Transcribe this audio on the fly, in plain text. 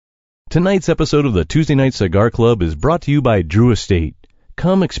Tonight's episode of the Tuesday Night Cigar Club is brought to you by Drew Estate.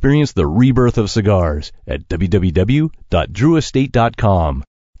 Come experience the rebirth of cigars at www.drewestate.com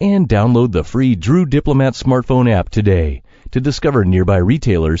and download the free Drew Diplomat smartphone app today to discover nearby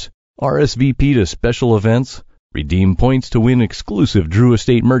retailers, RSVP to special events, redeem points to win exclusive Drew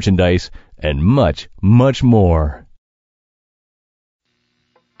Estate merchandise, and much, much more.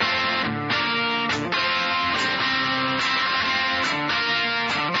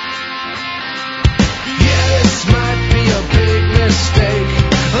 Mistake,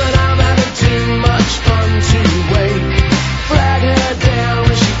 but I'm having too much fun to wait. Flag her down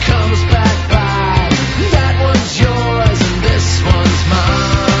when she comes back by. That one's yours and this one's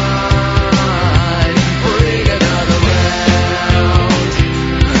mine. Bring another round.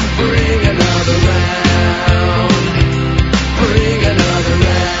 Bring another round. Bring another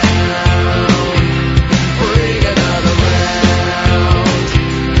round. Bring another round.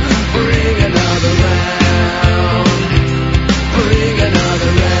 Bring another round. Bring another round.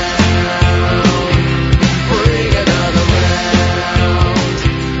 Bring another round.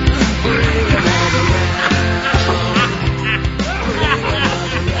 Bring another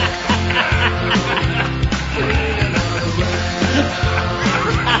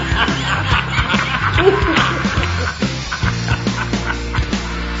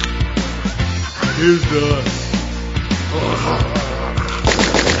Here's the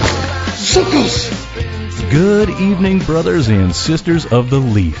suckles. Good evening, brothers and sisters of the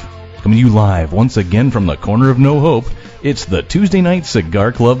Leaf. Coming to you live once again from the corner of No Hope, it's the Tuesday Night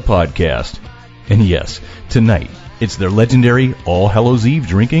Cigar Club podcast. And yes, tonight, it's their legendary All Hallows Eve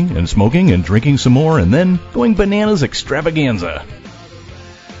drinking and smoking and drinking some more and then going bananas extravaganza.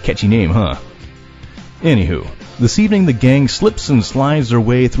 Catchy name, huh? Anywho, this evening the gang slips and slides their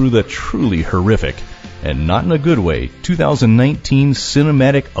way through the truly horrific, and not in a good way, 2019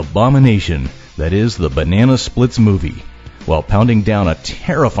 cinematic abomination that is the Banana Splits movie, while pounding down a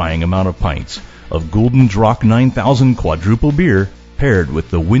terrifying amount of pints of Golden Drock 9000 quadruple beer paired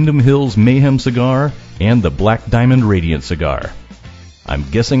with the Wyndham Hills Mayhem cigar and the Black Diamond Radiant cigar. I'm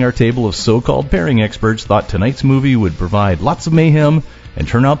guessing our table of so-called pairing experts thought tonight's movie would provide lots of mayhem and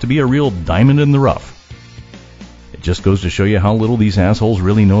turn out to be a real diamond in the rough. It just goes to show you how little these assholes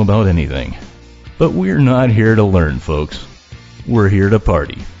really know about anything. But we're not here to learn, folks. We're here to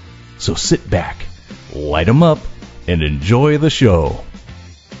party. So sit back, light 'em up, and enjoy the show.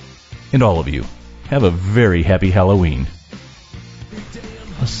 And all of you, have a very happy Halloween.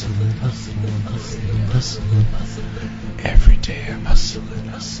 Hustling, hustling, hustling, hustling. Every day I'm hustling,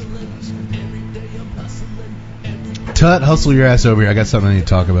 hustling. Every day I'm hustling. Tut, hustle your ass over here. I got something I need to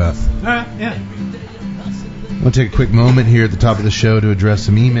talk about. Alright, yeah. I want to take a quick moment here at the top of the show to address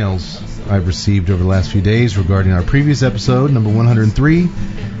some emails I've received over the last few days regarding our previous episode, number 103,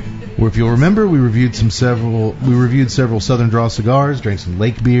 where, if you'll remember, we reviewed several Southern Draw cigars, drank some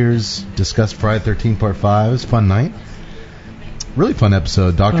lake beers, discussed Friday 13 Part 5. It was a fun night. Really fun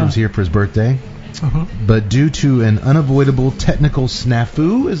episode. Doctor was here for his birthday. But due to an unavoidable technical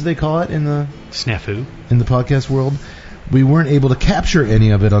snafu, as they call it in the podcast world, we weren't able to capture any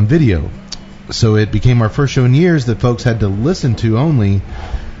of it on video. So it became our first show in years that folks had to listen to only,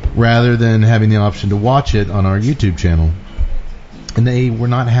 rather than having the option to watch it on our YouTube channel. And they were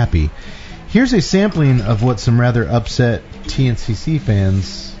not happy. Here's a sampling of what some rather upset TNCC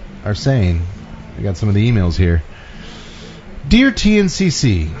fans are saying. I got some of the emails here. Dear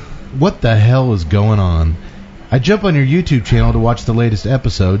TNCC, what the hell is going on? I jump on your YouTube channel to watch the latest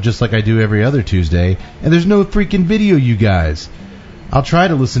episode, just like I do every other Tuesday, and there's no freaking video, you guys. I'll try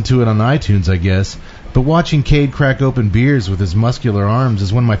to listen to it on iTunes, I guess, but watching Cade crack open beers with his muscular arms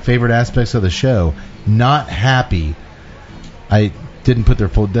is one of my favorite aspects of the show. Not happy. I didn't put their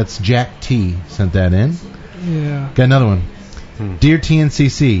full... That's Jack T. sent that in. Yeah. Got another one. Dear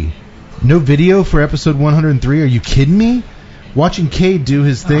TNCC, no video for episode 103? Are you kidding me? Watching Cade do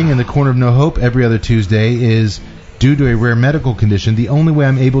his thing in the corner of No Hope every other Tuesday is, due to a rare medical condition, the only way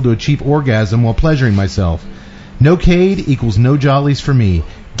I'm able to achieve orgasm while pleasuring myself. No Cade equals no jollies for me.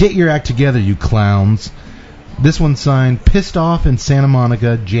 Get your act together, you clowns. This one's signed, Pissed Off in Santa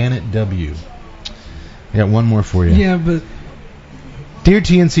Monica, Janet W. I got one more for you. Yeah, but... Dear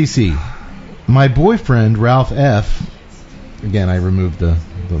TNCC, my boyfriend, Ralph F., again, I removed the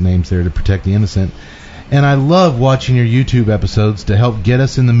names there to protect the innocent, and I love watching your YouTube episodes to help get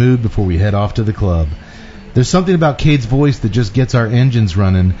us in the mood before we head off to the club. There's something about Cade's voice that just gets our engines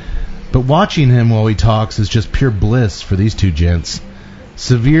running, but watching him while he talks is just pure bliss for these two gents.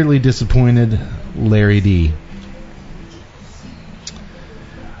 Severely disappointed, Larry D.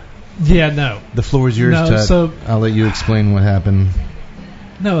 Yeah, no. The floor is yours, No, Ted. so I'll let you explain what happened.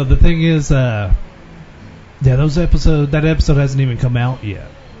 No, the thing is, that episode hasn't even come out yet.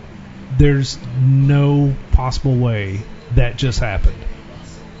 There's no possible way that just happened.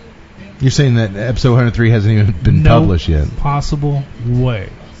 You're saying that episode 103 hasn't even been published yet? No possible way.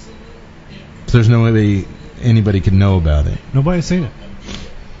 So there's no way anybody can know about it? Nobody's seen it.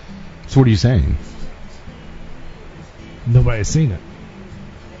 So what are you saying? Nobody's seen it.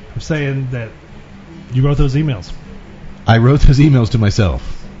 I'm saying that you wrote those emails. I wrote those emails to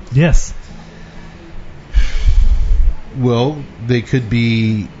myself. Yes. Well, they could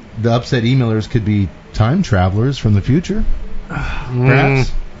be, the upset emailers could be time travelers from the future.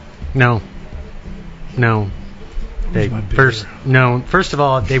 Perhaps? No. First of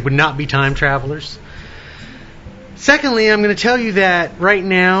all, they would not be time travelers. Secondly, I'm going to tell you that right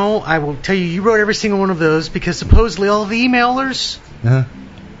now, I will tell you wrote every single one of those because supposedly all of the emailers,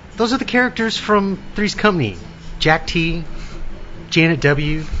 those are the characters from Three's Company. Jack T, Janet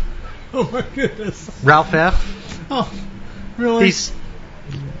W. Oh my goodness. Ralph F. Oh, really? He's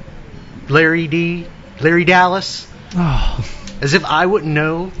Larry D, Larry Dallas. Oh. As if I wouldn't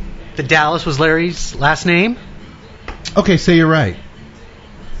know that Dallas was Larry's last name. Okay, so you're right.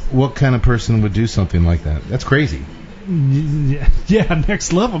 What kind of person would do something like that? That's crazy. Yeah,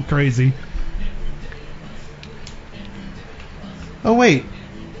 next level crazy. Oh, wait.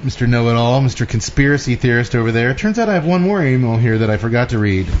 Mr. Know-It-All, Mr. Conspiracy Theorist over there. Turns out I have one more email here that I forgot to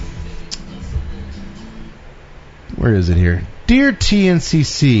read. Where is it here? Dear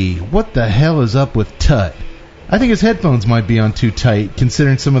TNCC, what the hell is up with Tut? I think his headphones might be on too tight,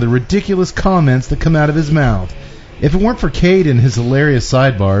 considering some of the ridiculous comments that come out of his mouth. If it weren't for Cade and his hilarious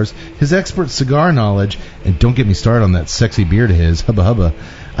sidebars, his expert cigar knowledge, and don't get me started on that sexy beard of his, hubba hubba,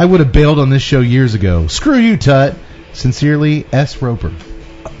 I would have bailed on this show years ago. Screw you, Tut. Sincerely, S. Roper.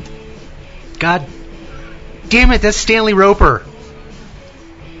 God damn it, that's Stanley Roper.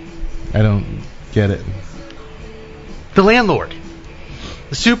 I don't get it. The landlord.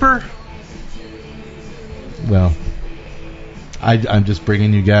 The super. Well, I'm just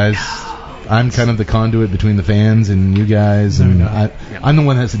bringing you guys. I'm kind of the conduit between the fans and you guys, and I'm the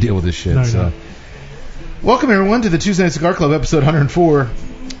one that has to deal with this shit. No. Welcome everyone to the Tuesday Night Cigar Club, episode 104.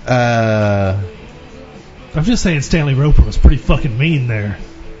 I'm just saying Stanley Roper was pretty fucking mean there.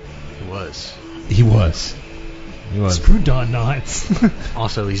 He was. Screw Don Knotts.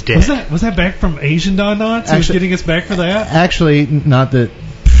 Also, he's dead. Was that back from Asian Don Knotts? He was getting us back for that? Actually, not that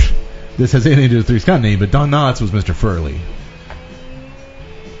this has anything to do with Three's Company, but Don Knotts was Mr. Furley.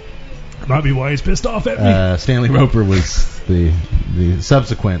 Might be why he's pissed off at me. Stanley Roper was the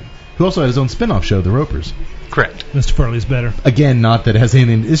subsequent, who also had his own spin-off show, The Ropers. Correct. Mr. Furley's better. Again, not that it has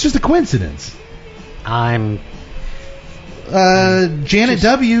anything. It's just a coincidence. Janet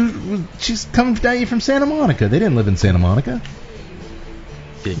W. She's coming down you from Santa Monica. They didn't live in Santa Monica.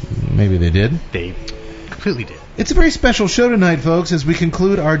 Maybe they did. They completely did. It's a very special show tonight, folks, as we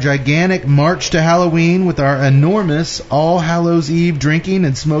conclude our gigantic march to Halloween with our enormous All Hallows Eve drinking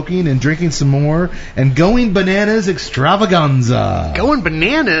and smoking and drinking some more and going bananas extravaganza. Going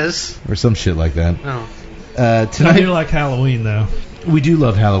bananas? Or some shit like that. Oh. Tonight, I do like Halloween, though. We do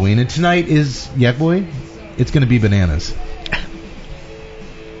love Halloween, and tonight is, Yak Boy, it's going to be bananas.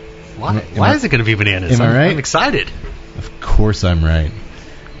 Why is it going to be bananas? Am I right? I'm excited. Of course I'm right.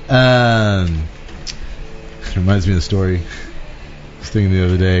 It reminds me of the story I was thinking the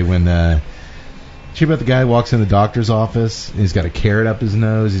other day when you hear about the guy who walks in the doctor's office and he's got a carrot up his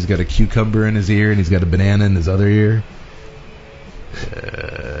nose, he's got a cucumber in his ear, and he's got a banana in his other ear.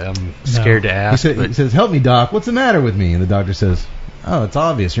 I'm scared to ask. He says, "Help me, doc. What's the matter with me?" And the doctor says, "Oh, it's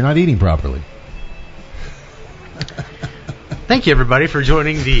obvious. You're not eating properly." Thank you, everybody, for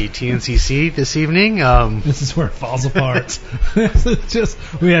joining the TNCC this evening. This is where it falls apart.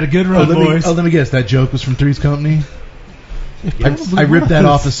 We had a good run, boys. Let me guess. That joke was from Three's Company? I ripped that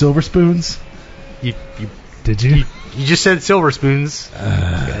off of Silver Spoons. Did you? You just said Silver Spoons.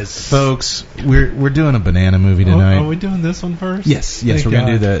 Folks, we're doing a banana movie tonight. Are we doing this one first? Yes, we're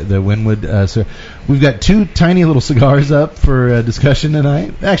going to do the Winwood. So we've got two tiny little cigars up for discussion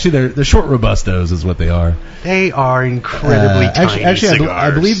tonight. Actually, they're short Robustos is what they are. They are incredibly tiny cigars.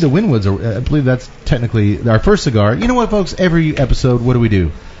 I believe the Winwoods are. I believe that's technically our first cigar. You know what, folks? Every episode, what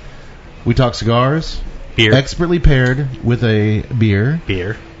do? We talk cigars. Beer. Expertly paired with a beer.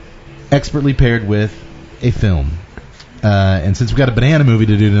 Expertly paired with a film. And since we've got a banana movie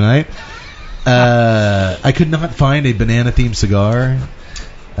to do tonight, I could not find a banana-themed cigar.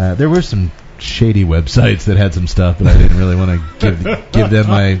 There were some shady websites that had some stuff, but I didn't really want to give them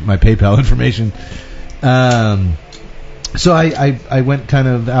my PayPal information. So I went kind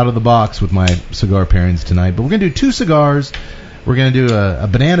of out of the box with my cigar pairings tonight. But we're going to do two cigars We're going to do a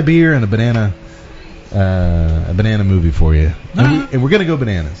banana beer and a banana movie for you. And we're going to go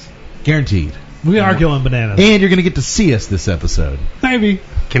bananas. Guaranteed. We are going bananas. And you're going to get to see us this episode. Maybe.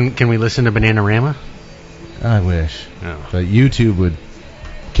 Can we listen to Bananarama? I wish. No. But YouTube would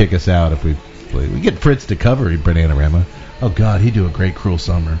kick us out if we get Fritz to cover Bananarama. Oh, God, he'd do a great Cruel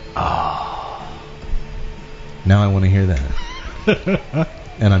Summer. Oh. Now I want to hear that.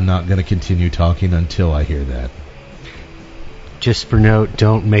 And I'm not going to continue talking until I hear that. Just for note,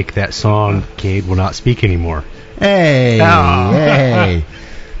 don't make that song. Cade will not speak anymore. Hey, Oh. hey.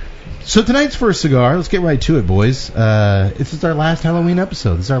 So tonight's first cigar, let's get right to it, boys. This is our last Halloween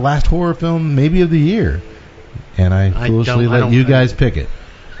episode. This is our last horror film, maybe of the year. And I foolishly let you guys pick it.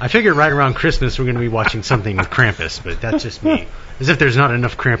 I figured right around Christmas we're going to be watching something with Krampus, but that's just me. As if there's not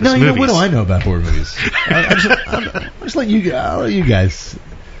enough Krampus No, movies. what do I know about horror movies? I'll just let you guys.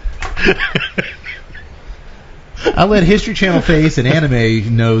 I'll let History Channel face and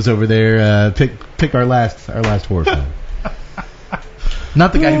Anime Nose over there pick our last horror film.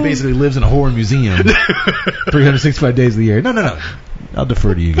 Not the guy who basically lives in a horror museum 365 days of the year. No. I'll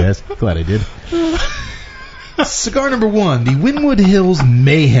defer to you guys. Glad I did. Cigar number 1, the Wynwood Hills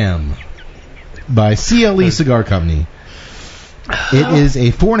Mayhem by CLE Cigar Company. It is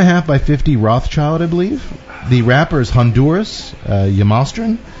a 4.5 by 50 Rothschild, I believe. The wrapper is Honduras,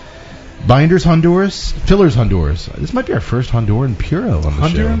 Yamastran. Binders Honduras, fillers Honduras. This might be our first Honduran Puro on the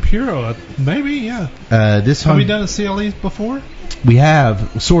show. Honduran Puro, maybe, yeah. Have we done a CLE before? We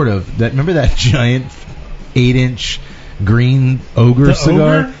have, sort of. Remember that giant 8-inch green ogre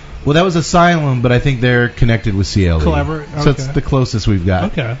cigar? Ogre? Well, that was Asylum, but I think they're connected with CLE. Collaborate. So it's Okay. the closest we've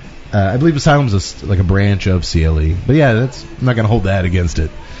got. Okay. I believe Asylum's like a branch of CLE. But yeah, I'm not going to hold that against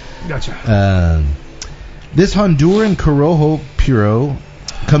it. Gotcha. This Honduran Corojo Puro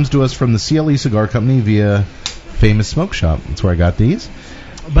comes to us from the CLE Cigar Company via Famous Smoke Shop. That's where I got these.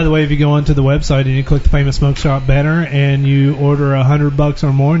 By the way, if you go onto the website and you click the Famous Smoke Shop banner and you order $100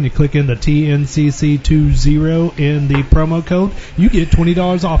 or more and you click in the TNCC20 in the promo code, you get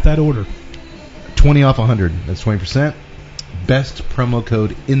 $20 off that order. 20 off 100. That's 20%. Best promo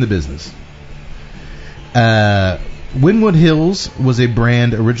code in the business. Wynwood Hills was a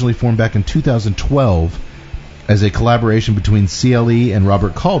brand originally formed back in 2012 as a collaboration between CLE and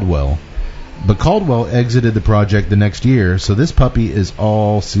Robert Caldwell. But Caldwell exited the project the next year, so this puppy is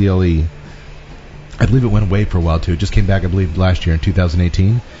all CLE. I believe it went away for a while, too. It just came back, I believe, last year in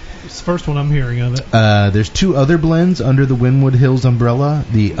 2018. It's the first one I'm hearing of it. There's 2 other blends under the Wynwood Hills umbrella,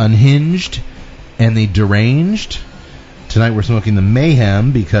 the Unhinged and the Deranged. Tonight we're smoking the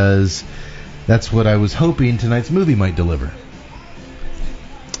Mayhem because that's what I was hoping tonight's movie might deliver.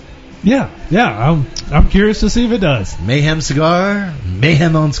 Yeah. I'm curious to see if it does. Mayhem cigar,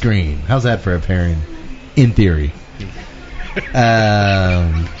 mayhem on screen. How's that for a pairing? In theory.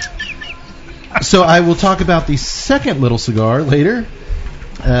 So I will talk about the second little cigar later.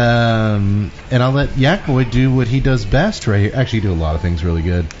 And I'll let Yak Boy do what he does best right here. Actually, you do a lot of things really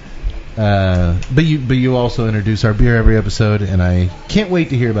good. But you also introduce our beer every episode, and I can't wait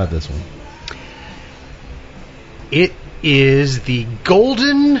to hear about this one. It is the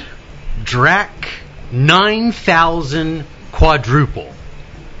Golden Drac 9000 Quadruple.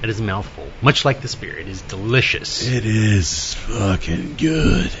 It is a mouthful. Much like this beer, it is delicious. It is fucking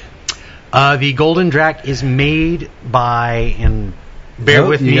good. The Golden Drac is made by, and bear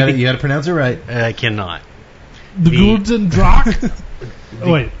with me. You got to pronounce it right. I cannot. The Golden Drac?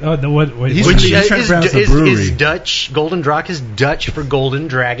 Wait. He's Which trying to pronounce the brewery. is Dutch. Golden Drac is Dutch for Golden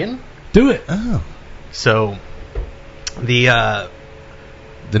Dragon. Do it. Oh. So, the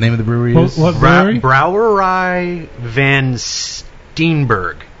name of the brewery is? What brewery? Brouwerij van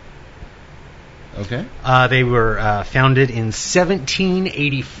Steenberg. Okay. They were founded in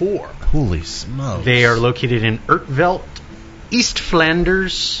 1784. Holy smokes. They are located in Urtvelt, East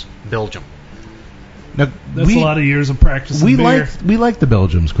Flanders, Belgium. Now, That's a lot of years of practice. We like the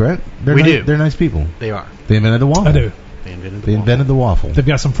Belgians, correct? We do. They're nice people. They are. They invented the waffle. I do. They invented They invented the waffle. They've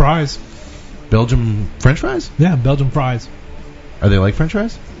got some fries. Belgium French fries? Yeah, Belgian fries. Are they like French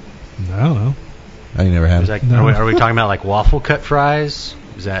fries? I don't know. I never had. No. Are we talking about like waffle cut fries?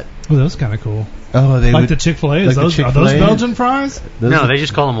 Is that? Oh, that's kind of cool. Oh, they Like would, the Chick-fil-A. like the Are those Chick-fil-A? Belgian fries? No, they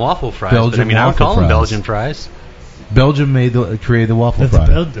just call them waffle fries. Belgian but I mean, I would waffle call them fries. Belgian fries. Belgium created the waffle If fry.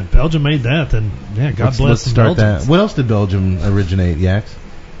 Belgium made that, then yeah, God bless Let's the start Belgians. that. What else did Belgium originate, Yaks?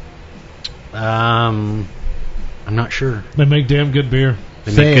 I'm not sure. They make damn good beer.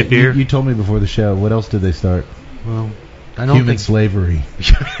 They Say make it. good beer. You told me before the show. What else did they start? Well, I don't Human think. slavery.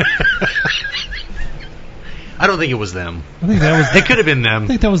 I don't think it was them. I think that was. It could have been I them.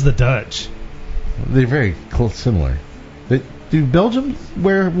 think that was the Dutch. They're very close, similar. Do Belgium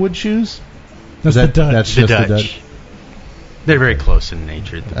wear wood shoes? That's the Dutch. That's The just Dutch. the Dutch. They're very close in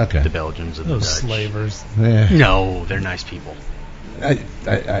nature, Okay. the Belgians and Those the Dutch. slavers. Yeah. No, they're nice people.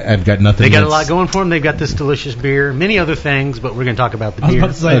 I've got nothing. They got a against- lot going for them. They've got this delicious beer, many other things, but we're going to talk about the I was beer.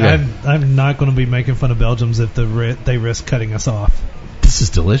 about to say, Okay. I'm not going to be making fun of Belgians if they risk cutting us off. This is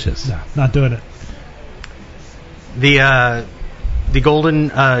delicious. No, not doing it. The Golden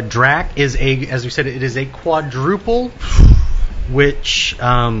Drac is as we said, it is a quadruple, which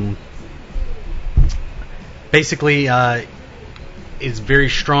basically is very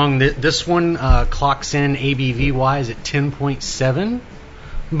strong. This one clocks in ABV wise at 10.7,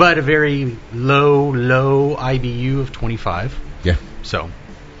 but a very low IBU of 25. Yeah. So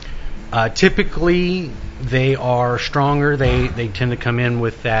typically they are stronger. They tend to come in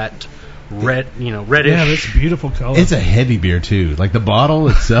with that reddish. Yeah, that's beautiful color. It's a heavy beer too. Like the bottle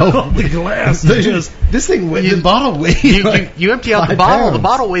itself. the glass. this thing, the bottle weighs. You empty out the 5 bottle. pounds. The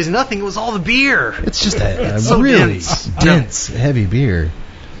bottle weighs nothing. It was all the beer. It's just a It's so really dense. heavy beer.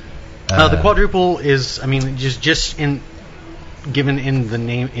 The quadruple is, just given in the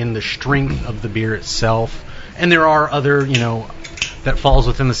name, in the strength of the beer itself, and there are other, that falls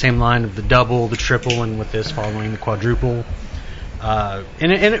within the same line of the double, the triple, and with this following the quadruple, and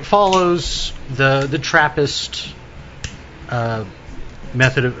it follows the Trappist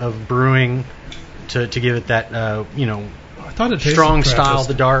method of brewing to give it that I thought it tasted strong Trappist. style,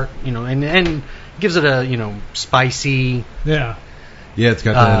 the dark, and gives it a spicy. Yeah. Yeah, it's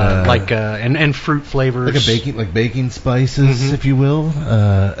got that and fruit flavors, like baking spices, Mhm. if you will.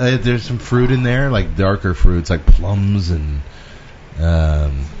 There's some fruit in there, like darker fruits, like plums and.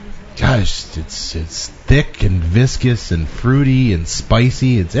 Gosh, it's thick and viscous and fruity and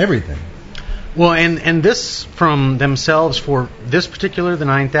spicy. It's everything. Well, and this from themselves for this particular, the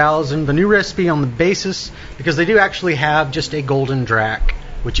 9000, the new recipe on the basis, because they do actually have just a Golden Drac,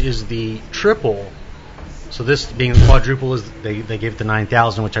 which is the triple. So this being the quadruple, is they gave it the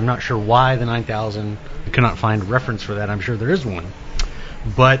 9000, which I'm not sure why the 9000. I could not find a reference for that. I'm sure there is one.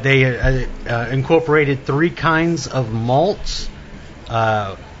 But they incorporated 3 kinds of malts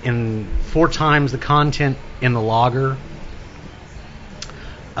in 4 times the content in the lager.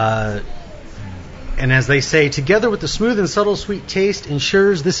 And as they say, together with the smooth and subtle sweet taste,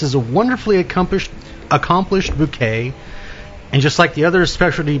 ensures this is a wonderfully accomplished bouquet. And just like the other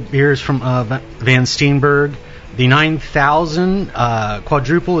specialty beers from Van Steenberg, the 9000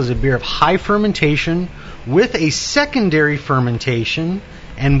 quadruple is a beer of high fermentation with a secondary fermentation.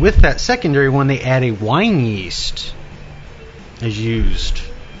 And with that secondary one, they add a wine yeast is used,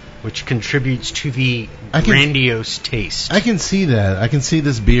 which contributes to the grandiose taste. I can see that. I can see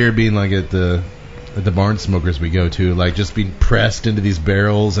this beer being like at the barn smokers we go to, like just being pressed into these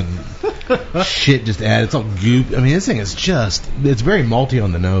barrels and shit just added. It's all goop. This thing is it's very malty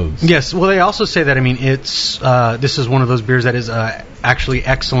on the nose. Yes, well, they also say that, it's this is one of those beers that is actually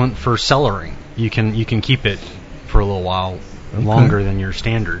excellent for cellaring. You can keep it for a little while longer than your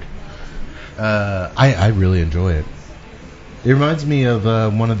standard. I really enjoy it. It reminds me of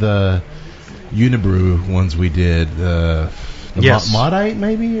one of the Unibrew ones we did. Yes. Maudite,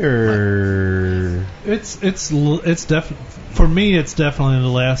 maybe, or It's definitely, for me, it's definitely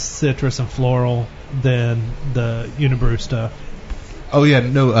less citrus and floral than the Unibrew stuff. oh yeah,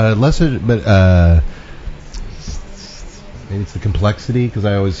 no, lesser, but maybe it's the complexity, because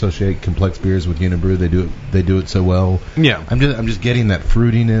I always associate complex beers with Unibrew. They do it so well. Yeah. I'm just getting that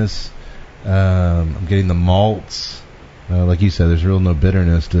fruitiness. I'm getting the malts. Like you said, there's real no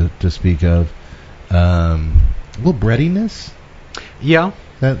bitterness to speak of. A little breadiness. Yeah.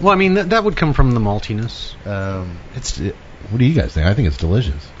 That, Well, that would come from the maltiness. what do you guys think? I think it's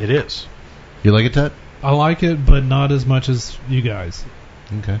delicious. It is. You like it, Tut? I like it, but not as much as you guys.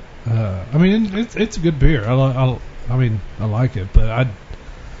 Okay. It's a good beer. I like it, but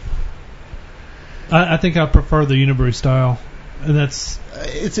I think I prefer the Unibrew style, and that's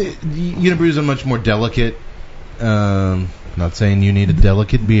Unibrew is a much more delicate. Not saying you need a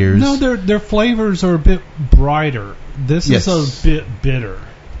delicate beers. no, their flavors are a bit brighter. This Yes. is a bit bitter.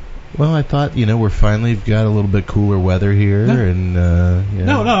 Well, I thought we're finally got a little bit cooler weather here, No. and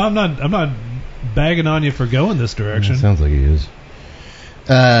No, I'm not bagging on you for going this direction. Sounds like he is.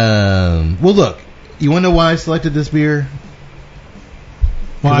 Well, look, you want to know why I selected this beer?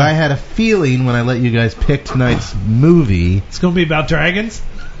 Because Why? I had a feeling when I let you guys pick tonight's movie It's going to be about dragons.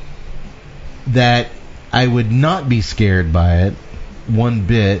 that I would not be scared by it one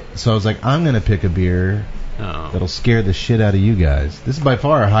bit. So I was like, I'm going to pick a beer Oh. that'll scare the shit out of you guys. This is by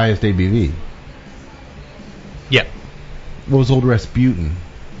far our highest ABV. Yeah. What was Old Rasputin?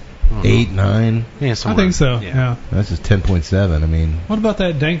 8, 9. Yeah, I somewhere. think so. Yeah. That's just 10.7. I mean, What about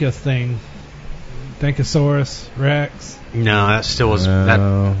that Dankus thing? Dankosaurus Rex. No, that still was that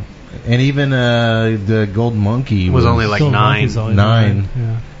and even the Golden Monkey was only like Still 9. Monkey's only 9.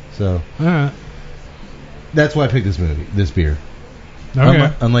 Yeah. So All right. that's why I picked this beer.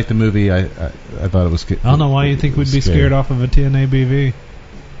 Okay. Unlike the movie, I thought it was. I don't know why you think we'd be scared off of a 10 ABV.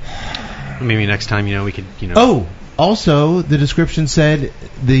 Maybe next time, we could, Oh, also the description said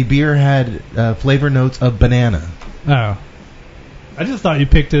the beer had flavor notes of banana. Oh. I just thought you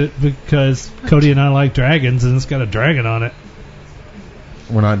picked it because Cody and I like dragons and it's got a dragon on it.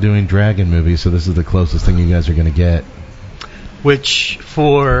 We're not doing dragon movies, so this is the closest thing you guys are going to get. Which,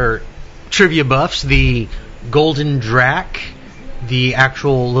 for trivia buffs, the Golden Drac, the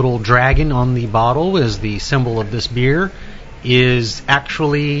actual little dragon on the bottle, is the symbol of this beer, is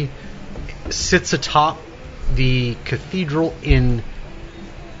actually sits atop the cathedral in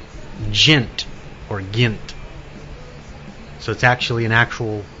Ghent, or Ghent. So it's actually an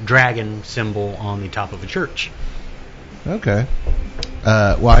actual dragon symbol on the top of a church. Okay.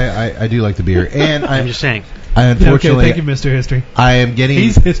 Well, I do like the beer, and I'm just saying. I unfortunately, Okay, thank you, Mr. History. I am getting.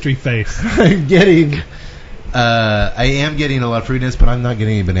 He's history face. I'm getting. I am getting a lot of fruitiness, but I'm not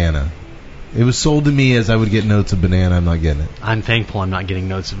getting any banana. It was sold to me as I would get notes of banana. I'm not getting it. I'm thankful I'm not getting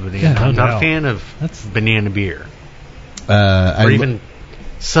notes of banana. Yeah, no I'm not doubt. a fan of banana beer. Or Even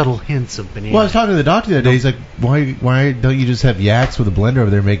subtle hints of banana. Well, I was talking to the doctor the other day. He's like, "Why don't you just have yaks with a blender over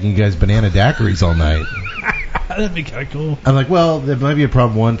there making you guys banana daiquiris all night?" That'd be kind of cool. I'm like, "Well, there might be a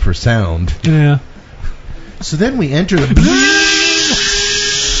problem one for sound." Yeah. So then we enter the.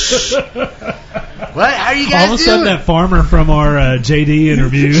 What? How are you All guys of a sudden, doing? that farmer from our JD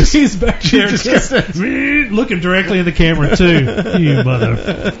interviews, he's back there just looking directly in the camera too. You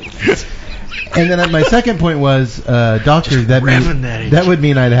mother. And then my second point was, doctor, that would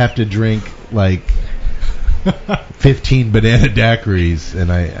mean I'd have to drink like 15 banana daiquiris,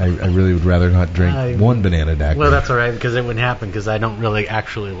 and I really would rather not drink one banana daiquiri. Well, that's all right because it wouldn't happen because I don't really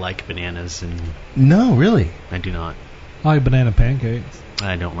actually like bananas, and No, really. I do not. I like banana pancakes.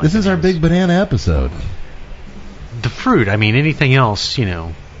 I don't like. This is our bananas. big banana episode. The fruit. I mean, anything else,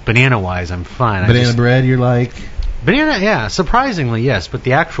 banana-wise, I'm fine. Banana bread, you're like? Banana, yeah, surprisingly, yes. But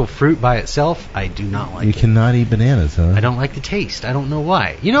the actual fruit by itself, I do not like You it. cannot eat bananas, huh? I don't like the taste. I don't know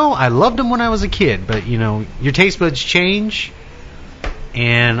why. I loved them when I was a kid, but, your taste buds change,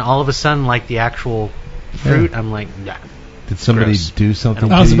 and all of a sudden, like the actual fruit, I'm like, nah. Did somebody Gross. do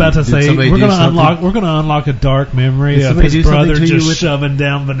something? I was to you? about to Did say somebody we're do gonna something? unlock a dark memory Did of somebody his do something brother to you just with- shoving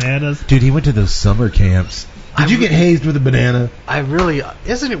down bananas. Dude, he went to those summer camps. Did you get hazed with a banana?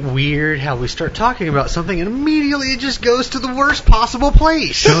 Isn't it weird how we start talking about something and immediately it just goes to the worst possible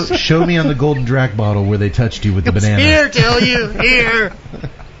place? Show me on the Golden Drac bottle where they touched you with the It's banana. here, tell you, here.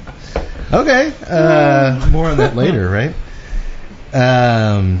 Okay. More on that later, right?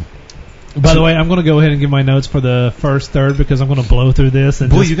 By the way, I'm going to go ahead and give my notes for the first third because I'm going to blow through this. And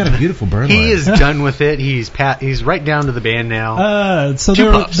Boy, just, you got a beautiful burn He line. is done with it. He's right down to the band now. So Two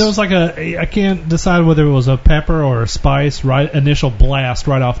there puffs. was like I can't decide whether it was a pepper or a spice initial blast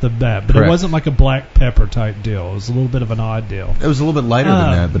right off the bat, but Correct. it wasn't like a black pepper type deal. It was a little bit of an odd deal. It was a little bit lighter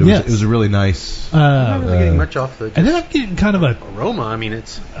than that, but yes. it was a really nice. I'm not really getting much off the And then I'm getting kind of aroma. I mean,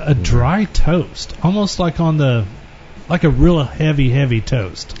 it's a dry toast, almost like a real heavy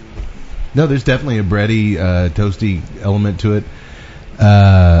toast. No, there's definitely a bready, toasty element to it.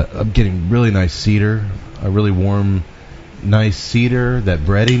 I'm getting really nice cedar, a really warm, nice cedar, that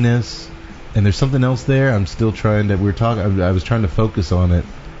breadiness, and there's something else there. I'm still trying to. I was trying to focus on it.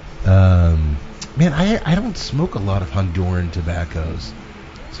 Man, I don't smoke a lot of Honduran tobaccos,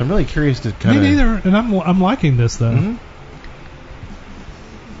 so I'm really curious to kind of. Me neither, and I'm liking this though. Mhm.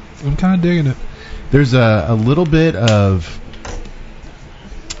 I'm kind of digging it. There's a little bit of.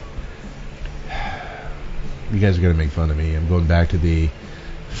 You guys are going to make fun of me. I'm going back to the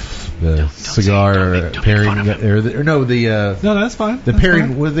cigar don't make pairing, fun of him. No, that's fine. the That's pairing.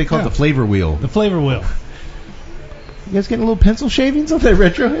 fine. What do they call it? Yeah. The flavor wheel. The flavor wheel. You guys getting a little pencil shavings on that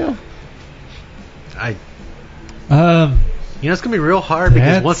retro hill? it's gonna be real hard because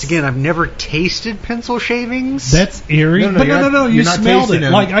That's- once again I've never tasted pencil shavings. That's eerie. No, but you're not- you you're not smelled tasting it.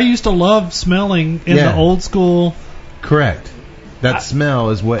 them. Like I used to love smelling in Yeah. the old school. Correct. That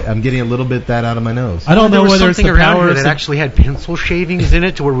smell is what I'm getting a little bit that out of my nose. I don't there know was whether it's something the around power here of that actually had pencil shavings in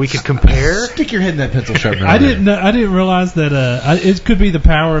it to where we could compare. Stick your head in that pencil sharpener. I didn't realize that it could be the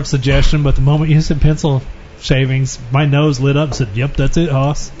power of suggestion, but the moment you said pencil shavings, my nose lit up and said, "Yep, that's it,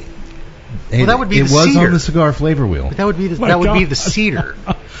 Hoss." Well, that would be it the was cedar. on the cigar flavor wheel. But that would be the, My that would be God. the cedar.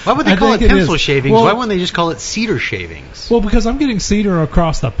 Why would they I call it think it pencil is. shavings? Well- Why wouldn't they just call it cedar shavings? Well, because I'm getting cedar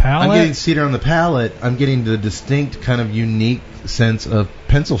across the palate. I'm getting cedar on the palate. I'm getting the distinct kind of unique sense of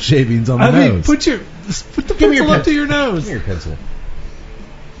pencil shavings on the I mean, nose. put the Give me your pencil up pen. to your nose. Give me your pencil.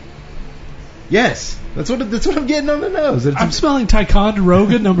 Yes, that's what I'm getting on the nose. I'm smelling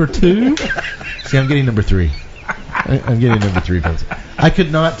Ticonderoga number 2. See, I'm getting number 3. I'm getting number 3 pencil. I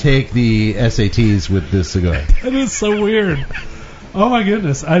could not take the SATs with this cigar. That is so weird. Oh my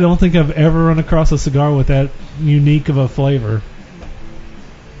goodness. I don't think I've ever run across a cigar with that unique of a flavor.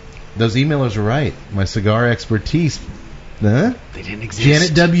 Those emailers are right. My cigar expertise. Huh? They didn't exist.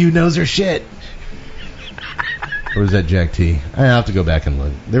 Janet W. knows her shit. Or was that Jack T? I have to go back and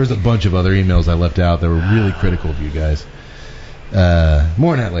look. There was a bunch of other emails I left out that were really critical of you guys.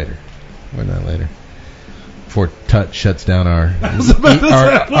 More on that later. Before Tut shuts down our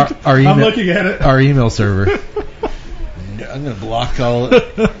email, I'm looking at it. our email server. I'm going to block all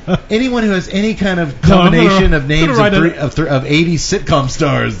anyone who has any kind of combination of names of 80 sitcom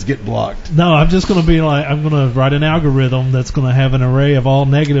stars get blocked. No, I'm just going to be like, I'm going to write an algorithm that's going to have an array of all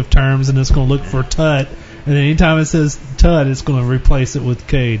negative terms, and it's going to look for Tut. And anytime it says Tut, it's going to replace it with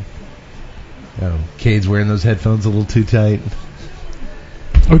Cade. Cade's wearing those headphones a little too tight.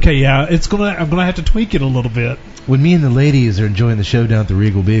 Okay, yeah, I'm gonna have to tweak it a little bit. When me and the ladies are enjoying the show down at the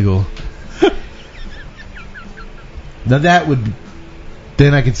Regal Beagle, now that would,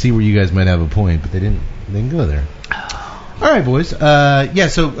 then I could see where you guys might have a point, but they didn't go there. All right, boys.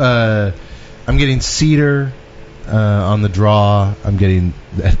 So I'm getting cedar on the draw. I'm getting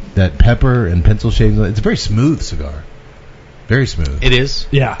that pepper and pencil shavings. It's a very smooth cigar. Very smooth. It is.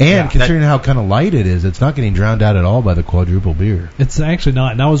 Yeah, And considering how kind of light it is, it's not getting drowned out at all by the quadruple beer. it's actually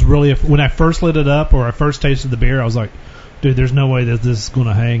not. And I was really, when I first lit it up or I first tasted the beer, I was like, dude, there's no way that this is going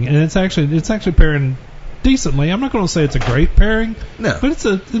to hang. And it's actually pairing decently. I'm not going to say it's a great pairing, No. but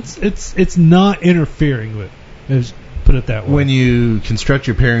it's not interfering with. Let's put it that way. When you construct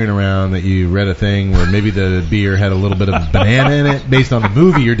your pairing around that you read a thing where maybe the beer had a little bit of banana in it based on the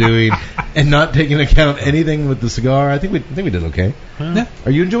movie you're doing and not taking into account anything with the cigar, I think we did okay. Yeah.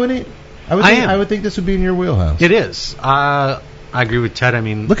 Are you enjoying it? I would think this would be in your wheelhouse. It is. I agree with Ted. I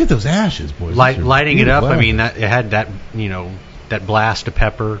mean, Look at those ashes, boys. lighting it up. I mean, that. it had that that blast of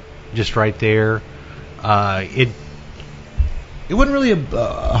pepper just right there. It wasn't really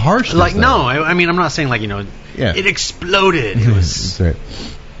a harsh. like no. I mean, I'm not saying like Yeah. it exploded. It was. That's right.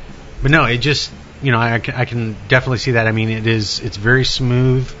 But no, it just I can definitely see that. I mean, it's very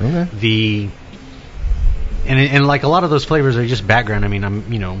smooth. Okay. And like a lot of those flavors are just background. I mean,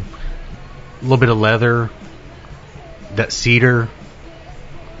 I'm a little bit of leather, that cedar.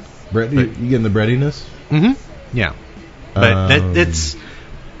 You getting the breadiness? Mm-hmm. Yeah, but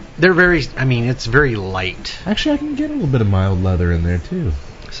they're very. I mean, it's very light. Actually, I can get a little bit of mild leather in there too.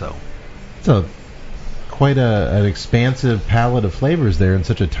 So It's quite an expansive palette of flavors there in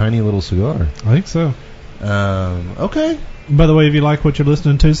such a tiny little cigar. I think so. Okay. By the way, if you like what you're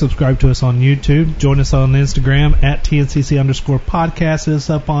listening to, subscribe to us on YouTube. Join us on Instagram at TNCC_podcast. Hit us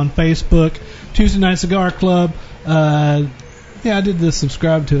up on Facebook. Tuesday Night Cigar Club. Yeah, I did this.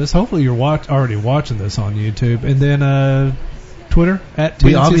 Subscribe to us. Hopefully you're already watching this on YouTube. And then Twitter at TNCC.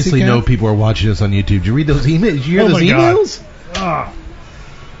 We obviously know people are watching us on YouTube. Did you read those emails? Did you hear Oh those my God. emails?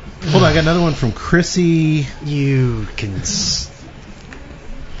 Hold on, I got another one from Chrissy. you can. It's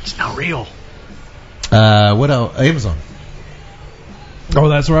not real. What else? Amazon. Oh,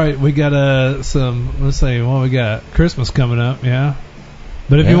 that's right. We got we got Christmas coming up, yeah.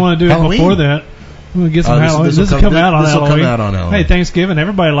 But if Yeah. you want to do Halloween. it before that, we'll get some Halloween. this This will will come out on this will Halloween. come out on Halloween. Hey, Thanksgiving.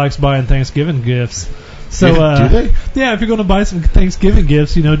 Everybody likes buying Thanksgiving gifts. So, Yeah, do they? yeah, if you're going to buy some Thanksgiving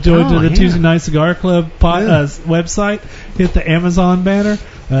gifts, join to the yeah. Tuesday Night Cigar Club website, hit the Amazon banner,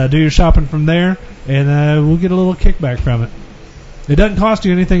 do your shopping from there, and we'll get a little kickback from it. It doesn't cost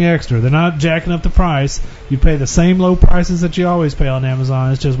you anything extra. They're not jacking up the price. You pay the same low prices that you always pay on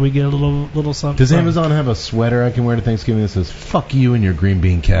Amazon. It's just we get a little something. Does from it. Amazon have a sweater I can wear to Thanksgiving that says "fuck you" and your green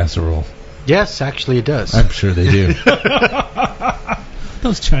bean casserole? Yes, actually, it does. I'm sure they do.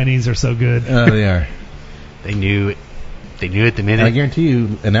 Those Chinese are so good. They are. They knew it. They knew it the minute. And I guarantee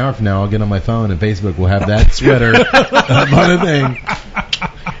you, an hour from now, I'll get on my phone and Facebook will have that sweater up on a thing.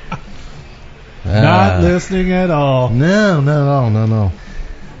 Not listening at all. No.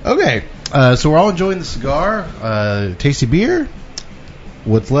 Okay, so we're all enjoying the cigar. Tasty beer.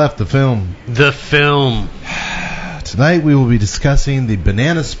 What's left? The film. The film. Tonight we will be discussing the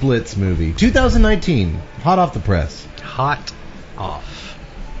Banana Splits movie, 2019, hot off the press. Hot off.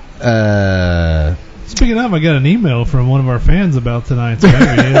 Speaking of, I got an email from one of our fans about tonight's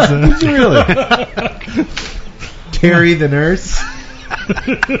movie. Really? Terry the nurse?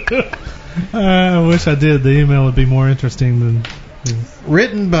 I wish I did. The email would be more interesting than...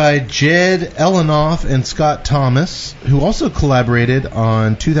 Written by Jed Elinoff and Scott Thomas, who also collaborated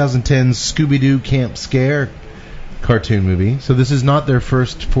on 2010's Scooby-Doo Camp Scare cartoon movie. So this is not their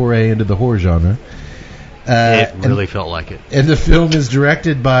first foray into the horror genre. It really felt like it. And the film is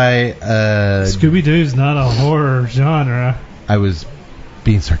directed by... Scooby-Doo's not a horror genre. I was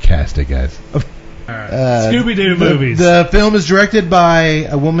being sarcastic, guys. Scooby-Doo movies. The film is directed by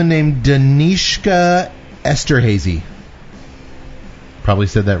a woman named Danishka Esterhazy. Probably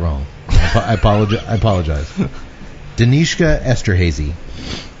said that wrong. I apologize. Danishka Esterhazy.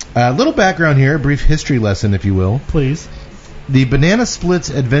 A little background here, a brief history lesson, if you will. Please. The Banana Splits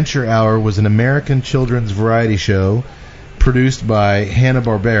Adventure Hour was an American children's variety show produced by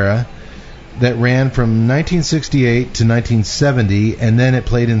Hanna-Barbera that ran from 1968 to 1970, and then it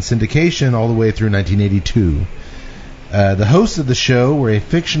played in syndication all the way through 1982. The hosts of the show were a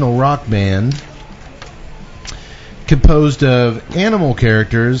fictional rock band composed of animal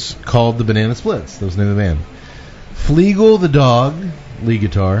characters called the Banana Splits. That was the name of the band. Fleagle the dog, lead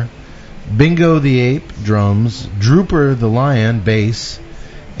guitar. Bingo the ape, drums. Drooper the lion, bass.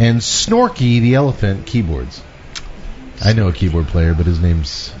 And Snorky the elephant, keyboards. I know a keyboard player, but his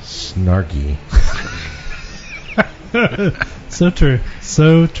name's Snarky. So true.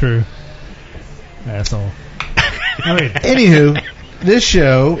 So true. Asshole. All right. Anywho, this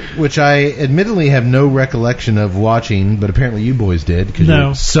show, which I admittedly have no recollection of watching, but apparently you boys did, because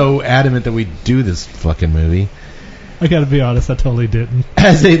you're so adamant that we do this fucking movie. I gotta be honest, I totally didn't.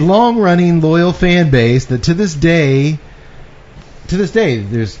 Has a long-running, loyal fan base that to this day,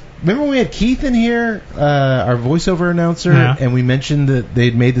 there's... Remember when we had Keith in here, our voiceover announcer, and we mentioned that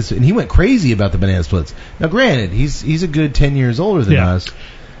they'd made this, and he went crazy about the Banana Splits. Now, granted, he's a good 10 years older than us.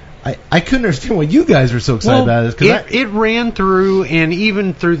 I couldn't understand why you guys were so excited about this. It ran through, and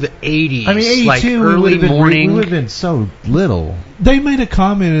even through the 80s. I mean, 82, like early morning. We would have been so little. They made a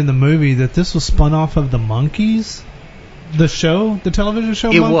comment in the movie that this was spun off of the Monkees. The show, the television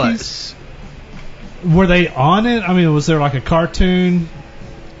show It Monkees? was. Were they on it? I mean, was there like a cartoon?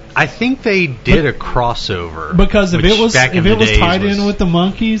 I think they did a crossover. Because if it was tied was in with the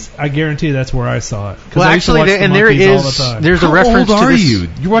Monkees, I guarantee that's where I saw it. Well, actually, there's a reference to this. How old are you?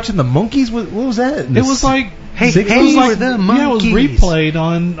 You're watching the Monkees? What was that? It was like... Hey, we're the Monkees. Yeah, it was replayed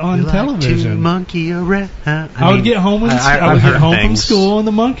on television. Like to monkey around. I would get home from school and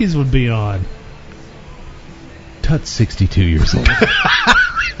the Monkees would be on. Tut's 62 years old.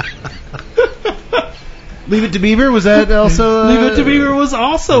 Leave It to Beaver, was that also... Leave It to Beaver was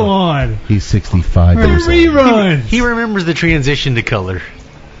also on. He's 65 years old. Reruns. He remembers the transition to color.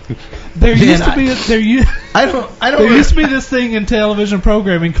 There used to be this thing in television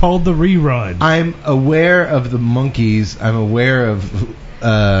programming called the rerun. I'm aware of the Monkees. I'm aware of...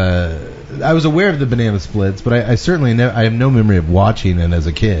 I was aware of the Banana Splits, but I certainly I have no memory of watching it as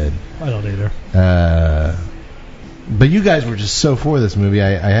a kid. I don't either. But you guys were just so for this movie.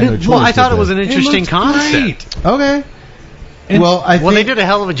 I had no choice. Well, I thought it was an interesting concept. Great. Okay. Well, they did a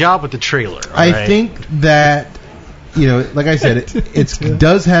hell of a job with the trailer. I think that, like I said, it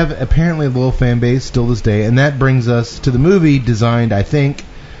does have apparently a loyal fan base still this day, and that brings us to the movie designed, I think,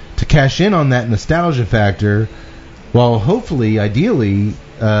 to cash in on that nostalgia factor, while hopefully, ideally,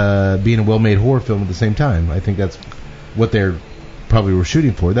 being a well-made horror film at the same time. I think that's what they're probably were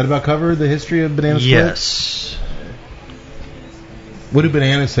shooting for. That about cover the history of Banana Splits? Yes. What do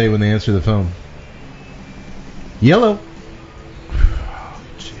bananas say when they answer the phone? Yellow.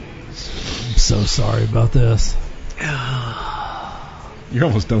 Jeez. I'm so sorry about this. You're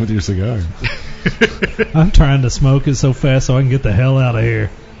almost done with your cigar. I'm trying to smoke it so fast so I can get the hell out of here.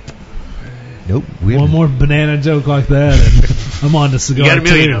 Nope. One more banana joke like that, and I'm on the cigar. You got $1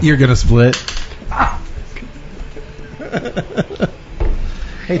 million. You're gonna split.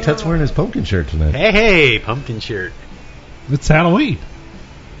 Hey, Tut's wearing his pumpkin shirt tonight. Hey, pumpkin shirt. It's Halloween.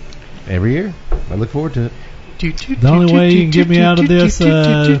 Every year. I look forward to it. The only way you can get me out of this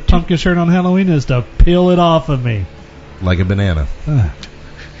pumpkin shirt on Halloween is to peel it off of me. Like a banana.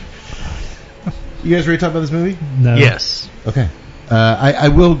 You guys ready to talk about this movie? No. Yes. Okay. I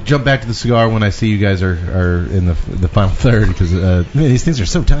will jump back to the cigar when I see you guys are in the final third, because these things are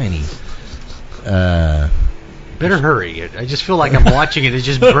so tiny. Better hurry. I just feel like I'm watching it. It's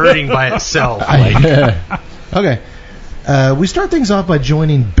just burning by itself. Okay. We start things off by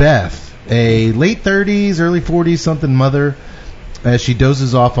joining Beth, a late 30s, early 40s something mother, as she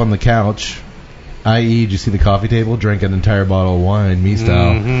dozes off on the couch, i.e., did you see the coffee table? Drank an entire bottle of wine, me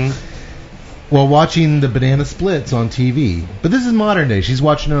style. Mm-hmm. while watching the banana splits on TV. But this is modern day. She's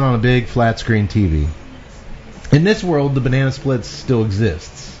watching it on a big flat screen TV. In this world, the banana splits still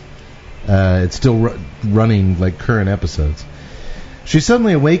exists. It's still running like current episodes. She's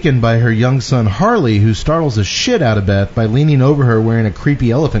suddenly awakened by her young son Harley, who startles the shit out of Beth by leaning over her wearing a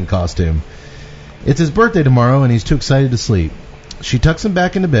creepy elephant costume. It's his birthday tomorrow, and he's too excited to sleep. She tucks him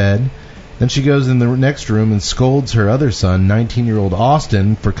back into bed. Then she goes in the next room and scolds her other son, 19-year-old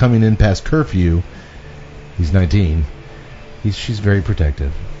Austin, for coming in past curfew. He's 19. She's very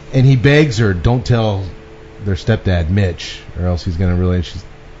protective. And he begs her, don't tell their stepdad, Mitch, or else he's going to really... She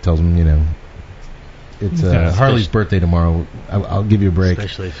tells him, it's Harley's birthday tomorrow. I'll give you a break.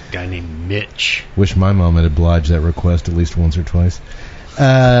 Especially if a guy named Mitch. Wish my mom had obliged that request at least once or twice.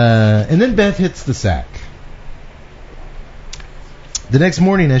 And then Beth hits the sack. The next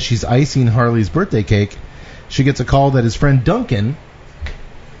morning, as she's icing Harley's birthday cake, she gets a call that his friend Duncan...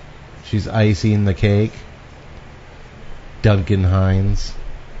 She's icing the cake. Duncan Hines.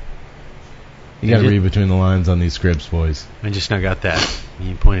 You got to read between the lines on these scripts, boys. I just now got that.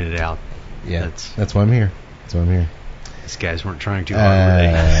 You pointed it out. Yeah, that's why I'm here. These guys weren't trying too hard,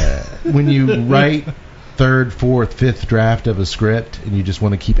 were they? When you write third, fourth, fifth draft of a script and you just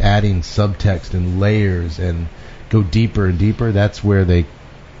want to keep adding subtext and layers and go deeper and deeper, that's where they...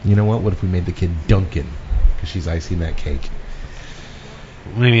 You know what if we made the kid Duncan? Because she's icing that cake.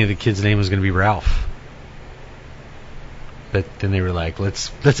 Maybe the kid's name was going to be Ralph. But then they were like,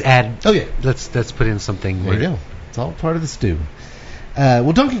 let's add... Oh, yeah. Let's put in something. There you go. It's all part of the stew.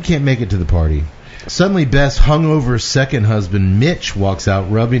 Well, Duncan can't make it to the party. Suddenly, Beth's hungover second husband, Mitch, walks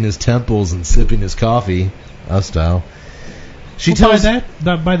out, rubbing his temples and sipping his coffee, us style. She tells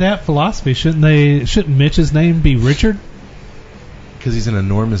by that philosophy, shouldn't Mitch's name be Richard? Because he's an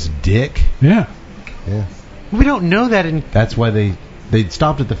enormous dick. Yeah. We don't know that. That's why they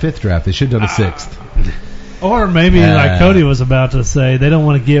stopped at the fifth draft. They should have done a sixth. Or maybe, like Cody was about to say, they don't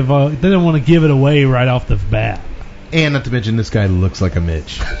want to give it away right off the bat. And not to mention, this guy looks like a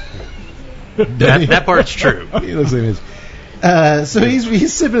Mitch. that part's true. He looks like Mitch. So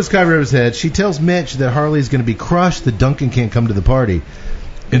he's sipping his coffee over his head. She tells Mitch that Harley's going to be crushed that Duncan can't come to the party.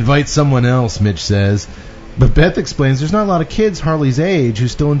 Invite someone else, Mitch says. But Beth explains there's not a lot of kids Harley's age who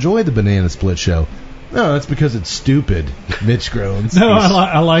still enjoy the Banana Split show. No, that's because it's stupid, Mitch groans. No,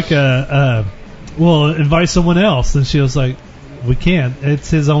 I like invite someone else. And she was like, we can't. It's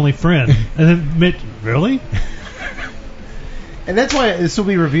his only friend. And then Mitch, really? And that's why this will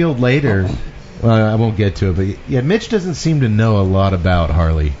be revealed later. Well, I won't get to it, but yeah, Mitch doesn't seem to know a lot about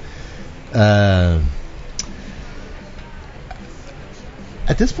Harley. At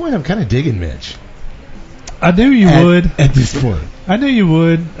this point, I'm kind of digging Mitch. I knew you would. At this point. I knew you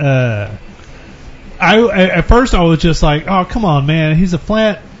would. At first I was just like, oh, come on, man. He's a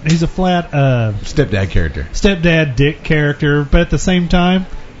flat stepdad character. Stepdad dick character, but at the same time,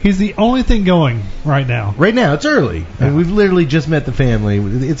 he's the only thing going right now. Right now, it's early. I mean, we've literally just met the family.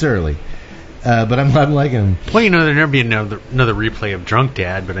 It's early. But I'm liking him. Well, there'd never be another replay of Drunk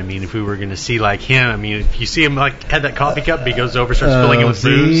Dad, but I mean, if we were going to see like him, I mean, if you see him like had that coffee cup, he goes over, starts filling it with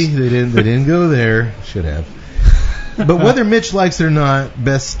booze. They didn't go there. Should have. But whether Mitch likes it or not,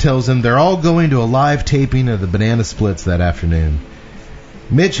 Beth tells him they're all going to a live taping of the Banana Splits that afternoon.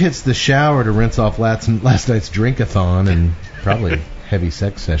 Mitch hits the shower to rinse off last night's drink-a-thon and probably a heavy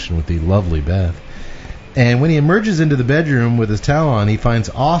sex session with the lovely Beth. And when he emerges into the bedroom with his towel on, he finds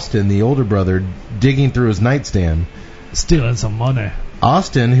Austin, the older brother, digging through his nightstand. Stealing some money.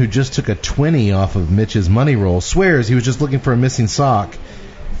 Austin, who just took a 20 off of Mitch's money roll, swears he was just looking for a missing sock.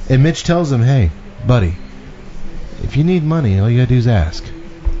 And Mitch tells him, hey, buddy, if you need money, all you gotta do is ask.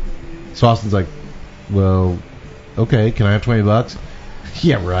 So Austin's like, well, okay, can I have $20?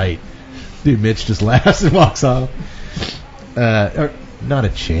 Yeah, right. Dude, Mitch just laughs and walks off. Not a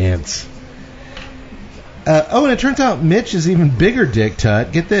chance. And it turns out Mitch is even bigger dick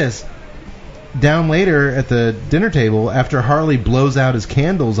tut. Get this. Down later at the dinner table, after Harley blows out his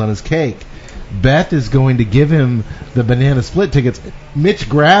candles on his cake, Beth is going to give him the Banana Split tickets. Mitch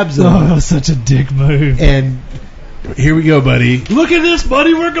grabs them. Oh, such a dick move. And here we go, buddy. Look at this,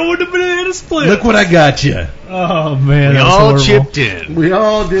 buddy. We're going to Banana Split. Look what I got you. Oh, man. We all chipped in. We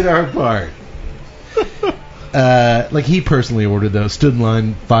all did our part. Like he personally ordered those. Stood in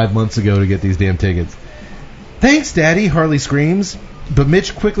line 5 months ago to get these damn tickets. Thanks, Daddy, Harley screams. But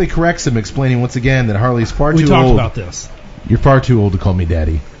Mitch quickly corrects him, explaining once again that Harley's far too old. We talked about this. You're far too old to call me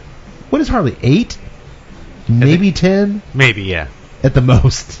Daddy. What is Harley, 8? Maybe 10? Maybe, yeah. At the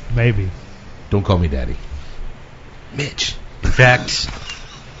most. Maybe. Don't call me Daddy. Mitch. In fact,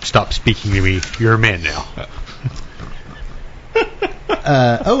 stop speaking to me. You're a man now.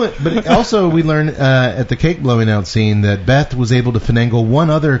 But also we learned at the cake blowing out scene that Beth was able to finagle one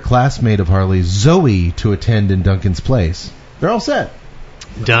other classmate of Harley's, Zoe, to attend in Duncan's place. They're all set.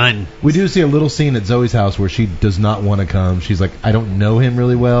 Done. We do see a little scene at Zoe's house where she does not want to come. She's like, I don't know him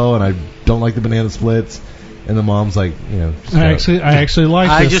really well, and I don't like the banana splits. And the mom's like, just go. I actually like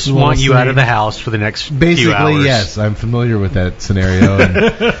this. I just want you out of the house for the next few Basically, hours. yes, I'm familiar with that scenario.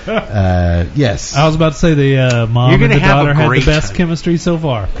 And, yes. I was about to say the mom You're and gonna the have a daughter had the great best time. chemistry so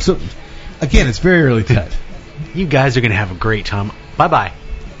far. So, again, it's very early to You guys are going to have a great time. Bye-bye.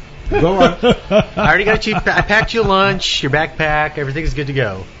 go on. I already got you. I packed you lunch, your backpack. Everything's good to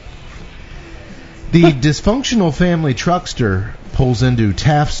go. The dysfunctional family truckster pulls into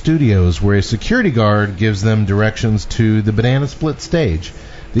Taft Studios, where a security guard gives them directions to the Banana Split stage,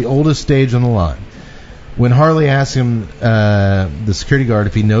 the oldest stage on the line. When Harley asks him, the security guard,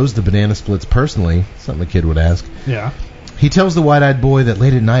 if he knows the Banana Splits personally, something a kid would ask, Yeah. he tells the wide-eyed boy that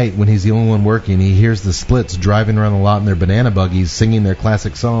late at night, when he's the only one working, he hears the Splits driving around the lot in their banana buggies, singing their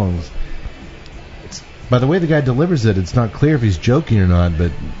classic songs. By the way the guy delivers it, it's not clear if he's joking or not,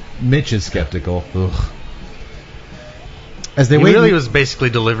 but Mitch is skeptical. Ugh. As they He wait, really was basically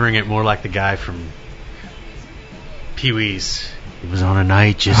delivering it more like the guy from Pee-wee's. It was on a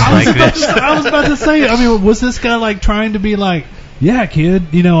night just like this. I was about to say, I mean, was this guy like trying to be like, yeah, kid,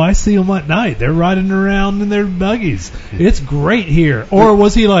 I see them at night. They're riding around in their buggies. It's great here. Or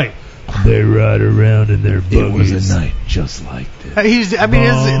was he like, they ride around in their buggies? It was a night just like this.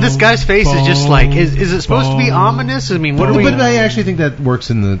 This guy's face is just like, is it supposed to be ominous? I mean, what are we... But I actually think that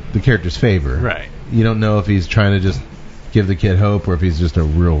works in the character's favor. Right. You don't know if he's trying to just give the kid hope or if he's just a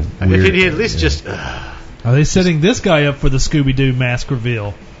real weird... If he at least just... Are they setting this guy up for the Scooby-Doo mask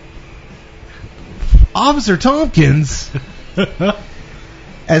reveal? Officer Tompkins!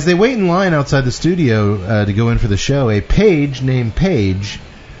 As they wait in line outside the studio to go in for the show, a page named Paige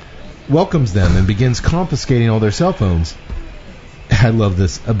welcomes them and begins confiscating all their cell phones. I love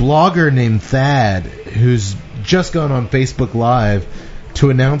this. A blogger named Thad, who's just gone on Facebook Live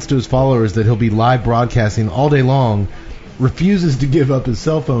to announce to his followers that he'll be live broadcasting all day long, refuses to give up his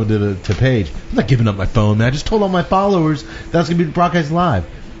cell phone to Paige. I'm not giving up my phone, man. I just told all my followers that's going to be broadcast live.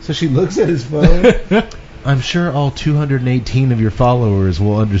 So she looks at his phone. I'm sure all 218 of your followers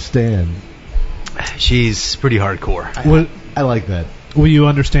will understand. She's pretty hardcore. I like that. Will you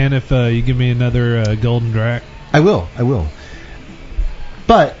understand if you give me another golden drac? I will.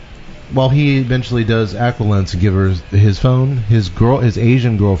 But while he eventually does Aqualence and give her his phone, his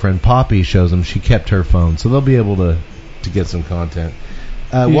Asian girlfriend Poppy shows him she kept her phone, so they'll be able to get some content.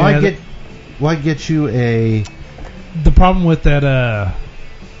 Why get you a... The problem with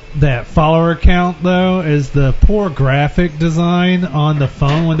that follower count, though, is the poor graphic design on the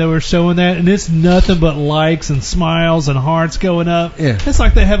phone when they were showing that, and it's nothing but likes and smiles and hearts going up. Yeah. It's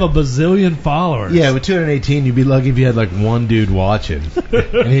like they have a bazillion followers. Yeah, with 218, you'd be lucky if you had like one dude watching,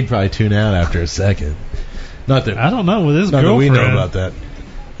 and he'd probably tune out after a second. Not that I don't know with his not that girlfriend. we know about that.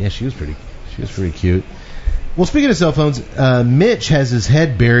 Yeah, she was pretty cute. Well, speaking of cell phones, Mitch has his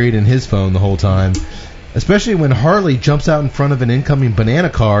head buried in his phone the whole time, especially when Harley jumps out in front of an incoming banana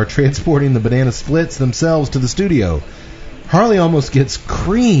car transporting the banana splits themselves to the studio. Harley almost gets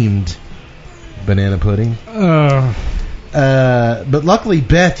creamed banana pudding. But luckily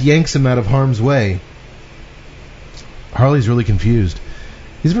Beth yanks him out of harm's way. Harley's really confused.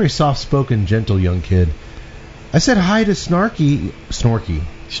 He's a very soft-spoken, gentle young kid. I said hi to Snorky.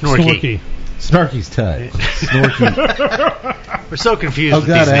 Snarky's tight. Snorky. We're so confused. Oh, God,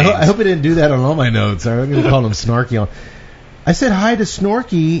 with these names. I hope I didn't do that on all my notes. I'm going to call him Snarky. I said hi to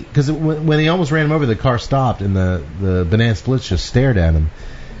Snorky because when he almost ran him over, the car stopped and the banana splits just stared at him.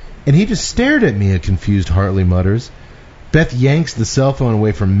 And he just stared at me, a confused Harley mutters. Beth yanks the cell phone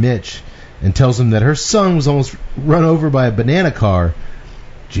away from Mitch and tells him that her son was almost run over by a banana car.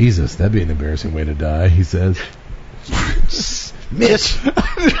 Jesus, that'd be an embarrassing way to die, he says. Mitch!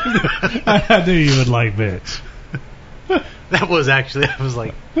 I knew you would like Mitch. I was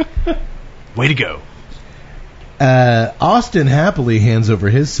like, way to go. Austin happily hands over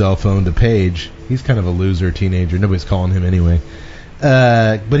his cell phone to Paige. He's kind of a loser teenager. Nobody's calling him anyway.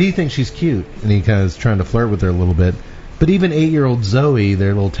 But he thinks she's cute, and he kind of is trying to flirt with her a little bit. But even 8-year-old Zoe,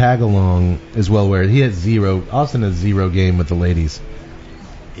 their little tag-along, is well aware. Austin has zero game with the ladies.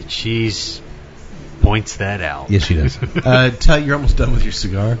 And she's points that out. Yes, she does. Tut, you're almost done with your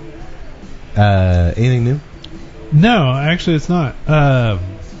cigar. Anything new? No, actually, it's not.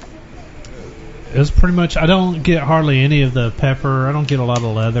 It's pretty much. I don't get hardly any of the pepper. I don't get a lot of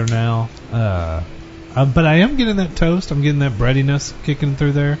leather now. But I am getting that toast. I'm getting that breadiness kicking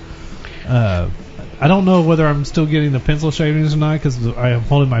through there. I don't know whether I'm still getting the pencil shavings tonight because I am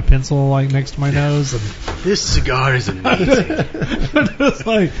holding my pencil like next to my nose. And This cigar is amazing. it's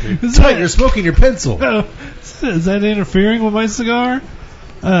like, is Tight, you're smoking your pencil. is that interfering with my cigar?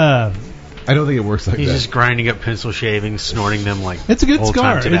 I don't think it works like He's that. just grinding up pencil shavings, snorting them like It's a good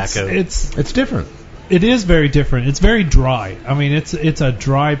old-time cigar. tobacco. It's different. It is very different. It's very dry. I mean, it's a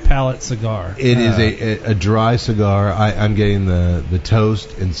dry palate cigar. It is a dry cigar. I'm getting the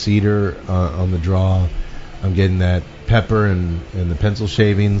toast and cedar on the draw. I'm getting that pepper and the pencil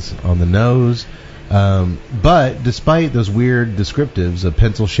shavings on the nose. But despite those weird descriptives of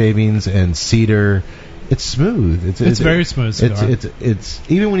pencil shavings and cedar, it's smooth. It's very smooth cigar. It's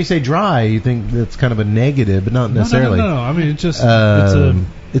even when you say dry, you think that's kind of a negative, but not necessarily. No. I mean, it's just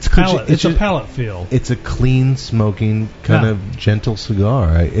It's palate. It's a just- palate feel. It's a clean smoking kind Yeah. of gentle cigar.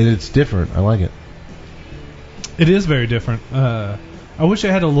 And it's different. I like it. It is very different. I wish it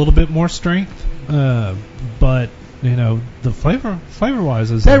had a little bit more strength, but the flavor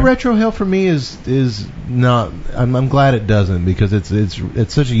wise is That there. retro hell for me is not. I'm glad it doesn't because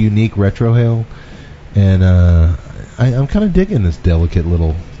it's such a unique retro hell, and I'm kind of digging this delicate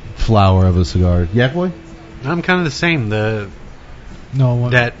little flower of a cigar. Yak Boy? I'm kind of the same. The No, I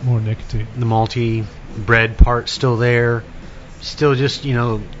want that- more nicotine. malty bread part's still there. Still just,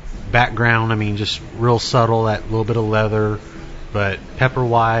 background. I mean, just real subtle, that little bit of leather. But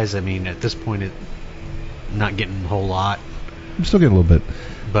pepper-wise, I mean, at this point, it not getting a whole lot. I'm still getting a little bit.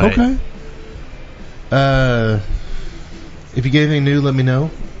 But Okay. If you get anything new, let me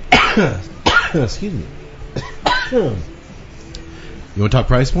know. Excuse me. You want to talk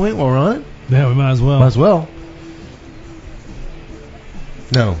price point while we're on it? Yeah, we might as well. Might as well.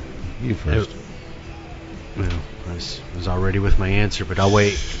 No, you first. well, I was already with my answer, but I'll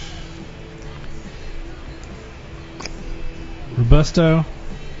wait. Robusto.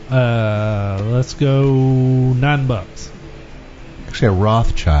 Let's go $9. Actually, a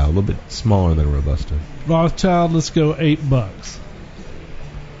Rothschild, a little bit smaller than a Robusto. Rothschild. Let's go $8.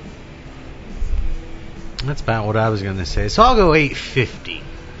 That's about what I was going to say. So I'll go $8.50.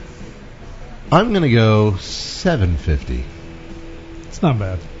 I'm gonna go $7.50. It's not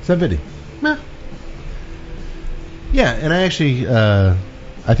bad. $7.50. Meh. Yeah, and I actually, I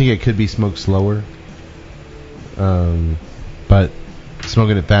think it could be smoked slower. But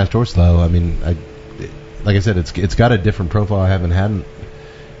smoking it fast or slow, I mean, like I said, it's got a different profile I haven't had,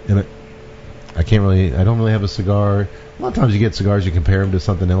 and I don't really have a cigar. A lot of times you get cigars, you compare them to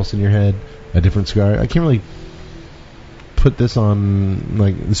something else in your head, a different cigar. I can't really put this on,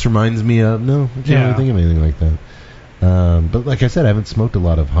 like, this reminds me of, no, I can't really think of anything like that. But like I said, I haven't smoked a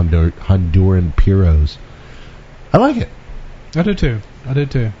lot of Honduran Puros. I like it. I do too.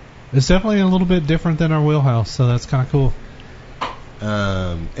 It's definitely a little bit different than our wheelhouse, so that's kind of cool.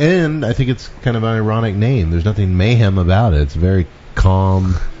 And I think it's kind of an ironic name. There's nothing mayhem about it. It's very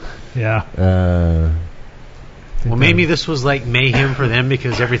calm. Yeah. Well, maybe this was like mayhem for them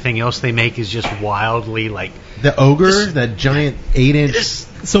because everything else they make is just wildly like The ogre, that giant 8-inch this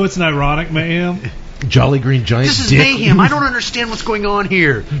So it's an ironic mayhem. Jolly Green Giant is dick. mayhem. I don't understand what's going on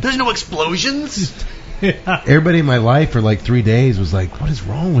here. There's no explosions. Yeah. Everybody in my life for like 3 days was like, "What is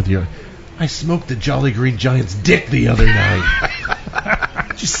wrong with you?" I smoked the Jolly Green Giant's dick the other night.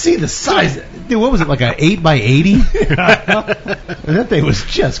 Did you see the size? Dude, what was it, like an 8x80? That thing was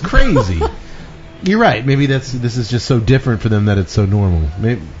just crazy. You're right. Maybe this is just so different for them that it's so normal.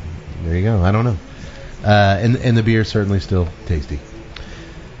 Maybe, there you go. I don't know. And the beer certainly still tasty.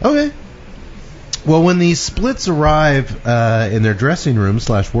 Okay. Well, when these splits arrive in their dressing room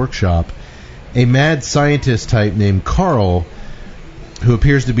 / workshop, a mad scientist type named Carl, who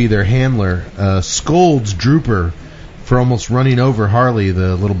appears to be their handler, scolds Drooper for almost running over Harley,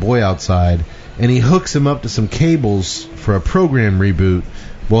 the little boy outside, and he hooks him up to some cables for a program reboot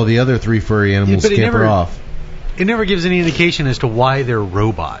while the other 3 furry animals but it scamper never- off. It never gives any indication as to why they're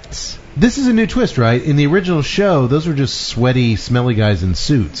robots. This is a new twist, right? In the original show, those were just sweaty, smelly guys in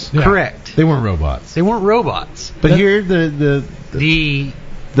suits. Yeah. Correct. They weren't robots. They weren't robots. But here, the The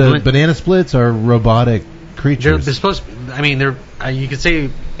banana splits are robotic creatures. they're supposed. I mean, they're you could say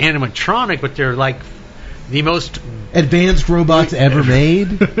animatronic, but they're like the most. Advanced robots ever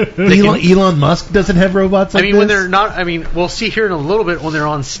made. Elon Musk doesn't have robots like I mean, this. when they're not. I mean, we'll see here in a little bit when they're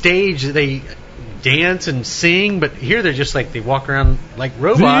on stage, they dance and sing, but here they're just like they walk around like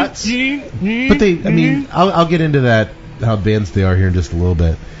robots. But they, I mean, I'll get into that, how advanced they are here in just a little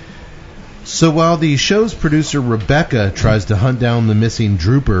bit. So while the show's producer Rebecca tries to hunt down the missing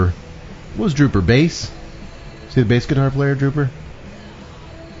Drooper, what was Drooper, bass? See the bass guitar player, Drooper?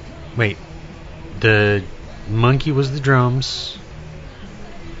 Wait, the monkey was the drums.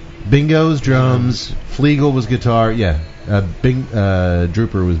 Bingo's drums, Flegel was guitar, yeah.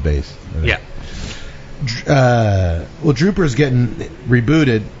 Drooper was bass. Yeah. Well, Drooper's getting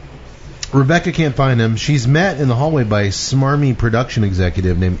rebooted. Rebecca can't find him. She's met in the hallway by a smarmy production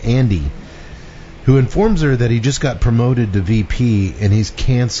executive named Andy, who informs her that he just got promoted to VP and he's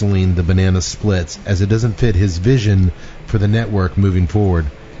canceling the Banana Splits as it doesn't fit his vision for the network moving forward.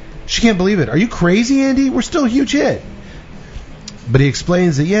 She can't believe it. Are you crazy, Andy? We're still a huge hit. But he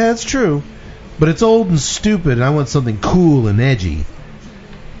explains that, yeah, it's true, but it's old and stupid and I want something cool and edgy.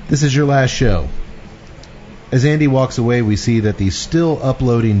 This is your last show. As Andy walks away, we see that the still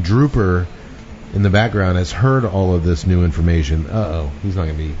uploading Drooper in the background has heard all of this new information. Uh-oh, he's not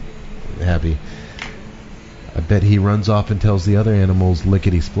going to be happy. I bet he runs off and tells the other animals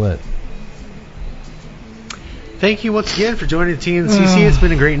lickety-split. Thank you once again for joining the TNCC. It's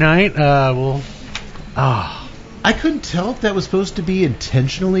been a great night. I couldn't tell if that was supposed to be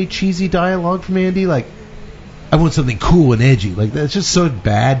intentionally cheesy dialogue from Andy. Like, I want something cool and edgy. Like, that's just so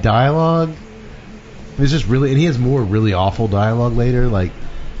bad dialogue. It's just really, and he has more really awful dialogue later. Like,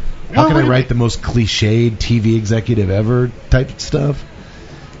 how can I write the most cliched TV executive ever type stuff?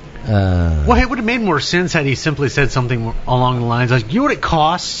 Well, it would have made more sense had he simply said something along the lines like, you know what it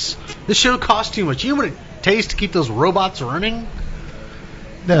costs? This show costs too much. You know what it takes to keep those robots running?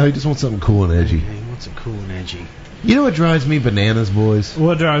 No, he just wants something cool and edgy. Yeah, he wants it cool and edgy. You know what drives me bananas, boys?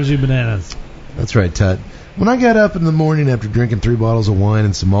 What drives you bananas? That's right, Tut. When I got up in the morning after drinking 3 bottles of wine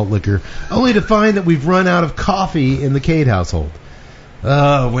and some malt liquor, only to find that we've run out of coffee in the Cade household.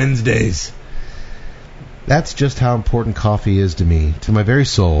 Wednesdays. That's just how important coffee is to me, to my very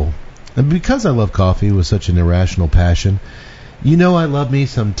soul. And because I love coffee with such an irrational passion, you know I love me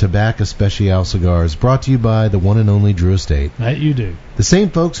some Tobacco Special cigars, brought to you by the one and only Drew Estate. That you do. The same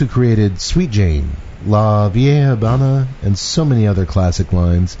folks who created Sweet Jane, La Vieja Habana, and so many other classic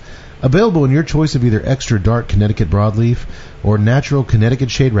lines. Available in your choice of either extra dark Connecticut broadleaf or natural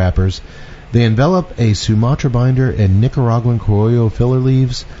Connecticut shade wrappers, they envelop a Sumatra binder and Nicaraguan Criollo filler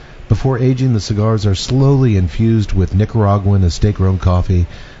leaves. Before aging, the cigars are slowly infused with Nicaraguan estate-grown coffee.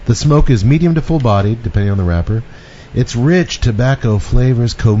 The smoke is medium to full-bodied, depending on the wrapper. Its rich tobacco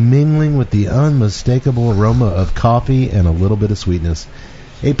flavors commingling with the unmistakable aroma of coffee and a little bit of sweetness.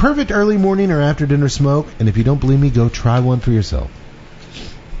 A perfect early morning or after-dinner smoke, and if you don't believe me, go try one for yourself.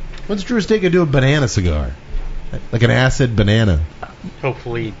 What's Drew Estate going to do a banana cigar? Like an acid banana.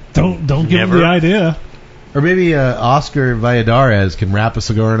 Hopefully. Don't give him the idea. Or maybe Oscar Valladares can wrap a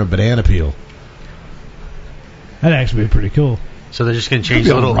cigar in a banana peel. That'd actually be pretty cool. So they're just going to change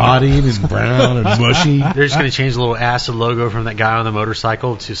the little rotty and it's brown and mushy. They're just going to change the little acid logo from that guy on the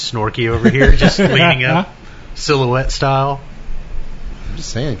motorcycle to Snorky over here, just leaning up, silhouette style. I'm just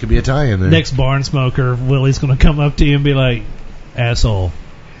saying, it could be a tie in there. Next barn smoker, Willie's going to come up to you and be like, asshole.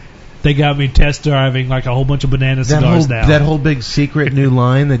 They got me test driving like a whole bunch of banana cigars now. That whole big secret new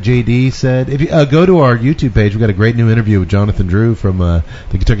line that JD said. If you go to our YouTube page, we've got a great new interview with Jonathan Drew from the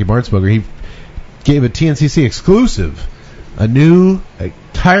Kentucky Barn Smoker. He gave a TNCC exclusive. A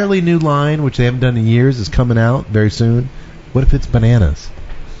entirely new line, which they haven't done in years, is coming out very soon. What if it's bananas?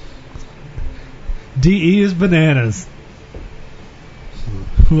 DE is bananas.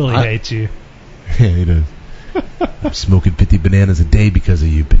 Willie hates you. Yeah, he does. I'm smoking 50 bananas a day because of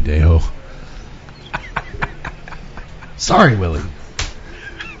you, pendejo. Sorry, Willie.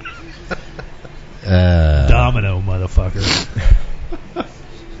 Domino, motherfucker.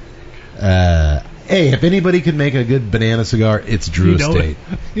 Hey, if anybody could make a good banana cigar, it's Drew Estate.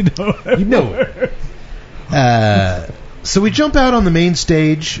 You know it. So we jump out on the main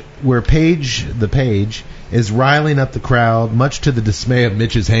stage where Paige, the Page, is riling up the crowd, much to the dismay of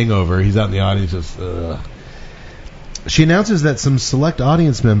Mitch's hangover. He's out in the audience just, She announces that some select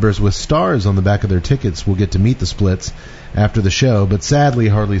audience members with stars on the back of their tickets will get to meet the Splits after the show, but sadly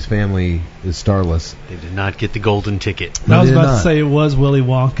Harley's family is starless. They did not get the golden ticket. I was about to say it was Willy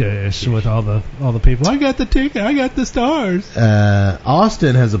Wonka-ish with all the people. I got the ticket. I got the stars.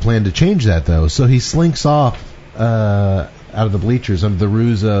 Austin has a plan to change that, though, so he slinks off out of the bleachers under the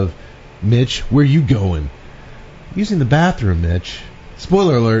ruse of, Mitch, where you going? Using the bathroom, Mitch.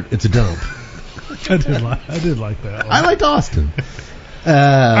 Spoiler alert, it's a dump. I did like that one. I liked Austin.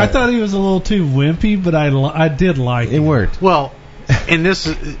 I thought he was a little too wimpy, but I did like it. It worked. Well, and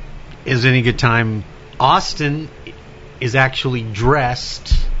this is any good time. Austin is actually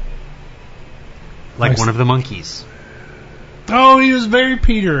dressed like one of the monkeys. Oh, he was very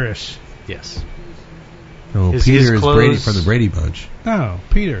Peter-ish. Yes. Oh, Peter is Brady from the Brady Bunch. Oh,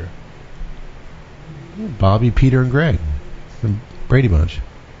 Peter. Bobby, Peter, and Greg from Brady Bunch.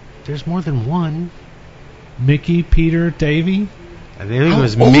 There's more than one. Mickey, Peter, Davy. I think it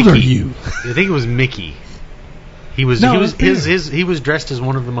was How old Mickey. are you? I think it was Mickey. He was No, he it was was Peter. he was dressed as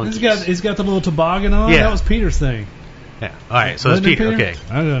one of the monkeys. He's got the little toboggan on. Yeah. That was Peter's thing. Yeah. All right, so it's Wasn't it Peter. Okay.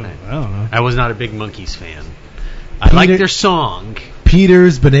 I don't know. I was not a big Monkees fan. I like their song.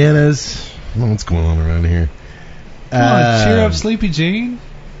 Peters, bananas. I don't know what's going on around here. Come on, cheer up, Sleepy Jean.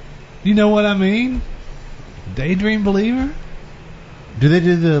 You know what I mean? Daydream Believer? Do they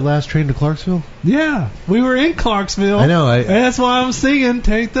do the last train to Clarksville? Yeah, we were in Clarksville. I know. That's why I'm singing.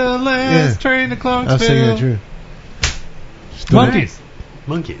 Take the last train to Clarksville. I was singing that true.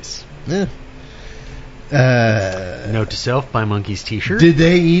 Monkeys. Yeah. Note to self: buy Monkees T-shirt. Did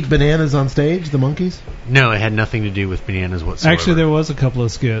they eat bananas on stage, the monkeys? No, it had nothing to do with bananas whatsoever. Actually, there was a couple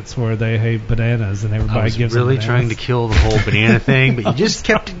of skits where they hate bananas and everybody I was gives really them trying to bananas. kill the whole banana thing, but you just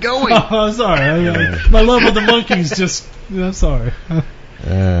kept it going. Oh, sorry. My love of the monkeys just... I'm sorry.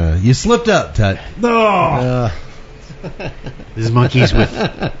 You slipped up, Tut. No. This is Monkeys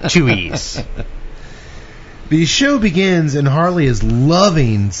with 2 E's. The show begins, and Harley is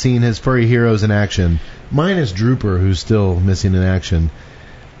loving seeing his furry heroes in action, minus Drooper, who's still missing in action.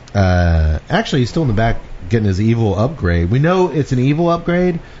 Actually, he's still in the back getting his evil upgrade. We know it's an evil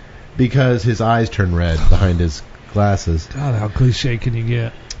upgrade because his eyes turn red behind his glasses. God, how cliche can you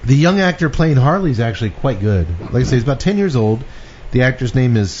get? The young actor playing Harley is actually quite good. Like I say, he's about 10 years old. The actor's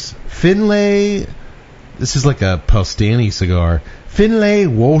name is Finlay. This is like a Pastani cigar. Finlay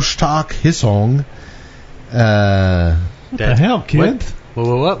Wolstock Hissong. What the hell, kid?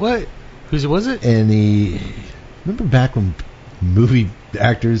 What? Whose was it? And he... Remember back when movie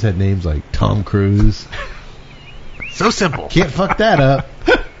actors had names like Tom Cruise? So simple. Can't fuck that up.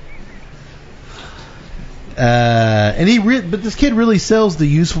 But this kid really sells the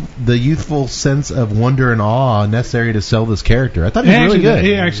youthful sense of wonder and awe necessary to sell this character. I thought he was really good.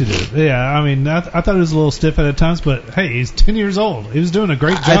 He actually did. Yeah, I mean, I thought it was a little stiff at times, but hey, he's 10 years old. He was doing a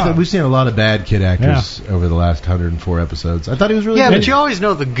great job. We've seen a lot of bad kid actors over the last 104 episodes. I thought he was really good. But you always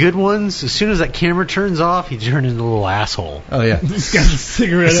know the good ones. As soon as that camera turns off, he turns into a little asshole. Oh, yeah. This guy's a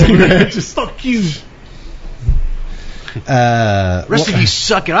cigarette over there. Just fuck you. Rest of you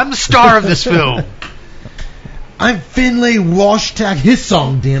suck it. I'm the star of this film. I'm Finlay Wolstock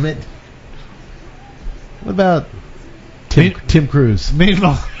Hissong, damn it. What about Tim Cruise?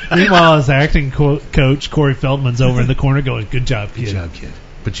 Meanwhile, his acting coach, Corey Feldman's over in the corner going, good job, kid. Good job, kid.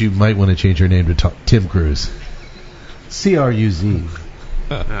 But you might want to change your name to Tim Cruise. C-R-U-Z.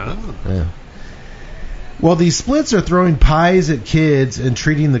 Yeah. Well, the Splits are throwing pies at kids and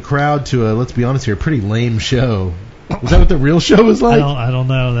treating the crowd to a, let's be honest here, pretty lame show. Was that what the real show was like? I don't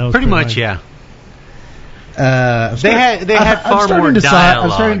know. That was pretty much, lame. yeah. They had far more dialogue.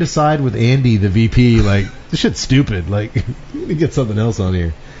 I'm starting to side with Andy, the VP. Like, this shit's stupid. Like, let me get something else on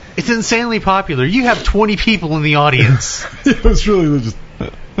here. It's insanely popular. You have 20 people in the audience. It was really just...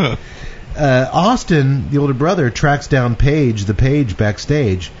 Austin, the older brother, tracks down Paige, the Paige,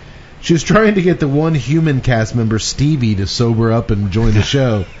 backstage. She was trying to get the one human cast member, Stevie, to sober up and join the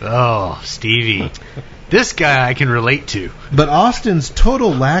show. Oh, Stevie. This guy I can relate to. But Austin's total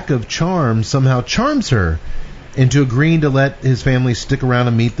lack of charm somehow charms her into agreeing to let his family stick around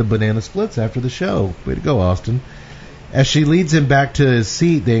and meet the Banana Splits after the show. Way to go, Austin. As she leads him back to his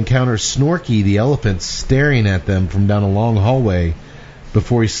seat, they encounter Snorky, the elephant, staring at them from down a long hallway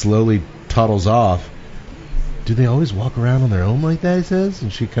before he slowly toddles off. Do they always walk around on their own like that, he says?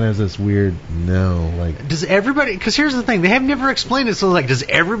 And she kind of has this weird, no, like... Does everybody... Because here's the thing. They have never explained it. So, like, does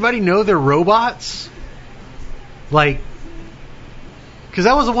everybody know they're robots? Like... Because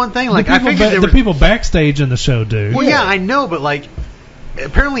that was the one thing. Like, I figured the people backstage in the show do. Well, yeah, I know, but, like...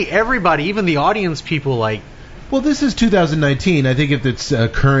 Apparently everybody, even the audience people, like... Well, this is 2019. I think if it's a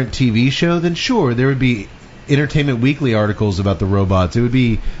current TV show, then sure, there would be Entertainment Weekly articles about the robots. It would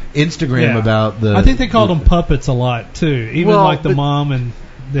be Instagram about the... I think they called them puppets a lot, too. Even like the mom and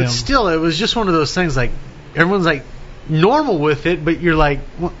them. But still, it was just one of those things, like, everyone's, like, normal with it, but you're like...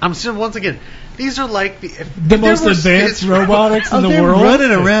 Well, I'm still, once again... These are like the most advanced robotics in the world.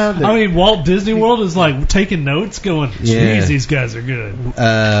 Running around. I mean, Walt Disney World is like taking notes, going, "Geez, these guys are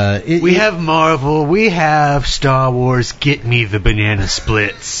good." We have Marvel. We have Star Wars. Get me the Banana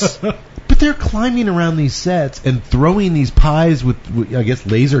Splits. But they're climbing around these sets and throwing these pies with I guess,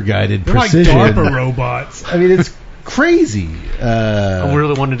 laser-guided precision. Like DARPA robots. I mean, it's crazy. I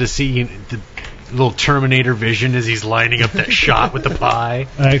really wanted to see the little Terminator vision as he's lining up that shot with the pie.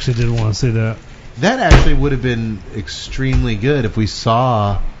 I actually did want to see that. That actually would have been extremely good if we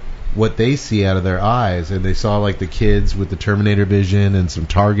saw what they see out of their eyes, and they saw like the kids with the Terminator vision and some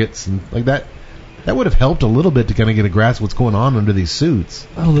targets and like that. That would have helped a little bit to kind of get a grasp of what's going on under these suits.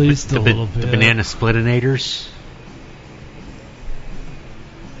 At least a little bit. The Banana Splitinators.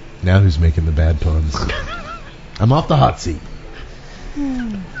 Now who's making the bad puns? I'm off the hot seat.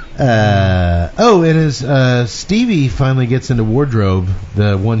 And as Stevie finally gets into wardrobe,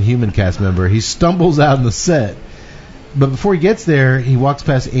 the one human cast member, he stumbles out in the set. But before he gets there, he walks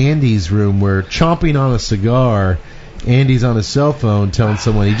past Andy's room where, chomping on a cigar, Andy's on his cell phone telling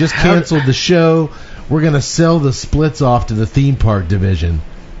someone he just canceled the show. We're going to sell the splits off to the theme park division.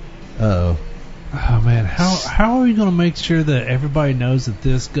 Uh-oh. Oh, man. How are we going to make sure that everybody knows that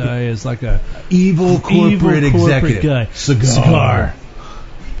this guy is like a Evil corporate executive. guy? Cigar.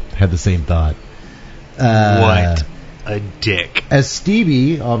 Had the same thought. What a dick. As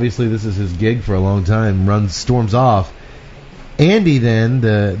Stevie, obviously this is his gig for a long time, storms off, Andy then,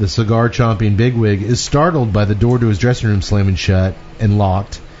 the cigar-chomping bigwig, is startled by the door to his dressing room slamming shut and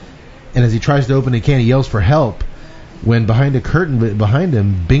locked. And as he tries to open it, he yells for help. When behind a curtain behind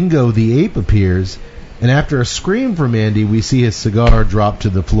him, Bingo the ape appears. And after a scream from Andy, we see his cigar drop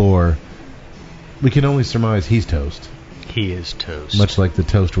to the floor. We can only surmise he's toast. He is toast. Much like the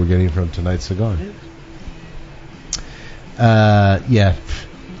toast we're getting from tonight's cigar. Yeah.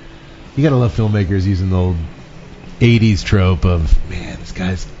 You gotta love filmmakers using the old 80s trope of, man, this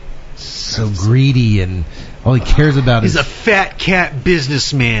guy's so greedy and all he cares about He's is... a fat cat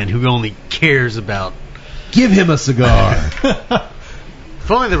businessman who only cares about... Give him a cigar. If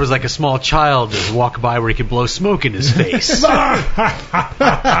only there was like a small child to walk by where he could blow smoke in his face.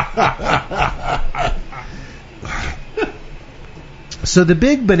 So the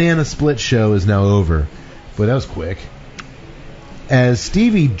big banana split show is now over. Boy, that was quick. As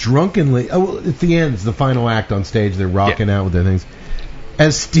Stevie drunkenly... Oh, at the end, it's the final act on stage. They're rocking out with their things.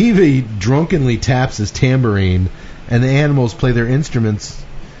 As Stevie drunkenly taps his tambourine and the animals play their instruments,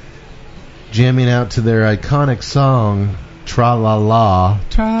 jamming out to their iconic song, Tra-la-la.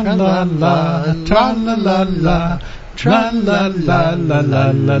 Tra-la-la, tra-la-la-la,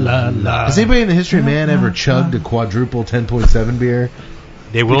 tra-la-la-la-la-la-la. Has anybody in the history of man ever chugged a quadruple 10.7 beer?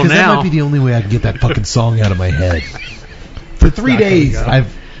 They will Because now. that might be the only way I can get that fucking song out of my head. For 3 days,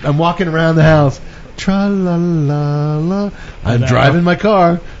 I'm walking around the house. Tra-la-la-la. I'm driving my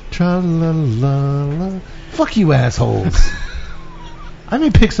car. Tra-la-la-la. Fuck you, assholes. I may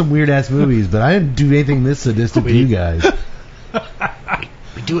pick some weird-ass movies, but I didn't do anything this sadistic to you guys.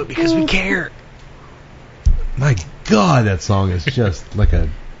 We do it because we care. My God, that song is just like a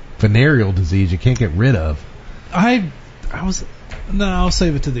venereal disease you can't get rid of. I'll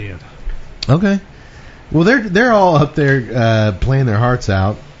save it to the end. Okay. Well, they're all up there playing their hearts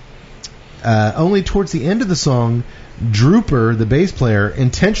out. Only towards the end of the song, Drooper, the bass player,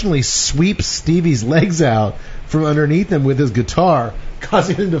 intentionally sweeps Stevie's legs out from underneath him with his guitar,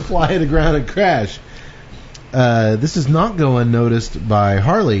 causing him to fly to the ground and crash. This does not go unnoticed by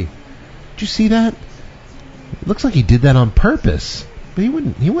Harley. Did you see that? It looks like he did that on purpose, but he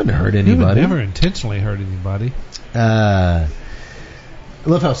wouldn't hurt anybody. He would never intentionally hurt anybody. I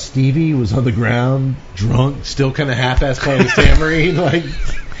love how Stevie was on the ground, drunk, still kind of half-assed playing his tambourine. Like,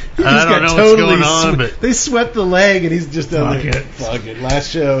 I don't know what's going on, but they swept the leg, and he's just done fuck it. Last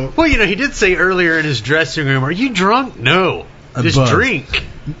show. Well, he did say earlier in his dressing room, "Are you drunk?" No, I'm just buzzed. drink.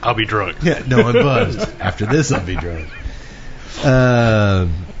 I'll be drunk. Yeah, no, I'm buzzed. After this, I'll be drunk.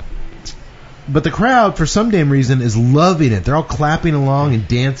 But the crowd, for some damn reason, is loving it. They're all clapping along and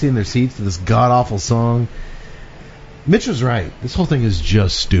dancing in their seats to this god-awful song. Mitch was right. This whole thing is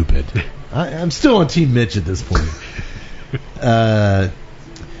just stupid. I'm still on Team Mitch at this point. Well,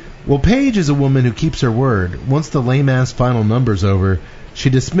 Paige is a woman who keeps her word. Once the lame-ass final number's over, she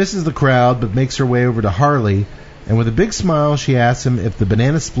dismisses the crowd but makes her way over to Harley, and with a big smile, she asks him if the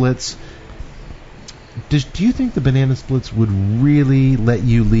Banana Splits... Do you think the Banana Splits would really let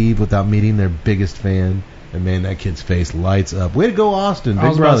you leave without meeting their biggest fan? And man, that kid's face lights up. Way to go, Austin. Big I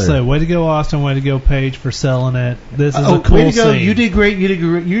was brother. about to say, way to go, Austin. Way to go, Paige, for selling it. This is a cool way to go. scene. You did great.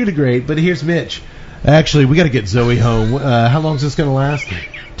 You did great. But here's Mitch. Actually, we got to get Zoe home. How long is this going to last?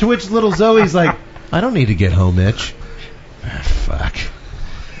 To which little Zoe's like, I don't need to get home, Mitch. Fuck.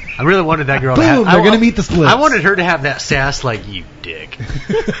 I really wanted that girl Boom, to have... they're going to meet the Splits. I wanted her to have that sass like, you dick.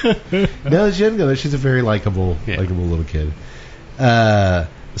 No, she didn't go there. She's a very likable little kid.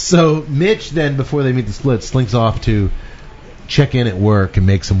 So Mitch then, before they meet the Splits, slinks off to check in at work and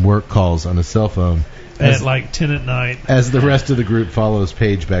make some work calls on his cell phone. At like 10 at night. As the rest of the group follows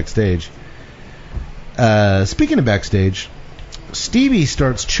Paige backstage. Speaking of backstage, Stevie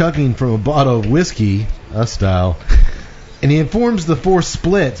starts chugging from a bottle of whiskey, us style, and he informs the 4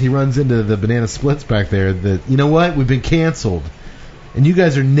 Splits. He runs into the Banana Splits back there that, you know what, we've been canceled, and you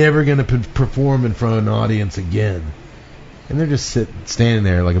guys are never going to perform in front of an audience again. And they're just standing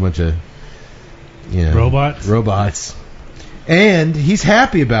there like a bunch of, Robots. And he's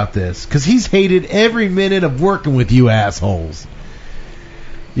happy about this because he's hated every minute of working with you assholes.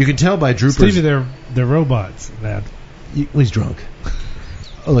 You can tell by Drooper's... Stevie, they're robots, man. He's drunk.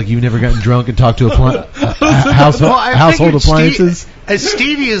 Oh, like you've never gotten drunk and talked to household appliances? As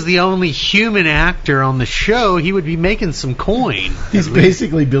Stevie is the only human actor on the show, he would be making some coin. He's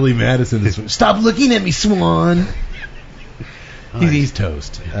basically Billy Madison. Stop looking at me, Swan. He's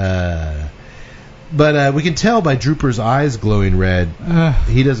toast. But we can tell by Drooper's eyes glowing red,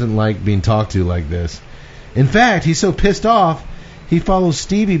 he doesn't like being talked to like this. In fact, he's so pissed off, he follows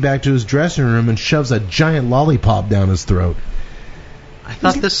Stevie back to his dressing room and shoves a giant lollipop down his throat. I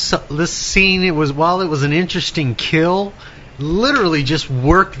thought this scene, while it was an interesting kill, literally just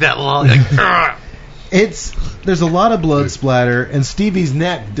worked that lollipop. There's a lot of blood splatter, and Stevie's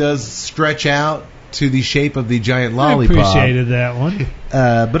neck does stretch out to the shape of the giant lollipop. I appreciated that one.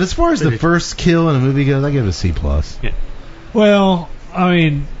 But as far as the first kill in a movie goes, I give it a C+. Yeah. Well, I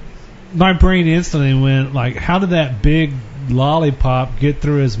mean, my brain instantly went like, how did that big lollipop get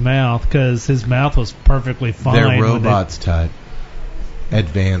through his mouth? Because his mouth was perfectly fine. They're robots, Todd.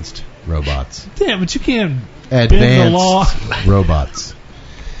 Advanced robots. Yeah, but you can't bend the law. Robots.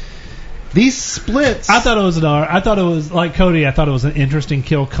 These splits. I thought it was like Cody. I thought it was an interesting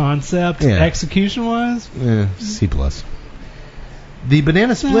kill concept. Yeah. Execution wise, C+. The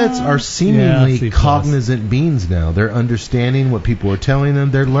banana splits are seemingly cognizant beings now. They're understanding what people are telling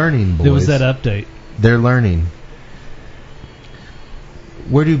them. They're learning, boys. There was that update. They're learning.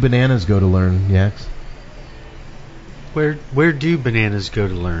 Where do bananas go to learn, Yaks? Where do bananas go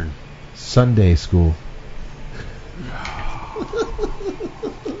to learn? Sunday school.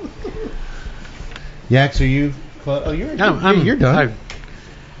 Yaks, are you? Oh, you're done.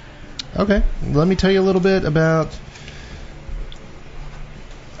 Okay, let me tell you a little bit about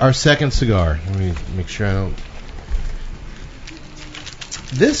our second cigar. Let me make sure I don't.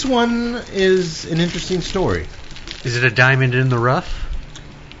 This one is an interesting story. Is it a diamond in the rough?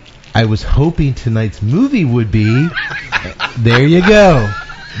 I was hoping tonight's movie would be. There you go.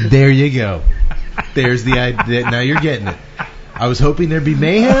 There you go. There's the idea. Now you're getting it. I was hoping there'd be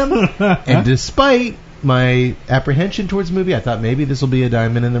mayhem, and despite my apprehension towards the movie, I thought maybe this will be a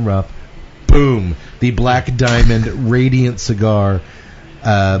diamond in the rough. Boom. The Black Diamond Radiant Cigar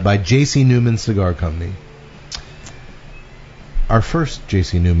by J.C. Newman Cigar Company. Our first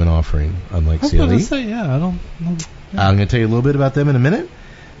J.C. Newman offering, unlike CLE. I was going to say, I don't know. I'm going to tell you a little bit about them in a minute.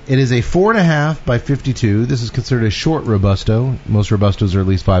 It is a 4.5 by 52. This is considered a short Robusto. Most Robustos are at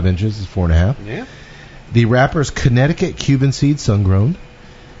least 5 inches. It's 4.5. Yeah. The wrapper is Connecticut Cuban seed sun-grown.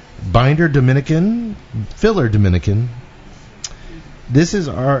 Binder Dominican. Filler Dominican. This is,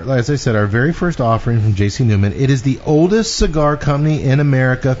 as I said, our very first offering from J.C. Newman. It is the oldest cigar company in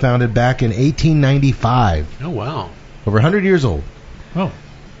America, founded back in 1895. Oh, wow. Over 100 years old. Oh,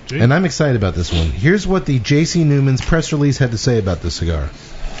 gee. And I'm excited about this one. Here's what the J.C. Newman's press release had to say about this cigar.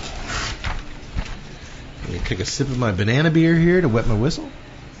 Let me take a sip of my banana beer here to wet my whistle.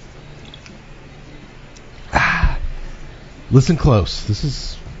 Listen close. This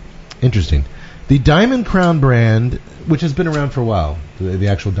is interesting. The Diamond Crown brand, which has been around for a while, the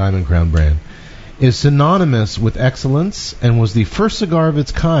actual Diamond Crown brand, is synonymous with excellence and was the first cigar of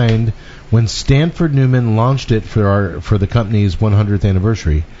its kind when Stanford Newman launched it for the company's 100th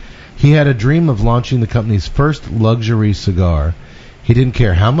anniversary. He had a dream of launching the company's first luxury cigar. He didn't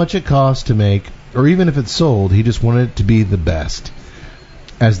care how much it cost to make, or even if it sold, he just wanted it to be the best.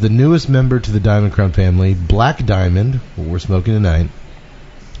 As the newest member to the Diamond Crown family, Black Diamond, what we're smoking tonight,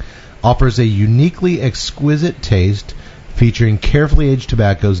 offers a uniquely exquisite taste featuring carefully aged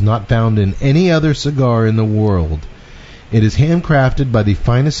tobaccos not found in any other cigar in the world. It is handcrafted by the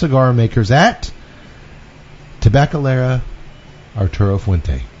finest cigar makers at Tabacalera Arturo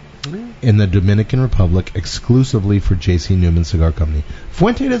Fuente in the Dominican Republic, exclusively for J.C. Newman Cigar Company.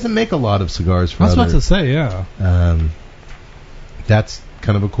 Fuente doesn't make a lot of cigars for I was about to say, yeah. That's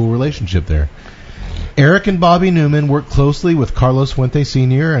kind of a cool relationship there. Eric and Bobby Newman worked closely with Carlos Fuente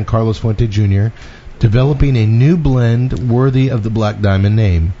Sr. and Carlos Fuente Jr., developing a new blend worthy of the Black Diamond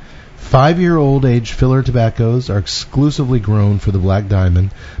name. 5-year-old aged filler tobaccos are exclusively grown for the Black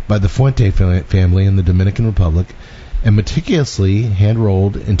Diamond by the Fuente family in the Dominican Republic and meticulously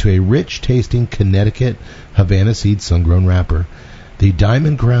hand-rolled into a rich-tasting Connecticut Havana seed sun-grown wrapper. The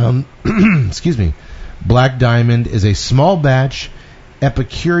Diamond Crown Black Diamond is a small batch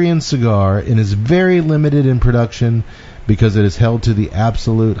Epicurean cigar and is very limited in production because it is held to the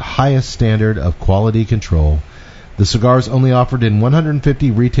absolute highest standard of quality control. The cigar is only offered in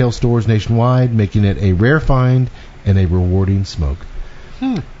 150 retail stores nationwide, making it a rare find and a rewarding smoke.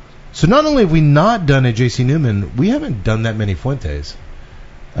 So not only have we not done a J.C. Newman, we haven't done that many Fuentes.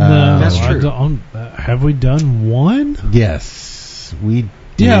 No, That's I true. don't- have we done one? Yes, we did.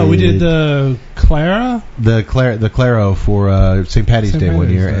 Yeah, we did the Clara. the Claro for St. Patty's St. Day one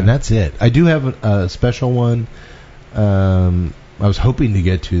Patty's year, Day. and that's it. I do have a special one. I was hoping to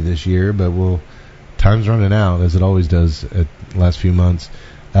get to this year, but time's running out, as it always does at the last few months.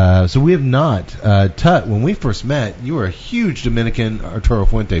 So we have not. Tut, when we first met, you were a huge Dominican Arturo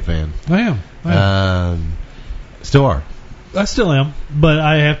Fuente fan. I am. Still are. I still am, but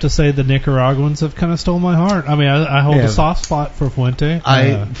I have to say the Nicaraguans have kind of stole my heart. I mean, I hold Yeah. a soft spot for Fuente.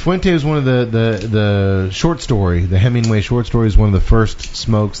 Fuente is one of the short story, the Hemingway short story is one of the first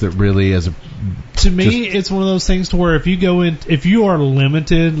smokes that really, as a to me, it's one of those things to where if you are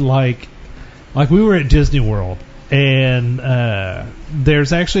limited, like we were at Disney World, and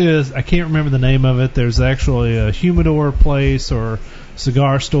there's actually I can't remember the name of it. There's actually a humidor place or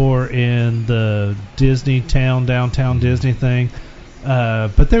cigar store in the Disney town, downtown Disney thing.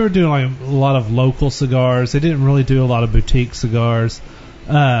 But they were doing like a lot of local cigars. They didn't really do a lot of boutique cigars.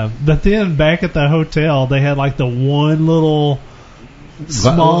 But then back at the hotel, they had like the one little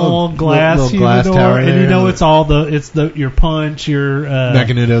small glass little glass humidor, tower and there. you know it's your punch, your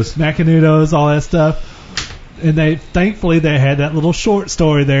Macanudos, all that stuff. And thankfully they had that little short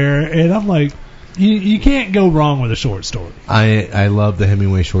story there, and I'm like, you can't go wrong with a short story. I love the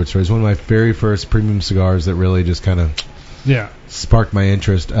Hemingway short story. It's one of my very first premium cigars that really just kind of Yeah. sparked my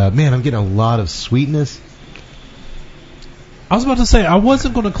interest. Man, I'm getting a lot of sweetness. I was about to say I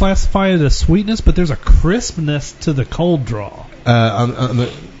wasn't going to classify it as sweetness, but there's a crispness to the cold draw.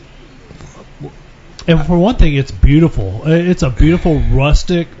 And for one thing, it's beautiful. It's a beautiful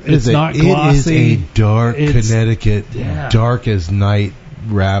rustic. It's not glossy. It is a dark It's- Connecticut, yeah. dark as night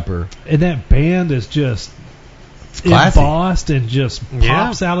wrapper. And that band is just classy. embossed and just Yeah.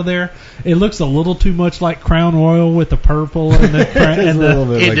 pops out of there. It looks a little too much like Crown Royal with the purple and the It's a little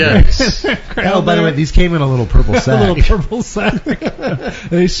bit It like that. does. Oh, by the way, these came in a little purple a sack. little purple sack.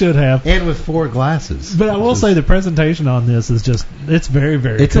 They should have. And with 4 glasses. But I will say the presentation on this is it's very,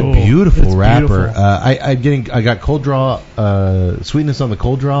 very It's cool. a beautiful It's wrapper. beautiful. I got cold draw, sweetness on the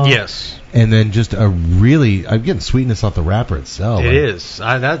cold draw. Yes, And then just I'm getting sweetness off the wrapper itself. it is.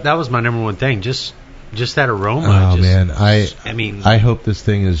 That was my number one thing. Just that aroma. Oh, just, man. I mean, I hope this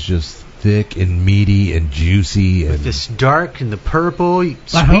thing is just thick and meaty and juicy. And this dark and the purple.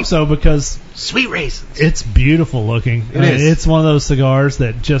 I hope so because Sweet raisins. it's beautiful looking. It is. It's one of those cigars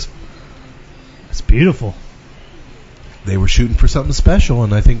that just it's beautiful. they were shooting for something special,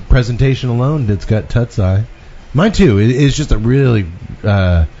 and I think presentation alone, it's got Tut's eye. Mine too. It's just a really,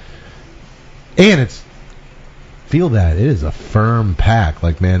 and it's feel that it is a firm pack.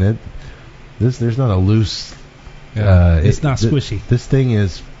 Like man, there's not a loose. It's not squishy. This thing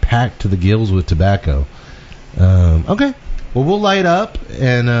is packed to the gills with tobacco. Okay, well we'll light up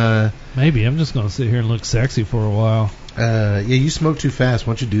and. Maybe I'm just going to sit here and look sexy for a while. Yeah, you smoke too fast.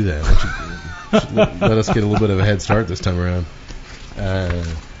 Why don't you do that? Why don't you let us get a little bit of a head start this time around.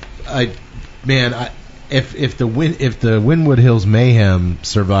 If the Wynwood Hills Mayhem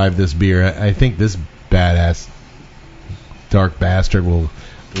survived this beer, I think this badass dark bastard will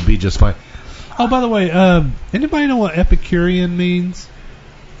be just fine. Oh, by the way, anybody know what Epicurean means?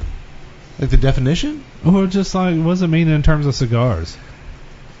 Like the definition? Or just like, what does it mean in terms of cigars?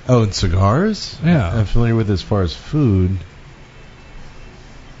 Oh, and cigars? Yeah. I'm familiar with as far as food.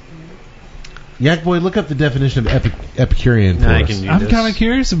 Yak Boy, look up the definition of Epicurean for I us. can do I'm this. kind of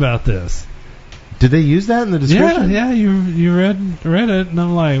curious about this. Did they use that in the description? Yeah, you read it, and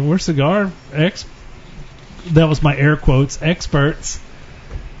I'm like, we're cigar that was my air quotes, experts.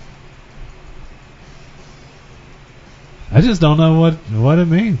 I just don't know what it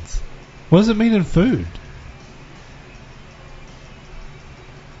means. What does it mean in food?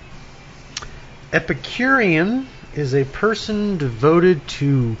 Epicurean is a person devoted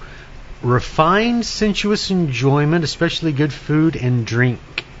to refined, sensuous enjoyment, especially good food and drink.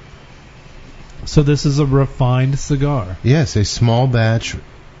 So this is a refined cigar. Yes, a small batch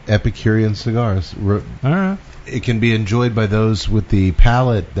Epicurean cigars. All right. It can be enjoyed by those with the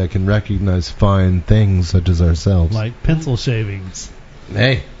palate that can recognize fine things such as ourselves. Like pencil shavings.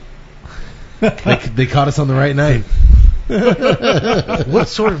 Hey, they caught us on the right night. What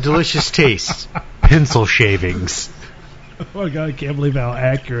sort of delicious taste? Pencil shavings. Oh my God, I can't believe how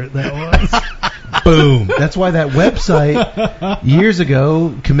accurate that was. Boom. That's why that website years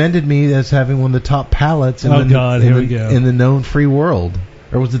ago commended me as having one of the top palettes in, Oh, God, here we go. in the known free world.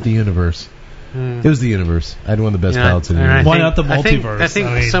 Or was it the universe? It was the universe. I had one of the best palettes in the and I universe. Why think- not the I think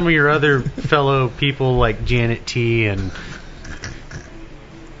multiverse? some of your other fellow people like Janet T and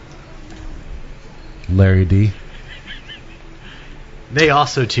Larry D. They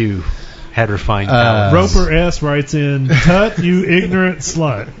also, too, had refined palates. Roper S writes in, "Tut, you ignorant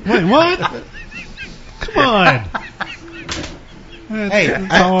slut." Wait, what? Come on. Hey,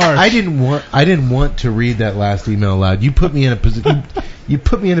 That's harsh. I didn't want to read that last email aloud. You put me in a position. You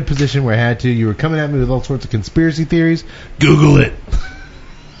put me in a position where I had to. You were coming at me with all sorts of conspiracy theories. Google it.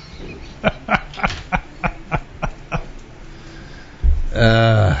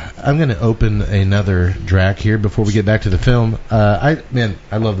 I'm going to open another Drac here before we get back to the film. I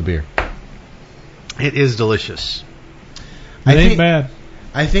love the beer. It is delicious. It ain't bad.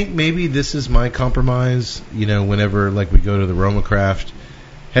 I think maybe this is my compromise. You know, whenever like we go to the Romacraft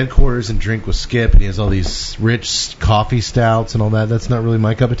headquarters and drink with Skip, and he has all these rich coffee stouts and all that. That's not really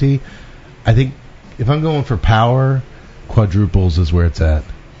my cup of tea. I think if I'm going for power, quadruples is where it's at.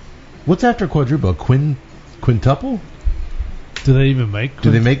 What's after quadruple? Quintuple? Do they even make?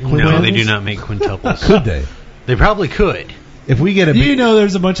 Do they make quintuples? No, they do not make quintuples. Could they? They probably could. If we get a You know,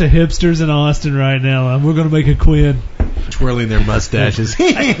 there's a bunch of hipsters in Austin right now. And we're going to make a quid. twirling their mustaches.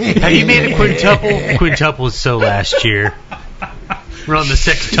 Have you made a quintuple? Quintuple was so last year. We're on the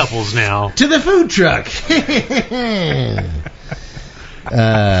sextuples now. To the food truck.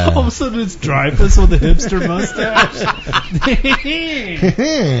 All of a sudden it's Dreyfus with a hipster mustache.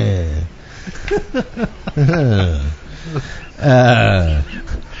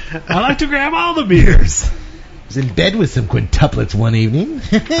 I like to grab all the beers. I was in bed with some quintuplets one evening.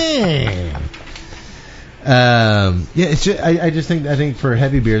 It's just, I think for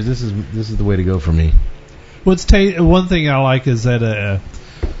heavy beers, this is the way to go for me. One thing I like is that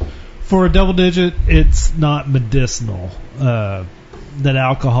for a double digit, it's not medicinal. That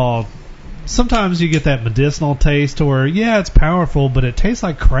alcohol, sometimes you get that medicinal taste to where, yeah, it's powerful, but it tastes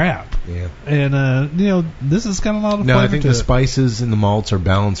like crap. Yeah. And this has got a lot of No, flavor I think to the it. spices and the malts are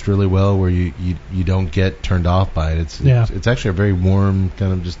balanced really well, where you don't get turned off by it. It's actually a very warm,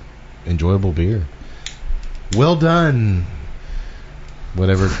 kind of just enjoyable beer. Well done.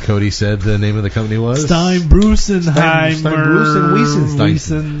 Whatever Cody said the name of the company was. Steinbrusenheimer. Steinbrusen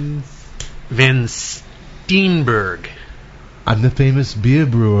Wiesenstein. Van Steenberg. I'm the famous beer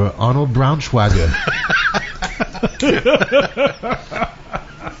brewer, Arnold Braunschweiger.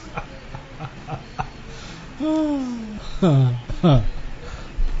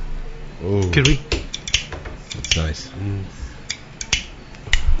 Oh, Could we? that's nice.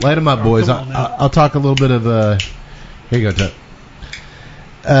 Light them up, boys. I'll talk a little bit of... here you go, Tut.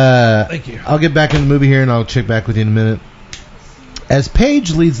 Thank you. I'll get back in the movie here, and I'll check back with you in a minute. As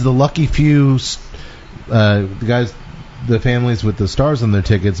Paige leads the lucky few, the families with the stars on their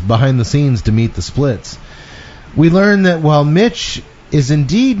tickets, behind the scenes to meet the splits, we learn that while Mitch is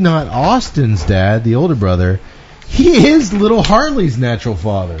indeed not Austin's dad, the older brother, he is little Harley's natural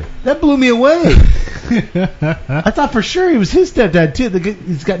father. That blew me away. I thought for sure he was his stepdad, too.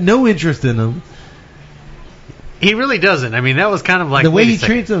 He's got no interest in him. He really doesn't. I mean, that was kind of like... The way he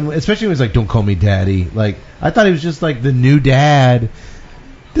treats him, especially when he's like, don't call me daddy. Like, I thought he was just like the new dad.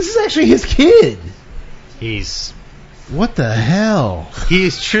 This is actually his kid. What the hell?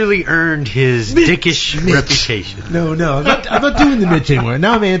 He's truly earned his dickish reputation. No, I'm not doing the Mitch anymore.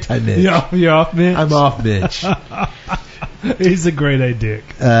 Now I'm anti-Mitch. You're off Mitch? I'm off Mitch. He's a grade A dick.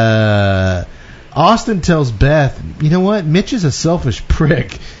 Austin tells Beth, you know what? Mitch is a selfish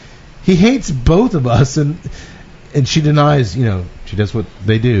prick. He hates both of us, and she denies, she does what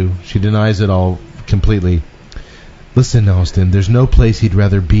they do. She denies it all completely. Listen, Austin, there's no place he'd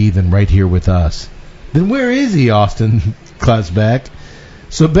rather be than right here with us. Then where is he, Austin? Claps back.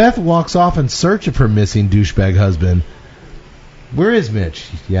 So Beth walks off in search of her missing douchebag husband. Where is Mitch?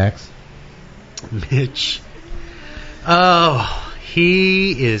 Yaks. Mitch. Oh,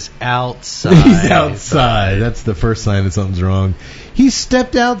 he is outside. He's outside. That's the first sign that something's wrong. He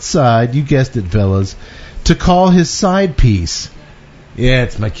stepped outside, you guessed it, fellas, to call his side piece. Yeah,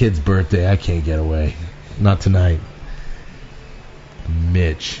 it's my kid's birthday. I can't get away. Not tonight.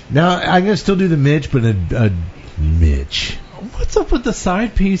 Mitch. Now, I'm going to still do the Mitch, but a Mitch. What's up with the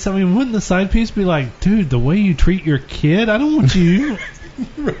side piece? I mean, wouldn't the side piece be like, dude, the way you treat your kid? I don't want you...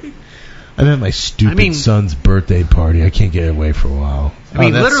 Right. I'm at my stupid son's birthday party. I can't get away for a while.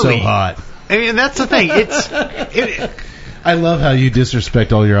 That's literally, so hot. I mean, that's the thing. I love how you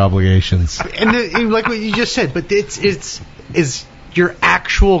disrespect all your obligations. And like what you just said, but it's your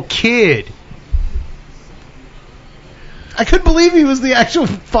actual kid. I couldn't believe he was the actual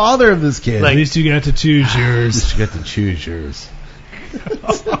father of this kid. At least you got to choose yours. You got to choose yours.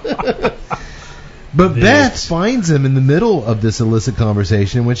 But Beth finds him in the middle of this illicit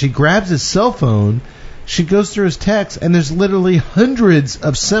conversation. When she grabs his cell phone, she goes through his texts, and there's literally hundreds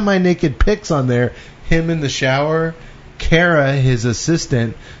of semi-naked pics on there. Him in the shower, Kara, his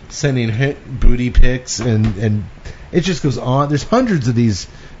assistant, sending booty pics, and it just goes on. There's hundreds of these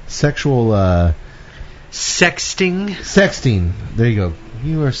sexual sexting. There you go.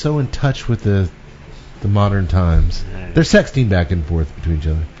 You are so in touch with the modern times. They're sexting back and forth between each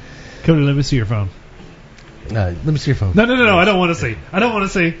other. Cody, let me see your phone. Let me see your phone. No. I don't want to see. I don't want to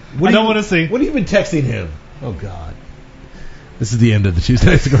see. What have you been texting him? Oh, God. This is the end of the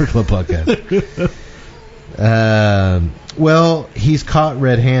Tuesday Night Cigar Club podcast. Well, he's caught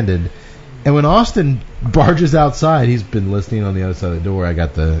red-handed. And when Austin barges outside, he's been listening on the other side of the door, I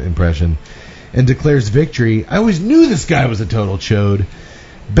got the impression, and declares victory. I always knew this guy was a total chode.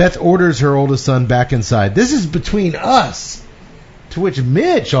 Beth orders her oldest son back inside. This is between us. To which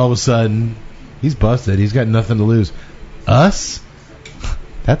Mitch, all of a sudden, he's busted. He's got nothing to lose. Us?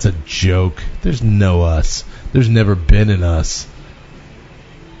 That's a joke. There's no us. There's never been an us.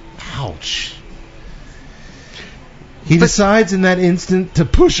 Ouch. He decides in that instant to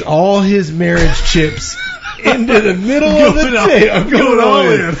push all his marriage chips into the middle of the day. I'm going all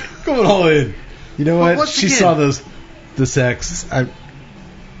in. Going all in. You know what? She saw the sex.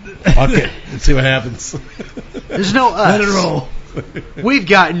 Okay, let's see what happens. There's no us. Let it roll. We've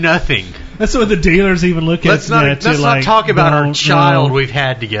got nothing. That's what the dealers even look Let's at. not like, talk about our no, child no. we've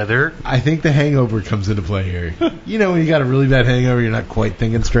had together. I think the hangover comes into play here. You know, when you got a really bad hangover, you're not quite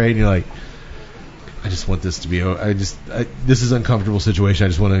thinking straight, and you're like, I just want this to be. This is an uncomfortable situation. I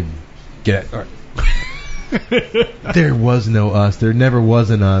just want to get. All right. There was no us. There never was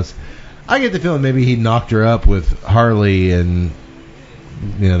an us. I get the feeling maybe he knocked her up with Harley, and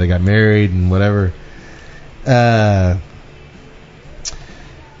they got married and whatever.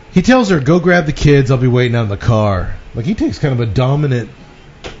 He tells her, "Go grab the kids. I'll be waiting out in the car." Like, he takes kind of a dominant,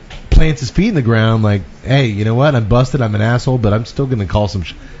 plants his feet in the ground. Like, hey, you know what? I'm busted. I'm an asshole, but I'm still going to call some.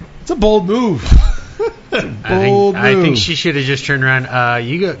 It's a bold move. I think she should have just turned around.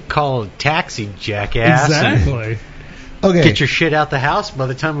 You got call a taxi, jackass. Exactly. Okay. Get your shit out the house by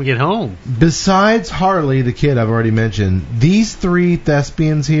the time we get home. Besides Harley, the kid I've already mentioned, these three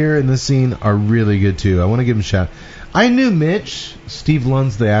thespians here in this scene are really good too. I want to give them a shout. I knew Mitch. Steve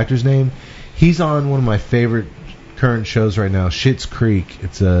Lund's the actor's name. He's on one of my favorite current shows right now, Schitt's Creek.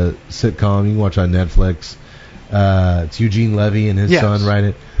 It's a sitcom you can watch on Netflix. It's Eugene Levy and his son write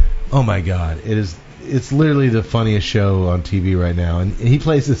it. Oh my God, it's literally the funniest show on TV right now, and he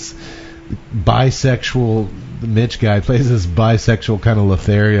plays this bisexual. The Mitch guy plays this bisexual kind of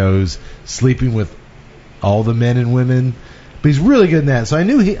Lothario who's sleeping with all the men and women, but he's really good in that. So I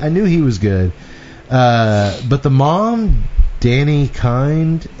knew he was good. But the mom, Danny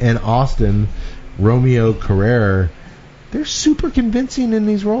Kind, and Austin, Romeo Carrera, they're super convincing in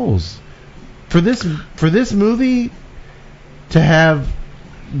these roles. For this movie to have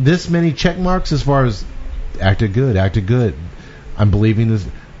this many check marks as far as acted good, I'm believing this.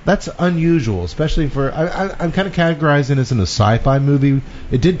 That's unusual, especially for I'm kind of categorizing this in a sci-fi movie.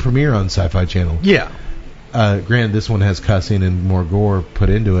 It did premiere on Sci-Fi Channel. Yeah. Granted, this one has cussing and more gore put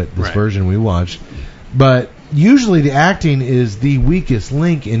into it. This version we watched, but usually the acting is the weakest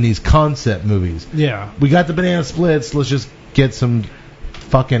link in these concept movies. Yeah. We got the banana splits. Let's just get some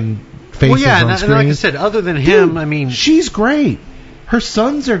fucking faces on screen. And like I said, other than him, I mean, she's great. Her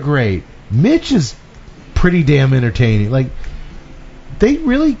sons are great. Mitch is pretty damn entertaining. Like, they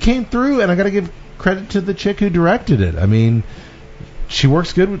really came through, and I got to give credit to the chick who directed it. I mean, she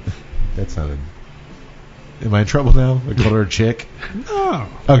works good with. That sounded. Am I in trouble now? I called her a chick. No.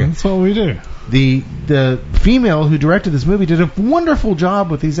 Okay, That's what we do. The female who directed this movie did a wonderful job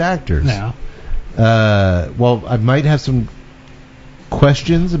with these actors. Now. Well, I might have some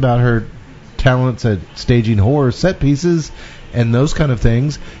questions about her talents at staging horror set pieces and those kind of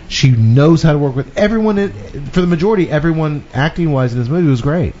things. She knows how to work with everyone. For the majority, everyone acting-wise in this movie was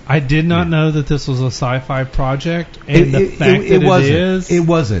great. I did not know that this was a sci-fi project, and the fact that wasn't. it is... It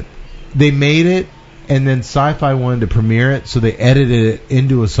wasn't. They made it, and then Sci-Fi wanted to premiere it, so they edited it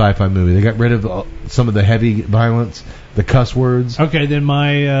into a sci-fi movie. They got rid of some of the heavy violence, the cuss words. Okay, then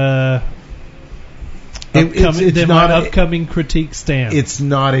my... upcoming critique stands. It's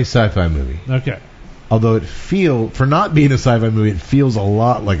not a sci-fi movie. Okay. Although for not being a sci-fi movie, it feels a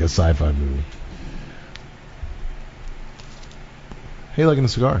lot like a sci-fi movie. How you liking the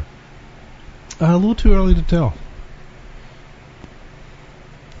cigar? A little too early to tell.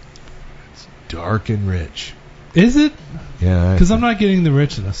 It's dark and rich. Is it? Yeah. Because I'm not getting the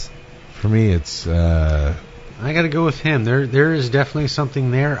richness. For me, it's... I got to go with him. There is definitely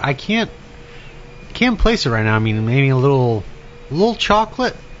something there. I can't place it right now. I mean, maybe a little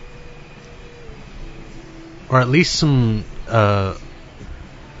chocolate. or at least some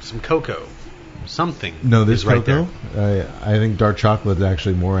cocoa, something. No, there's is right cocoa. there. I think dark chocolate is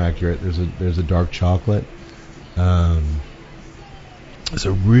actually more accurate. There's a dark chocolate. It's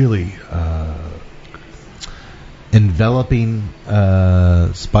a really enveloping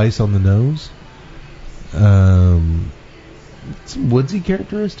spice on the nose. Some woodsy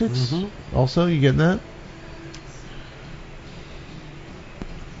characteristics. Mm-hmm. Also, you getting that?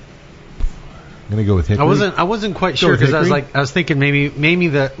 I'm gonna go with hickory. I wasn't quite Go sure with because hickory? I was thinking maybe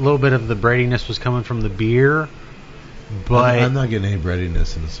that little bit of the breadiness was coming from the beer, but I'm not getting any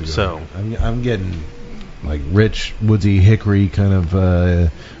breadiness in the cigar. So? I'm getting like rich woodsy hickory kind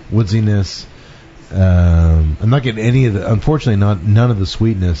of woodsiness. I'm not getting any of the. Unfortunately, none of the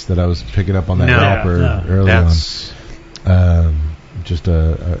sweetness that I was picking up on that wrapper early on. Just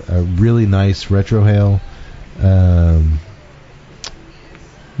a really nice retrohale.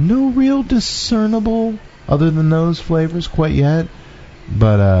 No real discernible other than those flavors quite yet,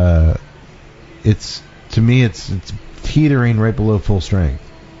 but it's to me it's teetering right below full strength.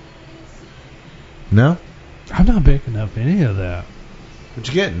 No, I'm not picking up any of that. what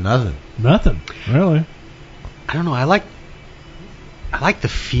you getting? Nothing. Nothing, really. I don't know. I like the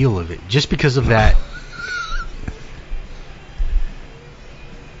feel of it just because of that.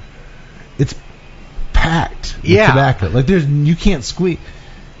 It's packed with Yeah. tobacco. Like you can't squeeze.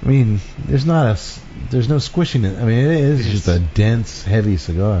 I mean, there's no squishing it. I mean, it is just a dense, heavy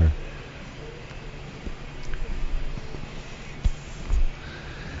cigar.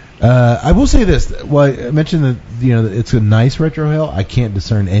 I will say this. Well, I mentioned that it's a nice retrohale. I can't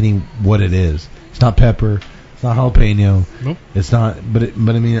discern what it is. It's not pepper. It's not jalapeno. Nope. It's not. But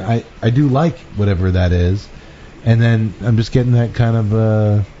I mean, I do like whatever that is. And then I'm just getting that kind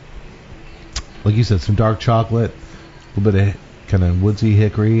of, like you said, some dark chocolate, a little bit of kind of woodsy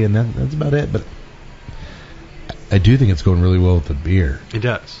hickory, and that's about it. But I do think it's going really well with the beer. It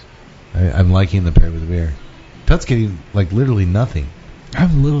does. I'm liking the pair with the beer. Tut's getting like literally nothing.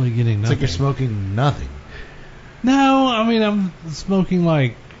 I'm literally getting It's nothing. like you're smoking nothing. No, I mean, I'm smoking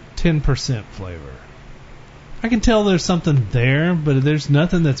like 10% flavor. I can tell there's something there, but there's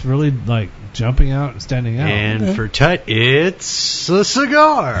nothing that's really like jumping out and standing out. And for Tut, it's a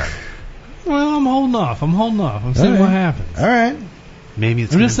cigar. Well, I'm holding off. I'm seeing what happens. All right. Maybe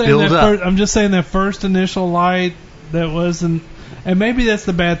it's I'm going just to saying build that. up. I'm just saying that first initial light that wasn't, and maybe that's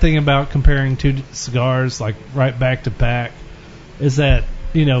the bad thing about comparing two cigars like right back to back, is that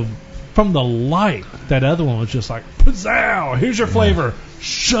from the light that other one was just like pizzow. Here's your flavor.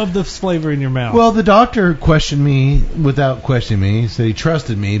 Shove this flavor in your mouth. Well, the doctor questioned me without questioning me. He said he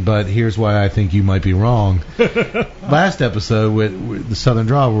trusted me, but here's why I think you might be wrong. Last episode with the Southern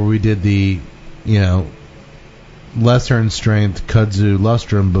Draw, where we did the, lesser in strength Kudzu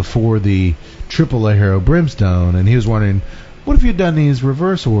Lustrum before the Triple Ahero Brimstone, and he was wondering, what if you'd done these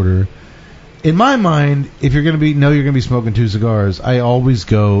reverse order? In my mind, if you're going to be smoking two cigars, I always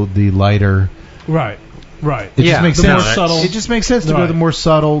go the lighter. Right. It just makes the sense. more subtle. It just makes sense to go Right. the more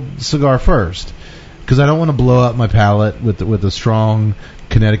subtle cigar first, because I don't want to blow up my palate with a strong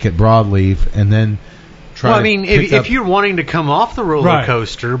Connecticut broadleaf and then try. Well, I to mean, pick up- if you're wanting to come off the roller Right.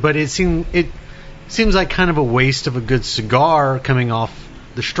 coaster, but it seems like kind of a waste of a good cigar coming off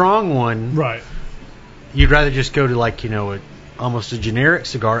the strong one. Right. You'd rather just go to almost a generic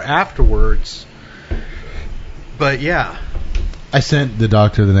cigar afterwards. But yeah. I sent the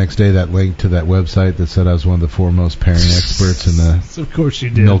doctor the next day that link to that website that said I was one of the foremost pairing experts in the Of course you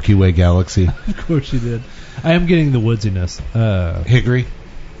did. Milky Way galaxy. Of course you did. I am getting the woodsiness. Hickory.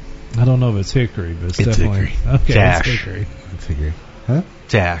 I don't know if it's hickory, but it's It's definitely hickory. okay. Dash. It's hickory. It's hickory. Huh?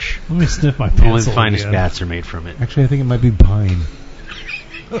 It's ash. Let me sniff my Only pencil the finest again. bats are made from it. Actually, I think it might be pine.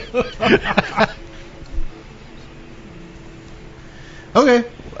 Okay,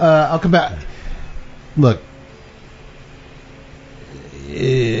 I'll come back. Look,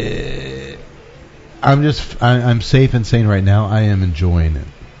 I'm safe and sane right now. I am enjoying it.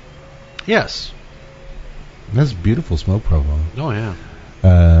 Yes. That's a beautiful smoke profile. Oh yeah.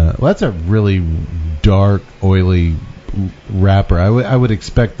 Well, that's a really dark, oily wrapper. I would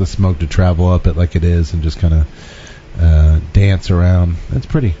expect the smoke to travel up it like it is and just kind of dance around. That's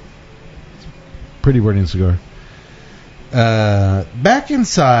pretty. Pretty burning cigar. Back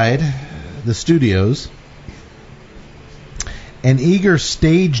inside the studios, an eager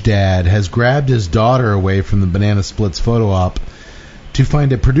stage dad has grabbed his daughter away from the Banana Splits photo op to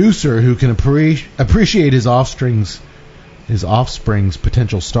find a producer who can appreciate his offspring's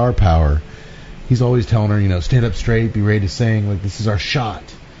potential star power. He's always telling her, stand up straight, be ready to sing, like this is our shot.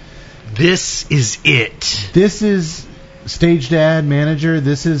 This is it. This is stage dad, manager,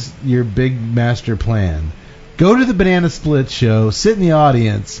 this is your big master plan. Go to the Banana Split show, sit in the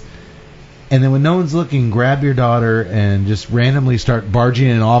audience, and then when no one's looking, grab your daughter and just randomly start barging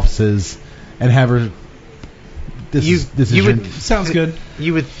in offices and have her. Sounds good.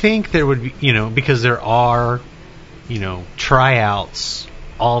 You would think there would be, because there are, tryouts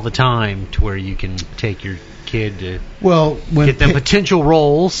all the time to where you can take your kid to get them potential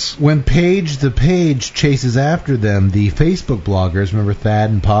roles. When Paige the Page chases after them, the Facebook bloggers, remember Thad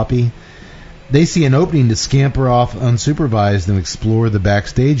and Poppy? They see an opening to scamper off unsupervised and explore the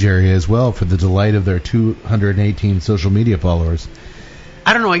backstage area as well for the delight of their 218 social media followers.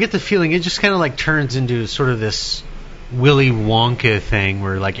 I don't know, I get the feeling it just kind of like turns into sort of this Willy Wonka thing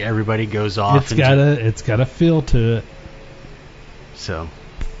where like everybody goes off. It's got a feel to it. So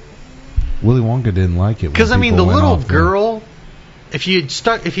Willy Wonka didn't like it. Because the little girl, if you had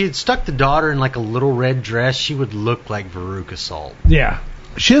stuck the daughter in like a little red dress, she would look like Veruca Salt. Yeah.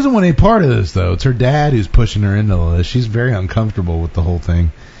 She doesn't want any part of this, though. It's her dad who's pushing her into all this. She's very uncomfortable with the whole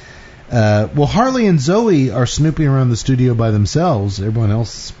thing. Harley and Zoe are snooping around the studio by themselves. Everyone else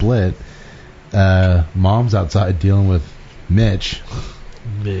split. Mom's outside dealing with Mitch.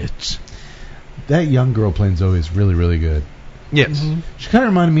 That young girl playing Zoe is really, really good. Yes. Mm-hmm. She kind of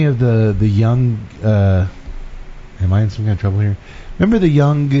reminded me of the young... am I in some kind of trouble here? Remember the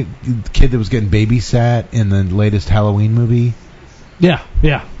young kid that was getting babysat in the latest Halloween movie? Yeah.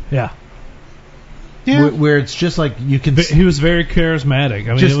 Where it's just like you can... He was very charismatic.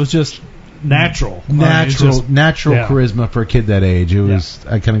 I mean, it was just natural. Natural charisma for a kid that age. It was.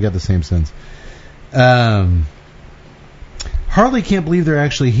 I kind of got the same sense. Harley can't believe they're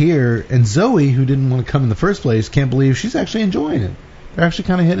actually here, and Zoe, who didn't want to come in the first place, can't believe she's actually enjoying it. They're actually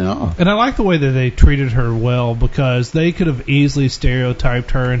kind of hitting it off. And I like the way that they treated her well, because they could have easily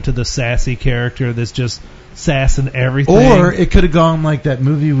stereotyped her into the sassy character that's just sassing everything. Or it could have gone like that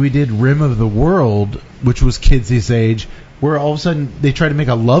movie we did, Rim of the World, which was kids this age, where all of a sudden they tried to make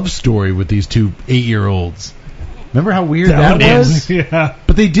a love story with these two 8-year-olds. Remember how weird that was? Yeah.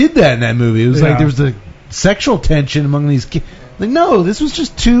 But they did that in that movie. It was like there was a sexual tension among these kids. Like, no, this was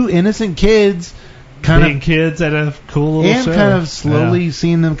just two innocent kids. Being kids at a cool little show. And kind of slowly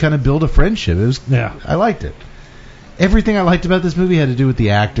seeing them kind of build a friendship. It was, I liked it. Everything I liked about this movie had to do with the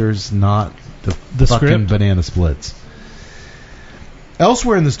actors, not the fucking script. Banana Splits.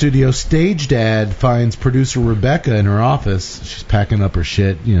 Elsewhere in the studio, Stage Dad finds producer Rebecca in her office. She's packing up her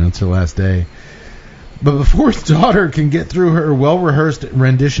shit. It's her last day. But before his daughter can get through her well-rehearsed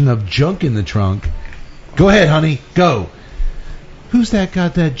rendition of Junk in the Trunk... Go ahead, honey. Go. Who's that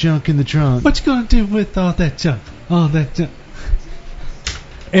got that junk in the trunk? What you gonna do with all that junk? All that junk.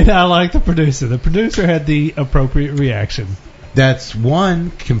 And I like the producer. The producer had the appropriate reaction. That's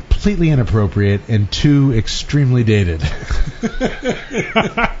one, completely inappropriate, and two, extremely dated.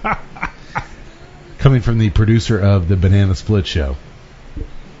 Coming from the producer of the Banana Split show.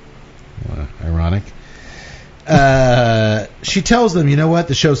 Ironic. She tells them, you know what,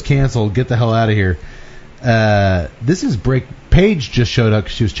 the show's canceled, get the hell out of here. This is Paige just showed up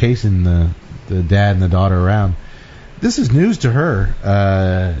because she was chasing the dad and the daughter around. This is news to her.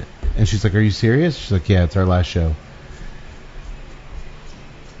 And she's like, are you serious? She's like, yeah, it's our last show.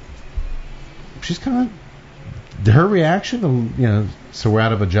 She's kind of... Her reaction, so we're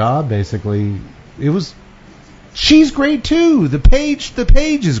out of a job, basically. She's great, too. The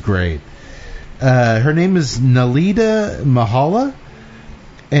Paige is great. Her name is Nalita Mahala,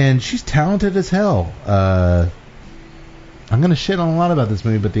 and she's talented as hell. I'm going to shit on a lot about this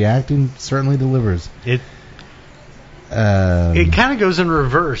movie, but the acting certainly delivers. It kind of goes in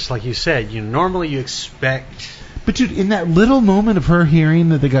reverse, like you said. Normally you expect... But dude, in that little moment of her hearing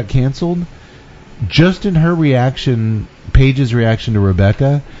that they got canceled, just in her reaction, Paige's reaction to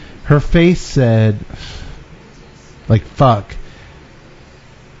Rebecca, her face said, like, fuck.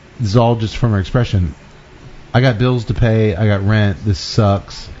 This is all just from her expression. I got bills to pay. I got rent. This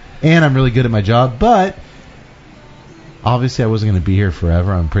sucks. And I'm really good at my job. But obviously I wasn't going to be here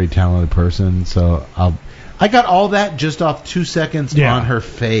forever. I'm a pretty talented person. So I got all that just off 2 seconds on her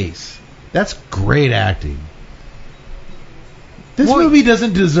face. That's great acting. This movie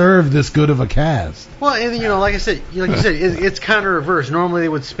doesn't deserve this good of a cast. Well, and like you said, it's kind of reverse. Normally they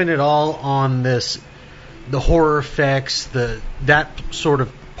would spend it all on the horror effects, that sort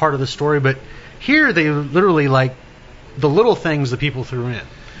of part of the story, but here they literally like the little things the people threw in.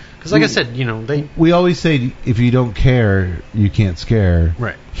 Because like I said, we always say if you don't care, you can't scare.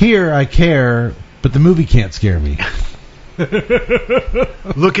 Right. Here I care, but the movie can't scare me.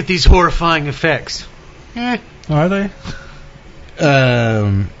 Look at these horrifying effects. Are they?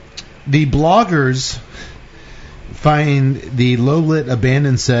 The bloggers find the low-lit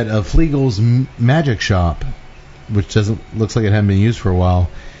abandoned set of Fleagle's magic shop which looks like it hadn't been used for a while.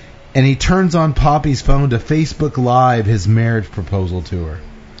 And he turns on Poppy's phone to Facebook Live his marriage proposal to her.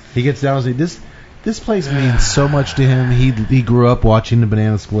 He gets down and says, this place means so much to him. He grew up watching the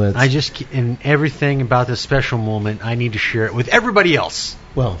Banana Splits. And everything about this special moment, I need to share it with everybody else.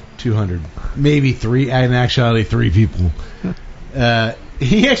 Well, 200. Maybe 3, in actuality 3 people.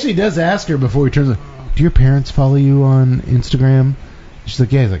 He actually does ask her before he turns on, do your parents follow you on Instagram? She's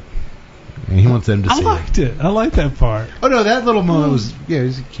like, yeah. He's like, and he wants them to see I liked it. I like that part. Oh, no, that little moment was,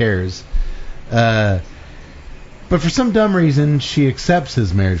 he cares. But for some dumb reason, she accepts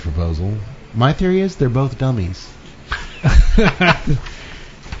his marriage proposal. My theory is they're both dummies.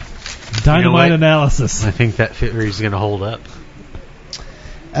 Dynamite analysis. I think that theory is going to hold up.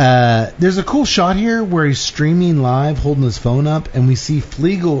 There's a cool shot here where he's streaming live, holding his phone up, and we see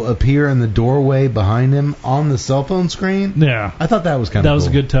Flegel appear in the doorway behind him on the cell phone screen. Yeah. I thought that was kind of cool. That was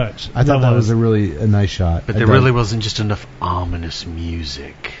a good touch. I thought that was a really nice shot. But there really wasn't just enough ominous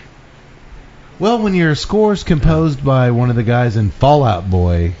music. Well, when your score's composed by one of the guys in Fallout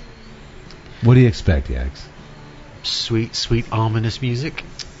Boy, what do you expect, Yags? Sweet, sweet ominous music?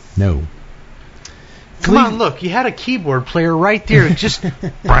 No. Come on, look, you had a keyboard player right there. Just... No,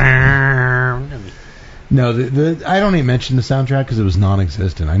 I don't even mention the soundtrack because it was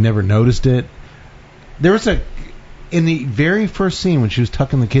non-existent. I never noticed it. There was in the very first scene when she was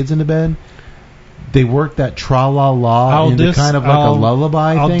tucking the kids into bed, they worked that tra-la-la into kind of like a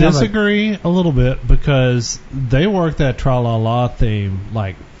lullaby I'll thing. I'll disagree a little bit because they worked that tra-la-la theme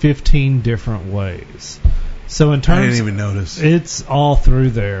like 15 different ways. So in terms, I didn't even notice. It's all through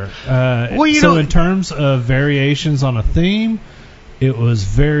there. In terms of variations on a theme, it was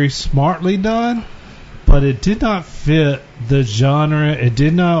very smartly done, but it did not fit the genre. It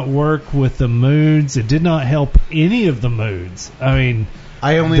did not work with the moods. It did not help any of the moods. I mean,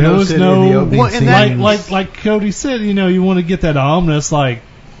 I only noticed it in the opening scene. Like Cody said, you want to get that ominous,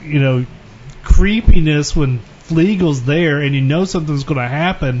 creepiness when Flegel's there and something's going to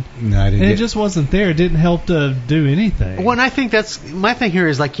happen. No, I didn't. And it just wasn't there. It didn't help to do anything. Well, and I think that's my thing here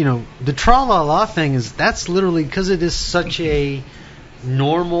is the tra-la-la thing that's literally because it is such a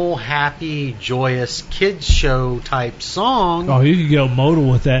normal, happy, joyous kids show type song. Oh, you could go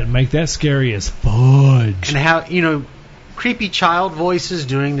modal with that and make that scary as fudge. And how creepy child voices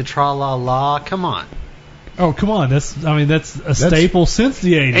doing the tra-la-la. Come on. Oh, come on. That's a staple since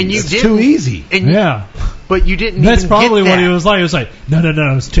the 80s. And it's too easy. Yeah. But you didn't That's even probably get that. what he was like. He was like,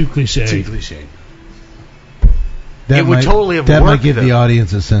 no, it's too cliche. Too cliche. It would totally have That worked, might give though. the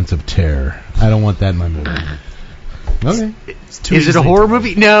audience a sense of terror. I don't want that in my movie. Okay. Is it a horror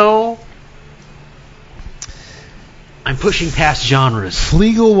movie? No. I'm pushing past genres.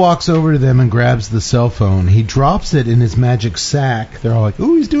 Flegel walks over to them and grabs the cell phone. He drops it in his magic sack. They're all like,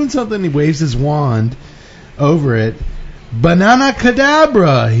 ooh, he's doing something. He waves his wand over it. Banana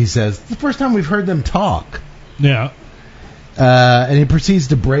Cadabra, he says. It's the first time we've heard them talk. Yeah. And he proceeds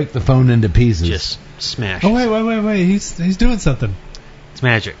to break the phone into pieces. Just smash. Oh, wait. He's doing something. It's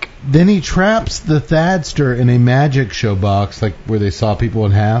magic. Then he traps the Thadster in a magic show box, like where they saw people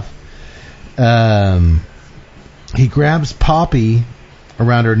in half. He grabs Poppy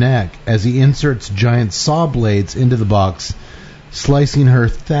around her neck as he inserts giant saw blades into the box, slicing her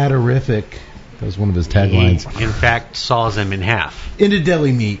Thaderific. That was one of his taglines. He, in fact, saws him in half. Into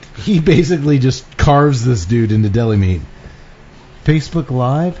deli meat. He basically just carves this dude into deli meat. Facebook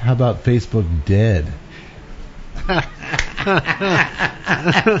Live? How about Facebook Dead? Am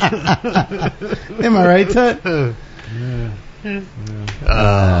I right, Tut?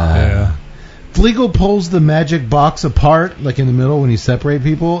 Yeah. Flegel pulls the magic box apart, like in the middle when you separate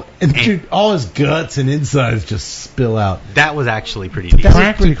people, and dude, all his guts and insides just spill out. That was actually pretty The decent.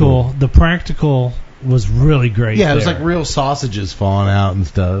 practical was really great. Yeah, it was like real sausages falling out and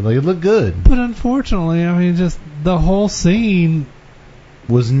stuff. Like, it looked good. But unfortunately, just the whole scene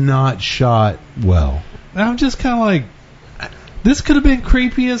was not shot well. I'm just kind of like, this could have been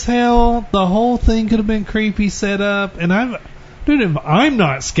creepy as hell. The whole thing could have been creepy set up, and if I'm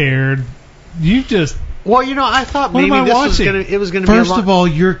not scared. You just... Well, I thought maybe it was going to be First of all,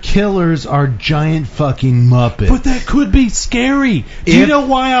 your killers are giant fucking Muppets. But that could be scary. Do you know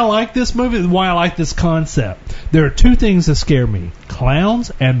why I like this movie? Why I like this concept? There are two things that scare me. Clowns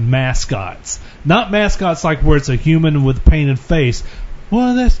and mascots. Not mascots like where it's a human with a painted face.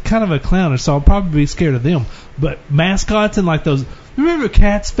 Well, that's kind of a clown, so I'll probably be scared of them. But mascots and like those... Remember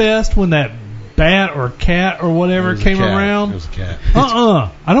Cats Fest when that bat or cat or whatever came around? It was a cat.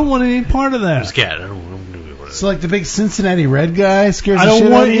 I don't want any part of that. It was a cat. So like the big Cincinnati Red guy scares I the shit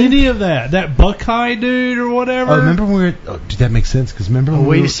don't out want of you? any of that. That Buckeye dude or whatever. Oh, remember when we were... Oh, dude, that makes sense, because remember when we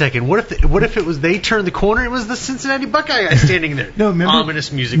Wait were... a second. What if it was they turned the corner and it was the Cincinnati Buckeye guy standing there? No, remember,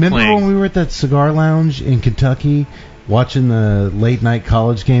 Ominous music remember playing. when we were at that cigar lounge in Kentucky watching the late night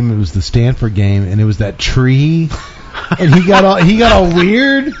college game? It was the Stanford game, and it was that tree, and he got all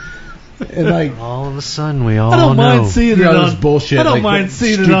weird, and like All of a sudden, we all I don't know. mind seeing it all this on bullshit. I don't like mind the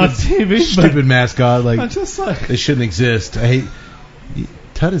seeing it on TV, but stupid mascot. Like I'm just like they shouldn't exist. I hate.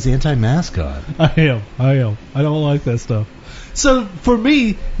 Tut is anti-mascot. I am. I don't like that stuff. So for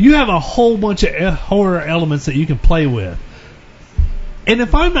me, you have a whole bunch of horror elements that you can play with. And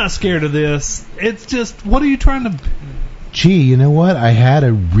if I'm not scared of this, it's just, what are you trying to... Gee, you know what? I had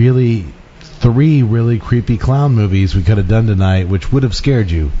three really creepy clown movies we could have done tonight, which would have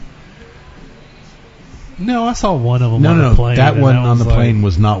scared you. No, I saw one of them No, on the plane. that and one on the was plane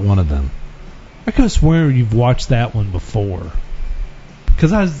was not one of them. I could have sworn you've watched that one before.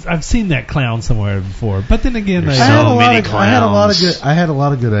 Because I've seen that clown somewhere before. But then again, There's they- I had clowns. a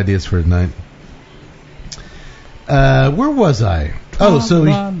lot of good ideas for tonight. Where was I? Oh, so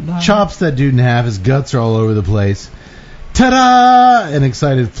he chops that dude in half. His guts are all over the place. Ta-da! An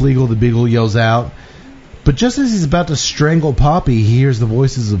excited Fleagle the Beagle yells out. But just as he's about to strangle Poppy, he hears the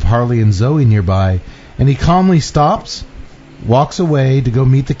voices of Harley and Zoe nearby, and he calmly stops, walks away to go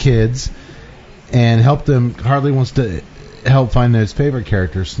meet the kids, and help them. Harley wants to help find his favorite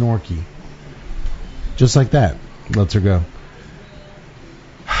character, Snorky. Just like that. Lets her go.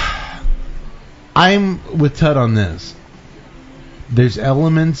 I'm with Tut on this. There's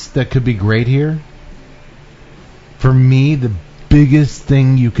elements that could be great here. For me, the biggest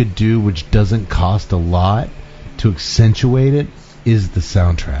thing you could do, which doesn't cost a lot to accentuate it, is the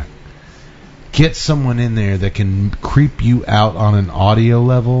soundtrack. Get someone in there that can creep you out on an audio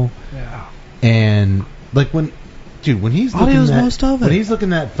level. Yeah. And like when he's looking Audio's at most of it. when he's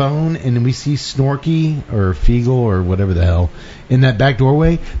looking at that phone and we see Snorky or Feagle or whatever the hell in that back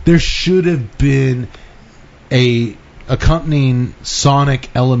doorway, there should have been a accompanying sonic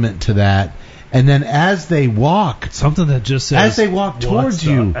element to that. And then as they walk, Something that just says... as they walk towards "What's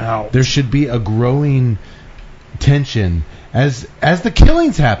you, out?" there should be a growing tension as the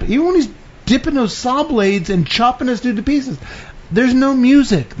killings happen. Even when he's dipping those saw blades and chopping us dude to pieces, there's no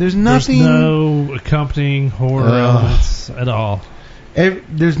music. There's nothing. There's no accompanying horror elements at all.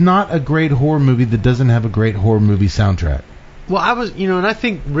 There's not a great horror movie that doesn't have a great horror movie soundtrack. Well, and I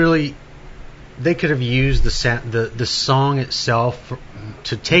think really they could have used the song itself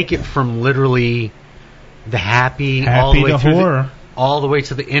to take it from literally the happy all the way to through horror. all the way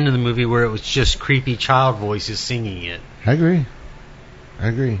to the end of the movie where it was just creepy child voices singing it. I agree.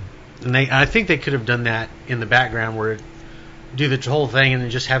 And I think they could have done that in the background where do the whole thing and then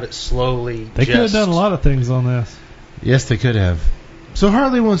just have it slowly. They could have done a lot of things on this. Yes, they could have. So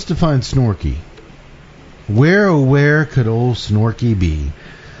Harley wants to find Snorky. Where, oh where could old Snorky be?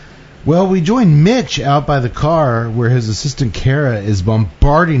 Well, we join Mitch out by the car where his assistant Kara is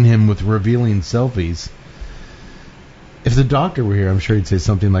bombarding him with revealing selfies. If the doctor were here, I'm sure he'd say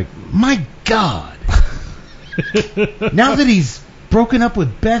something like, "My God! Now that he's broken up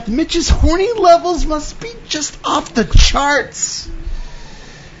with Beth, Mitch's horny levels must be just off the charts."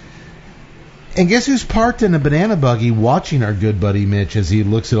 And guess who's parked in a banana buggy watching our good buddy Mitch as he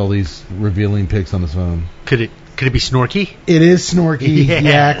looks at all these revealing pics on his phone? Could it be Snorky? It is Snorky. Yes.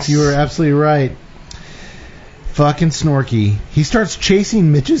 Yax, you are absolutely right. Fucking Snorky. He starts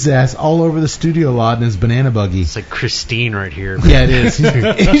chasing Mitch's ass all over the studio lot in his banana buggy. It's like Christine right here. Yeah, it is.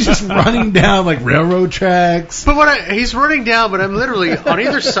 He's just running down like railroad tracks. But he's running down, but I'm literally on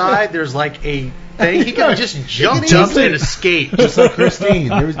either side. There's like a thing he can just jump jump and it. escape. Just like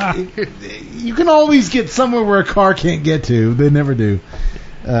Christine. You can always get somewhere where a car can't get to. They never do.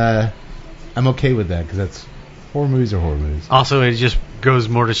 I'm okay with that because horror movies are horror movies. Also, it just goes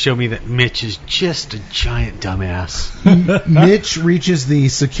more to show me that Mitch is just a giant dumbass. Mitch reaches the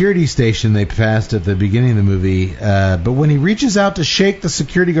security station they passed at the beginning of the movie, but when he reaches out to shake the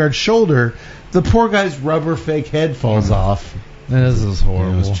security guard's shoulder, the poor guy's rubber fake head falls off. This is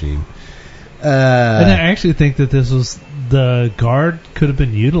horrible. It was cheap. And I actually think that the guard could have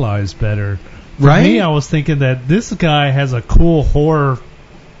been utilized better. For Right? me, I was thinking that this guy has a cool horror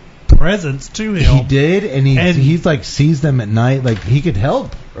presence to him. He did, and he's like sees them at night. Like he could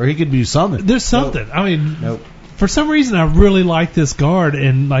help, or he could do something. There's something. I mean, Nope. for some reason, I really like this guard,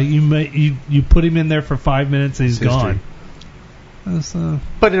 and like you put him in there for 5 minutes, and he's History. gone. That's,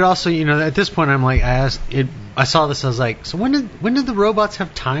 But it also, at this point, I'm like, I saw this, I was like, so when did the robots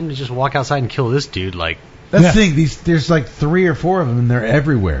have time to just walk outside and kill this dude? Like, That's Yeah. the thing. There's like 3 or 4 of them, and they're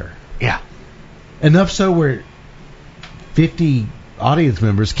everywhere. yeah. Enough so where 50 audience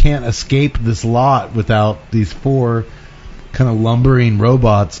members can't escape this lot without these 4 kind of lumbering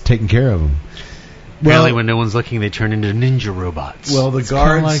robots taking care of them. Apparently, when no one's looking, they turn into ninja robots. Well, the It's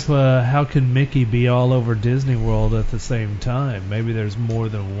kind guards. of like how can Mickey be all over Disney World at the same time? Maybe there's more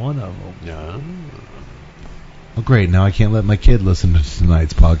than one of them. Yeah. Oh, great! Now I can't let my kid listen to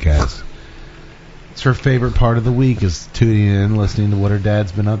tonight's podcast. It's her favorite part of the week is tuning in, listening to what her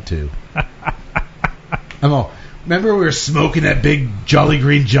dad's been up to. I'm all. Remember we were smoking that big Jolly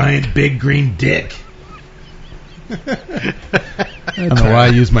Green Giant big green dick. I don't know why I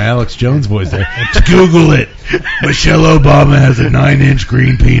used my Alex Jones voice there. Google it. Michelle Obama has a 9-inch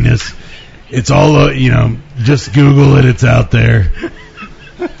green penis. It's all, just Google it. It's out there.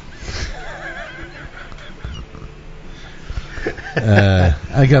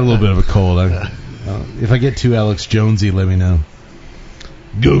 I got a little bit of a cold. If I get too Alex Jonesy, let me know.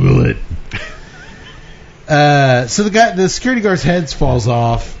 Google it. So the security guard's head falls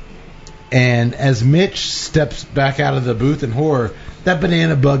off. And as Mitch steps back out of the booth in horror, that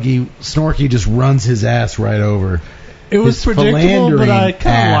banana buggy Snorky just runs his ass right over. It was His predictable, but I kind of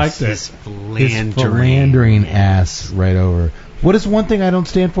ass. liked it. His philandering ass right over. What is one thing I don't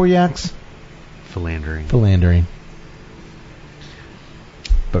stand for, Yax? Philandering. Philandering.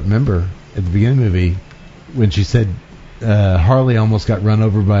 But remember, at the beginning of the movie, when she said Harley almost got run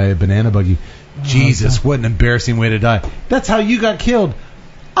over by a banana buggy, Jesus, what an embarrassing way to die. That's how you got killed.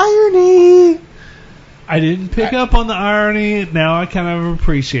 Irony. I didn't pick up on the irony. Now I kind of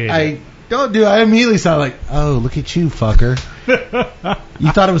appreciate it. I immediately saw like, oh, look at you, fucker.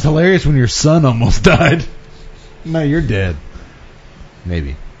 You thought it was hilarious when your son almost died. No, you're dead.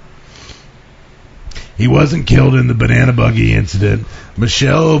 Maybe. He wasn't killed in the banana buggy incident.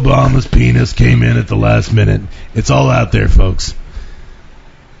 Michelle Obama's penis came in at the last minute. It's all out there, folks.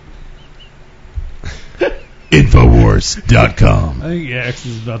 Infowars.com. I think Yax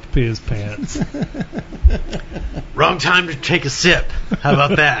is about to pee his pants. Wrong time to take a sip. How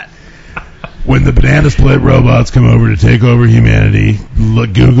about that? When the banana split robots come over to take over humanity,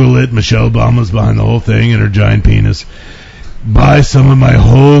 Google it. Michelle Obama's behind the whole thing and her giant penis. Buy some of my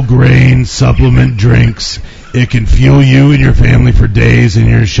whole grain supplement drinks. It can fuel you and your family for days in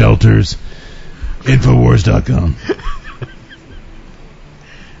your shelters. Infowars.com.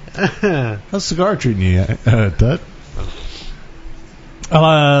 How's cigar treating you, Tut?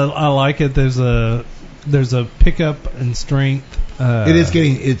 I like it. There's a pickup in strength.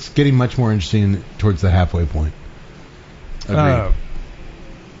 It's getting much more interesting towards the halfway point. Agreed.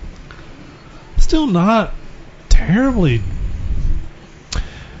 Still not terribly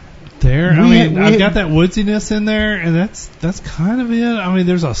there. I've got that woodsiness in there, and that's kind of it. I mean,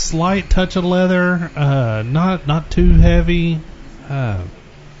 there's a slight touch of leather, not too heavy.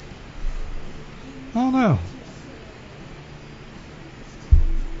 I don't know.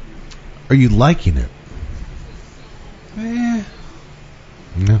 Are you liking it?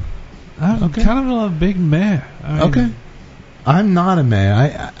 No. I'm kind of a big meh. Okay. I'm not a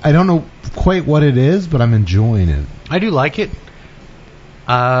meh. I don't know quite what it is, but I'm enjoying it. I do like it.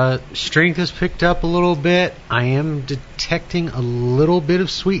 Strength has picked up a little bit. I am detecting a little bit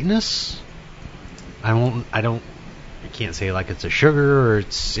of sweetness. I can't say like it's a sugar or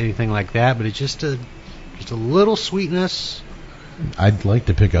it's anything like that, but it's just a little sweetness. I'd like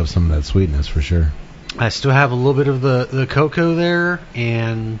to pick up some of that sweetness for sure. I still have a little bit of the cocoa there,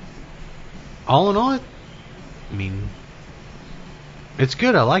 and all in all, it's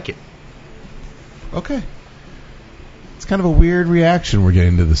good. I like it. Okay. It's kind of a weird reaction we're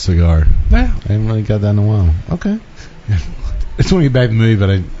getting to the cigar. Yeah. I haven't really got that in a while. Okay. I just want to get back to the movie, but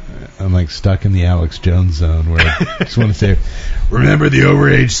I'm like stuck in the Alex Jones zone where I just want to say, remember the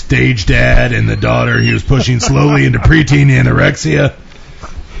overage stage dad and the daughter he was pushing slowly into preteen anorexia?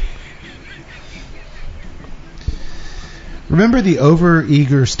 Remember the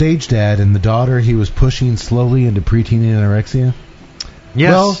overeager stage dad and the daughter he was pushing slowly into preteen anorexia?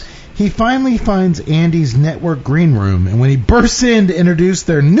 Yes. Well, he finally finds Andy's network green room, and when he bursts in to introduce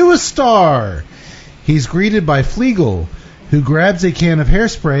their newest star, he's greeted by Flegel, who grabs a can of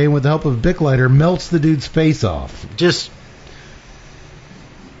hairspray and with the help of a Bic lighter melts the dude's face off.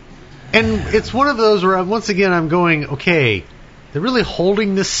 And it's one of those where once again I'm going, okay, they're really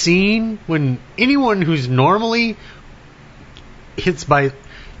holding this scene when anyone who's normally hits by,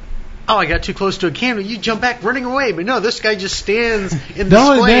 oh, I got too close to a can, you jump back running away. But no, this guy just stands in the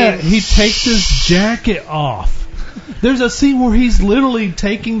Not only display. that, he takes his jacket off. There's a scene where he's literally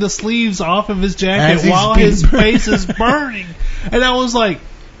taking the sleeves off of his As jacket he's while being his face is burning. And I was like,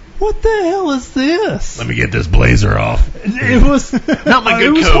 what the hell is this? Let me get this blazer off. It was Not my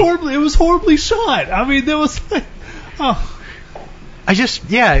good coat. It was horribly shot. I mean, there was like,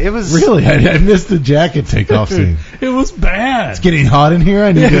 it was Really? I missed the jacket takeoff scene. it was bad. It's getting hot in here.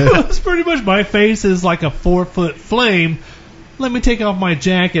 I need to. It was pretty much my face is like a 4-foot flame. Let me take off my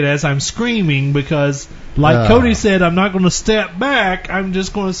jacket as I'm screaming because, like Cody said, I'm not going to step back. I'm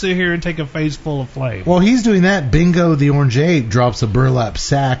just going to sit here and take a face full of flame. While he's doing that, Bingo the Orange Ape drops a burlap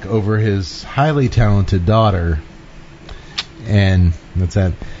sack over his highly talented daughter. And that's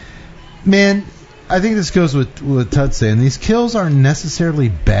that. Man, I think this goes with what Tud's saying. These kills aren't necessarily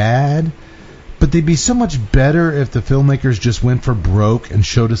bad, but they'd be so much better if the filmmakers just went for broke and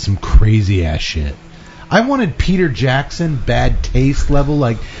showed us some crazy-ass shit. I wanted Peter Jackson bad taste level.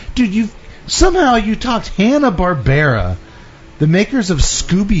 Like, dude, you talked Hanna-Barbera, the makers of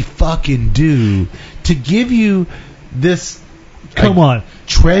Scooby fucking Doo, to give you this Come on.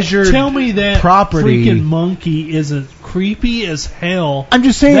 treasured Tell me that property. freaking monkey isn't creepy as hell. I'm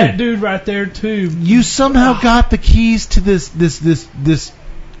just saying. That dude right there, too. You somehow got the keys to this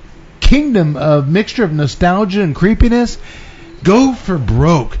kingdom of mixture of nostalgia and creepiness. Go for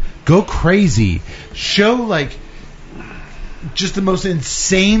broke. Go crazy. Show like just the most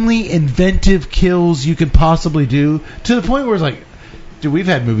insanely inventive kills you could possibly do, to the point where it's like, dude, we've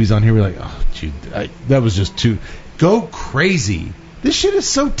had movies on here we're like, oh, dude, that was just too. Go crazy. This shit is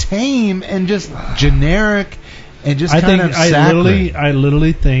so tame and just generic and just kind of saccharine. I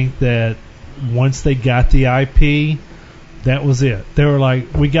literally think that once they got the IP, that was it. They were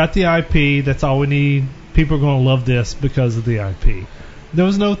like, we got the IP, that's all we need. People are going to love this because of the IP. There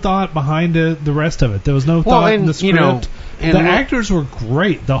was no thought behind the rest of it. There was no thought in the script. The actors were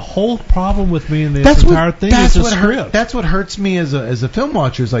great. The whole problem with me in this entire thing is the script. That's what hurts me as a film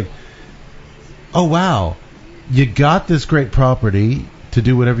watcher. Is like, oh wow, you got this great property to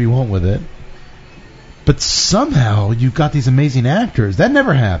do whatever you want with it, but somehow you've got these amazing actors. That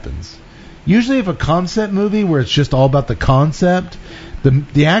never happens. Usually, if a concept movie where it's just all about the concept,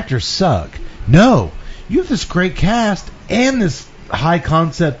 the actors suck. No, you have this great cast and this high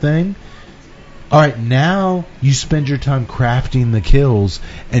concept thing. All right, now you spend your time crafting the kills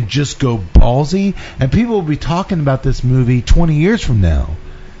and just go ballsy, and people will be talking about this movie 20 years from now.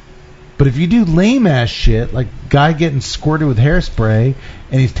 But if you do lame ass shit like guy getting squirted with hairspray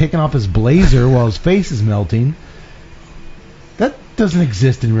and he's taking off his blazer while his face is melting, that doesn't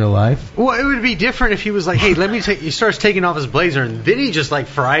exist in real life. Well, it would be different if he was like, hey, let me take. He starts taking off his blazer and then he just like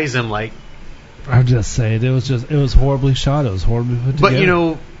fries him like. I'm just saying, it was horribly shot. It was horribly put together. But, you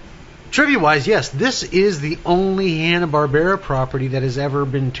know, trivia-wise, yes, this is the only Hanna-Barbera property that has ever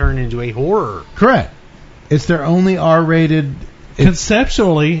been turned into a horror. Correct. It's their only R-rated.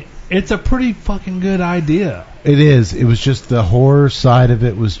 Conceptually, it's a pretty fucking good idea. It is. It was just the horror side of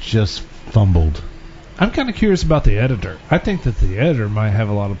it was just fumbled. I'm kind of curious about the editor. I think that the editor might have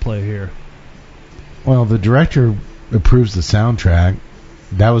a lot of play here. Well, the director approves the soundtrack.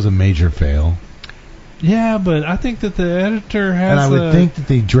 That was a major fail. Yeah, but I think that the editor has. And I would think that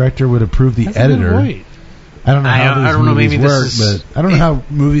the director would approve the editor. I don't know how these movies work, but I don't know how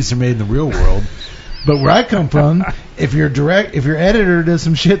movies are made in the real world. But where I come from, if your editor does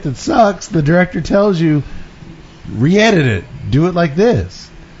some shit that sucks, the director tells you, re-edit it, do it like this.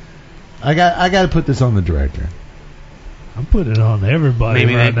 I got to put this on the director. I'm putting it on everybody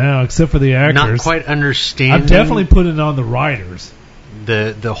now, except for the actors. Not quite understanding. I'm definitely putting it on the writers.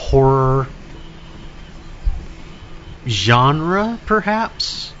 The horror genre,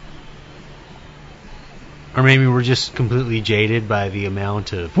 perhaps? Or maybe we're just completely jaded by the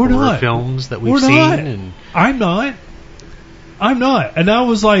amount of horror films that we've seen. And I'm not. And I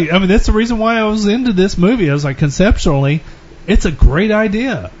was like, I mean, that's the reason why I was into this movie. I was like, conceptually, it's a great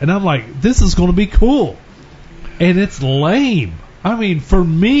idea. And I'm like, this is going to be cool. And it's lame. I mean, for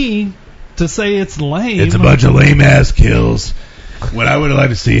me to say it's lame. It's a bunch of lame-ass kills. What I would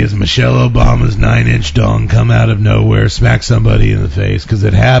like to see is Michelle Obama's 9-inch dong come out of nowhere, smack somebody in the face, because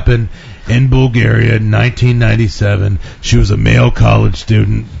it happened in Bulgaria in 1997. She was a male college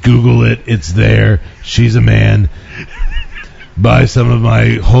student. Google it. It's there. She's a man. Buy some of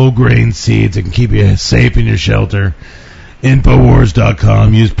my whole grain seeds. It can keep you safe in your shelter.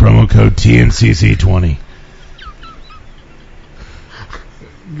 Infowars.com. Use promo code TNCC20.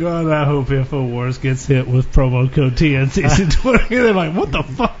 God, I hope InfoWars gets hit with promo code TNCC20. They're like, what the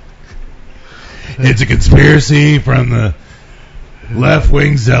fuck? It's a conspiracy from the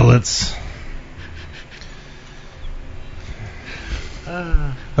left-wing zealots.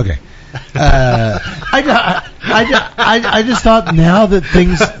 Okay. I just thought now that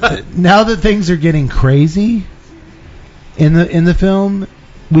things are getting crazy in the film,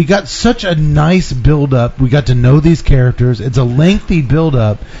 we got such a nice build-up. We got to know these characters. It's a lengthy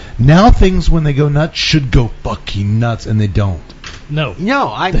build-up. Now things, when they go nuts, should go fucking nuts, and they don't. No,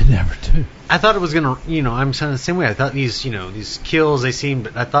 they never do. I thought it was gonna. I'm kind of the same way. I thought these kills, they seemed.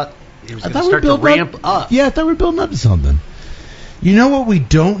 I thought it was gonna start to ramp up. Yeah, I thought we were building up to something. You know what we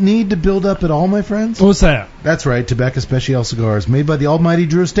don't need to build up at all, my friends? What's that? That's right, Tobacco Special cigars, made by the almighty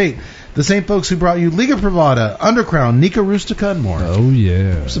Drew Estate. The same folks who brought you Liga Privada, Undercrown, Nica Rustica, and more. Oh,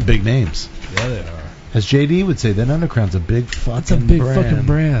 yeah. Those are big names. Yeah, they are. As JD would say, that Undercrown's a big fucking brand. It's a big fucking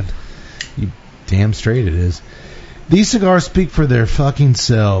brand. You damn straight it is. These cigars speak for their fucking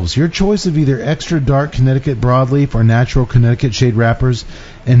selves. Your choice of either extra dark Connecticut broadleaf or natural Connecticut shade wrappers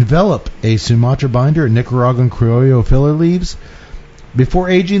envelop a Sumatra binder and Nicaraguan Criollo filler leaves. Before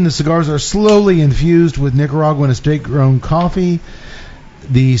aging, the cigars are slowly infused with Nicaraguan estate-grown coffee.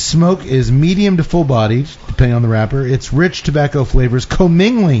 The smoke is medium to full-bodied, depending on the wrapper. It's rich tobacco flavors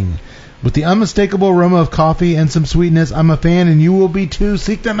commingling with the unmistakable aroma of coffee and some sweetness. I'm a fan, and you will be too.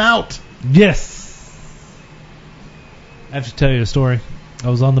 Seek them out. Yes. I have to tell you a story. I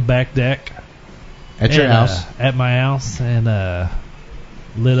was on the back deck. At your house? At my house, and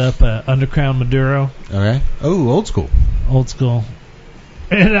lit up a Undercrown Maduro. Okay. Oh, old school. Old school.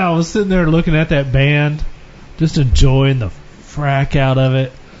 And I was sitting there looking at that band, just enjoying the frack out of it.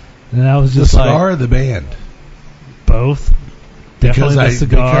 And I was just the cigar or the band? Both. Definitely the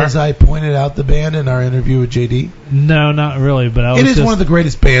cigar. Because I pointed out the band in our interview with JD? No, not really. But I was It is one of the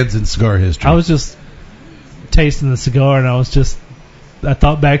greatest bands in cigar history. I was just tasting the cigar, and I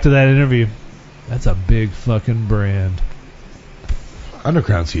thought back to that interview. That's a big fucking brand.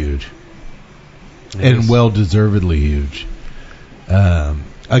 Undercrown's huge. And well-deservedly huge.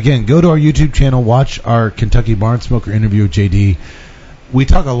 Again, go to our YouTube channel, watch our Kentucky Barn Smoker interview with JD. We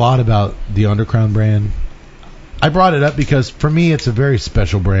talk a lot about the Undercrown brand. I brought it up because, for me, it's a very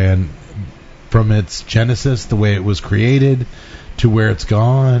special brand from its genesis, the way it was created, to where it's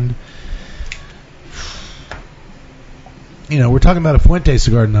gone. We're talking about a Fuente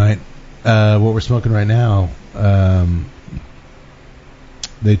cigar tonight, what we're smoking right now.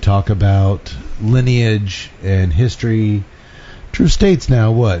 They talk about lineage and history. True State's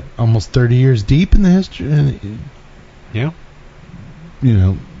now, what, almost 30 years deep in the history? Yeah.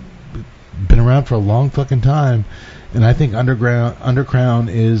 Been around for a long fucking time. And I think Undercrown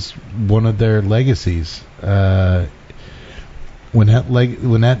is one of their legacies. When that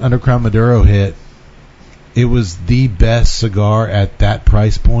Undercrown Maduro hit, it was the best cigar at that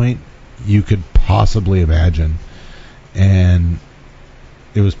price point you could possibly imagine. And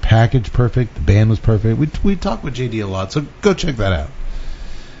it was packaged perfect. The band was perfect. We talked with JD a lot, so go check that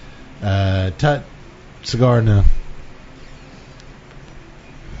out. Tut, cigar, no.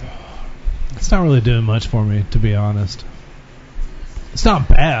 It's not really doing much for me, to be honest. It's not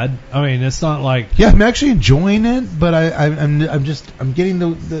bad. I mean, it's not like... Yeah, I'm actually enjoying it, but I'm getting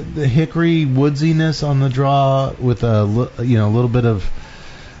the hickory woodsiness on the draw with a little bit of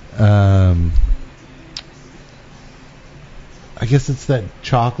I guess it's that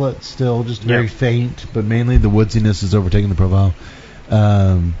chocolate still, just very faint, but mainly the woodsiness is overtaking the profile.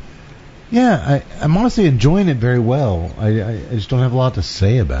 I'm honestly enjoying it very well. I just don't have a lot to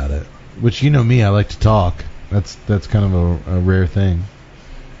say about it. Which, you know me, I like to talk. That's kind of a rare thing.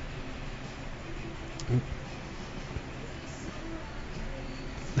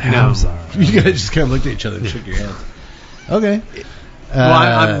 No. I'm sorry. You guys just kind of looked at each other and shook your heads. Okay.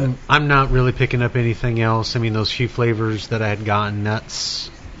 Well, I'm not really picking up anything else. I mean, those few flavors that I had gotten, that's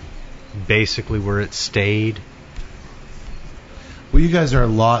basically where it stayed. Well, you guys are a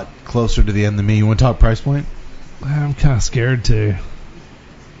lot closer to the end than me. You want to talk price point? I'm kind of scared to.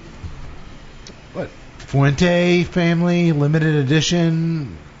 What? Fuente family, limited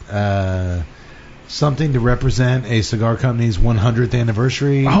edition, something to represent a cigar company's 100th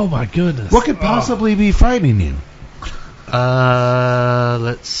anniversary. Oh, my goodness. What could possibly be frightening you?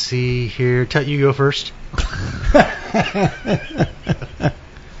 Let's see here. Tut, you go first.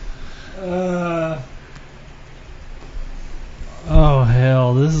 Oh,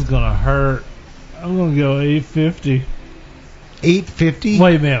 hell, this is going to hurt. I'm going to go $8.50. $8.50?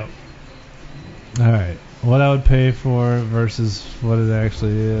 Wait a minute. All right. What I would pay for it versus what it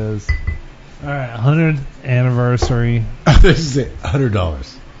actually is. All right, 100th anniversary. This is it.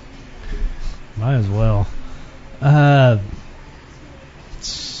 $100. Might as well.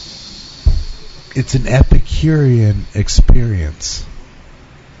 It's an Epicurean experience.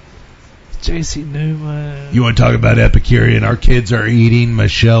 J.C. Newman. You want to talk about Epicurean? Our kids are eating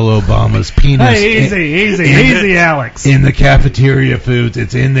Michelle Obama's penis. Hey, easy, Alex. In the cafeteria foods.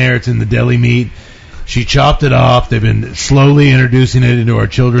 It's in there. It's in the deli meat. She chopped it off. They've been slowly introducing it into our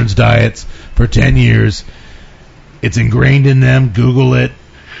children's diets for 10 years. It's ingrained in them. Google it.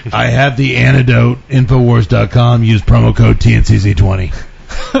 I have the antidote, Infowars.com. Use promo code TNCC20.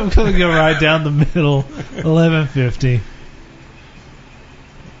 I'm going to go right down the middle, 1150.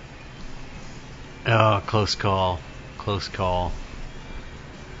 Oh, close call. Close call.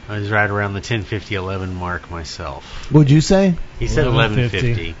 I was right around the 10:50-11 mark myself. What'd you say? He said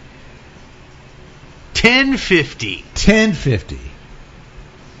 11:50. 10:50. 10:50.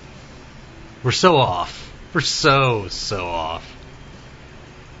 We're so off. We're so off.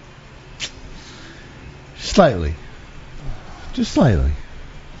 Slightly. Just slightly.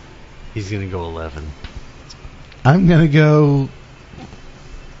 He's going to go 11. I'm going to go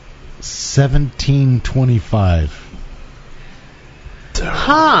 1725.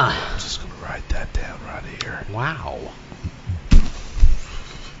 Huh. I'm just going to write that down right here. Wow.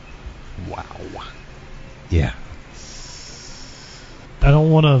 Wow. Yeah. I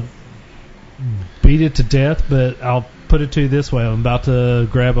don't want to beat it to death, but I'll put it to you this way. I'm about to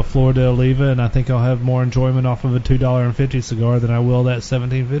grab a Flor de Oliva, and I think I'll have more enjoyment off of a $2.50 cigar than I will that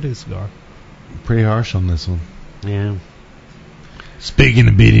 $17.50 cigar. Pretty harsh on this one. Yeah. Speaking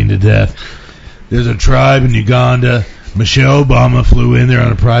of beating to death, there's a tribe in Uganda. Michelle Obama flew in there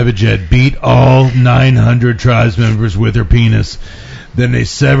on a private jet, beat all 900 tribes members with her penis. Then they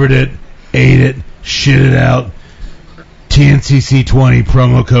severed it, ate it, shit it out. TNCC20,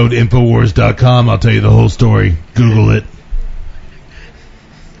 promo code Infowars.com. I'll tell you the whole story. Google it.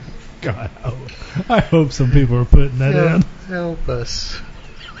 God, I hope some people are putting that in. Help us.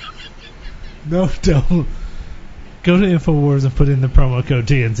 No, don't. Go to Infowars and put in the promo code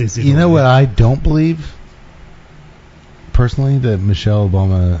TNCC. You know what I don't believe? Personally, that Michelle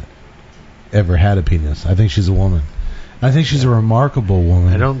Obama ever had a penis. I think she's a woman. I think she's a remarkable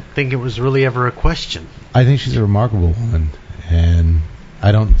woman. I don't think it was really ever a question. I think she's a remarkable woman, and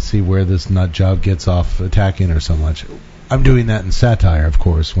I don't see where this nut job gets off attacking her so much. I'm doing that in satire, of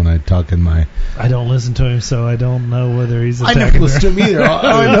course, when I talk in my... I don't listen to him, so I don't know whether he's I attacking never listen to him either. All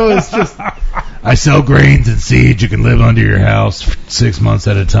I know is just... I sell grains and seeds. You can live under your house for 6 months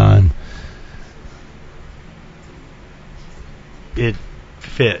at a time. It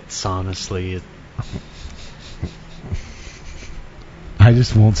fits, honestly. I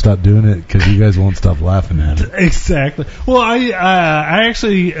just won't stop doing it because you guys won't stop laughing at it. Exactly. Well, I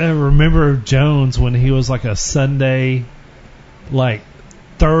actually remember Jones when he was like a Sunday, like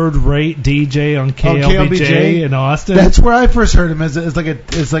third-rate DJ on KLBJ in Austin. That's where I first heard him as like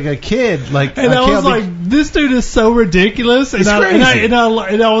a kid. Like, and I was like, this dude is so ridiculous, and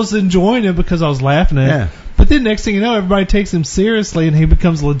I was enjoying it because I was laughing at it. Yeah. But then next thing you know, everybody takes him seriously, and he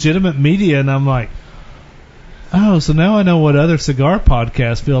becomes legitimate media, and I'm like, oh, so now I know what other cigar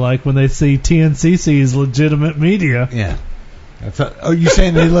podcasts feel like when they see TNCC as legitimate media. Yeah. Oh, you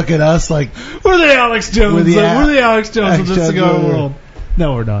saying they look at us like we're the Alex Jones? We're the Alex Jones of the Jones cigar world.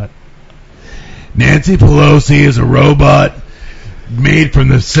 No, we're not. Nancy Pelosi is a robot made from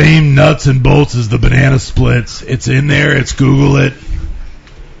the same nuts and bolts as the banana splits. It's in there. It's Google it.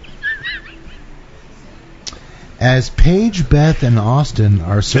 As Paige, Beth, and Austin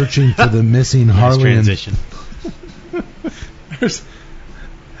are searching for the missing Harley transition.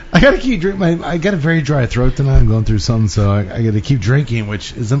 I gotta keep drinking. I got a very dry throat tonight. I'm going through something, so I gotta keep drinking,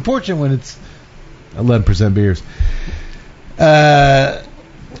 which is unfortunate when it's 11% beers.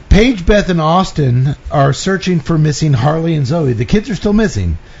 Paige, Beth, and Austin are searching for missing Harley and Zoe. The kids are still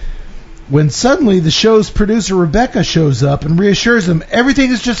missing. When suddenly the show's producer Rebecca shows up and reassures them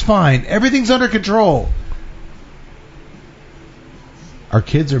everything is just fine. Everything's under control. Our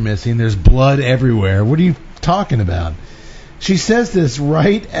kids are missing. There's blood everywhere. What are you talking about? She says this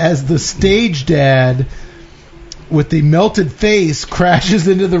right as the stage dad with the melted face crashes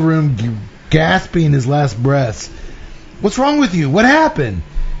into the room, gasping his last breaths. What's wrong with you? What happened?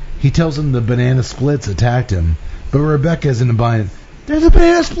 He tells him the banana splits attacked him, but Rebecca isn't buying it. They're the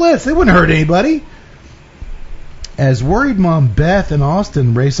banana splits. They wouldn't hurt anybody. As worried mom Beth and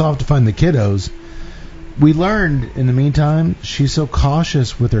Austin race off to find the kiddos, we learned in the meantime she's so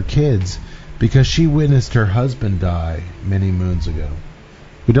cautious with her kids because she witnessed her husband die many moons ago.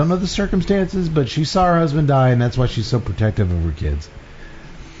 We don't know the circumstances, but she saw her husband die, and that's why she's so protective of her kids.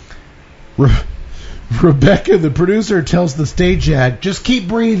 Rebecca, the producer, tells the stage dad, just keep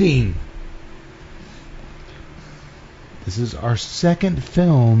breathing. This is our second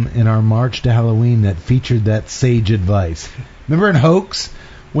film in our March to Halloween that featured that sage advice. Remember in Hoax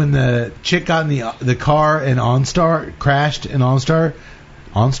when the chick got in the car and OnStar crashed in OnStar?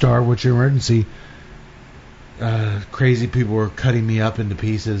 OnStar, what's your emergency? Crazy people were cutting me up into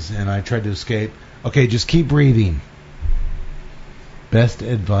pieces and I tried to escape. Okay, just keep breathing. Best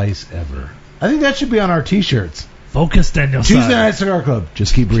advice ever. I think that should be on our T-shirts. Focus, Daniel. Tuesday Night Cigar Club.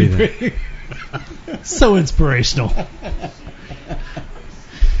 Just keep breathing. So inspirational.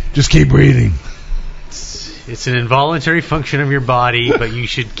 Just keep breathing. It's an involuntary function of your body, but you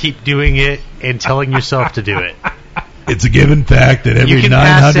should keep doing it and telling yourself to do it. It's a given fact that every You can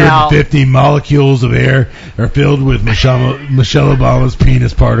pass 950 molecules of air are filled with Michelle Obama's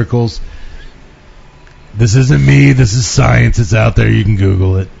penis particles. This isn't me. This is science. It's out there. You can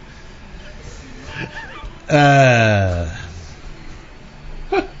Google it.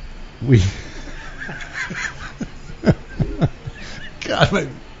 We. God,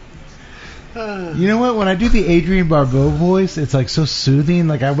 you know what? When I do the Adrienne Barbeau voice, it's like so soothing.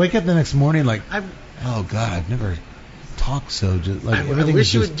 Like I wake up the next morning, like, oh God, I've never talked so. Just like I everything wish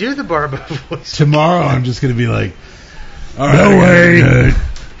is you just. would do the Barbeau voice. Tomorrow, I'm just going to be like, all right, no way.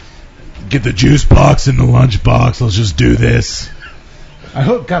 Get the juice box in the lunch box. Let's just do this. I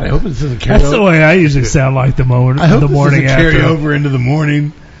hope this doesn't carry That's over. the way I usually sound like the morning. I hope the this morning Doesn't carry after. over into the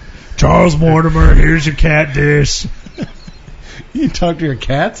morning. Charles Mortimer, here's your cat dish. You talk to your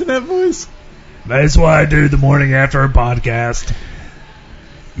cats in that voice? That's why I do the morning after a podcast.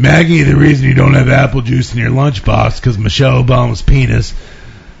 Maggie, the reason you don't have apple juice in your lunchbox because Michelle Obama's penis.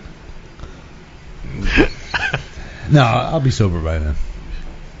 No, I'll be sober by then.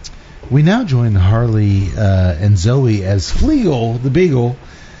 We now join Harley and Zoe as Fleagle, the Beagle,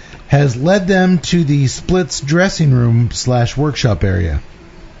 has led them to the Splits dressing room / workshop area.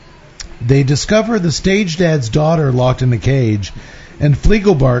 They discover the stage dad's daughter locked in a cage, and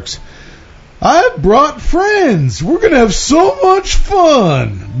Fleagle barks, "I brought friends! We're going to have so much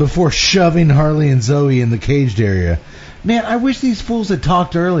fun!" before shoving Harley and Zoe in the caged area. Man, I wish these fools had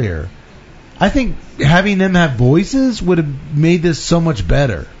talked earlier. I think having them have voices would have made this so much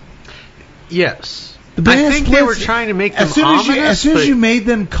better. Yes. The band I think they Splits, were trying to make them as soon ominous, as but you made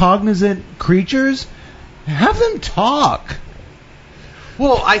them cognizant creatures, have them talk.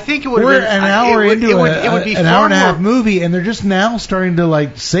 well, I think it would We're have been an hour into it would be an far hour and a half more- movie, and they're just now starting to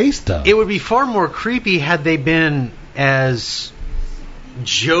like say stuff. It would be far more creepy had they been as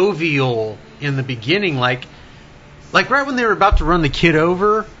jovial in the beginning, like right when they were about to run the kid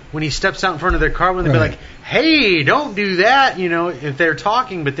over, when he steps out in front of their car, when they'd be Right. like, "Hey, don't do that," if they're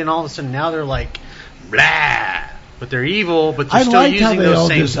talking, but then all of a sudden now they're like, blah, but they're evil, but they're I still liked how using they all those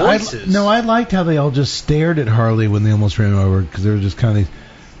same just. voices. I liked how they all just stared at Harley when they almost ran over because they were just kind of.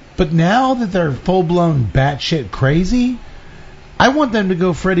 But now that they're full blown batshit crazy, I want them to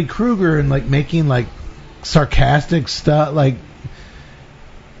go Freddy Krueger and like making like sarcastic stuff, like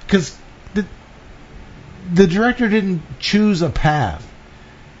because the director didn't choose a path.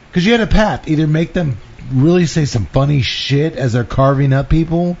 Because you had a path, either make them really say some funny shit as they're carving up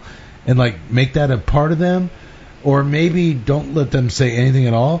people and like make that a part of them, or maybe don't let them say anything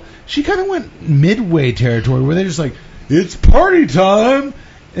at all. She kind of went midway territory where they're just like, "It's party time,"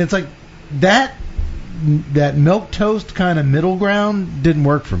 and it's like that milquetoast kind of middle ground didn't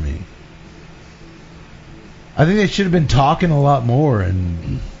work for me. I think they should have been talking a lot more,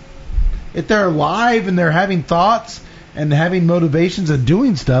 and if they're alive and they're having thoughts and having motivations and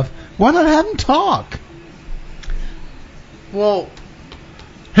doing stuff, why not have them talk? Well,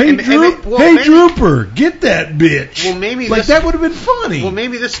 Hey, maybe- Drooper, get that bitch. well, maybe Like this, that would have been funny. well,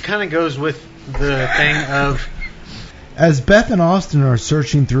 maybe this kind of goes with the thing of As Beth and Austin are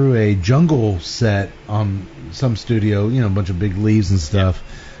searching through a jungle set on some studio, a bunch of big leaves and stuff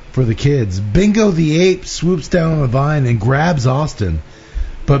for the kids, Bingo the ape swoops down on a vine and grabs Austin.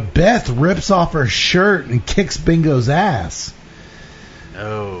 But Beth rips off her shirt and kicks Bingo's ass.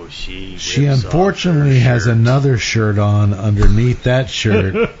 She unfortunately has another shirt on underneath that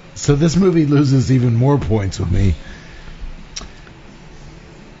shirt. So this movie loses even more points with me.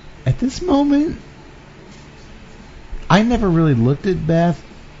 At this moment, I never really looked at Beth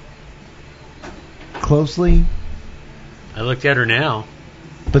closely. I looked at her now.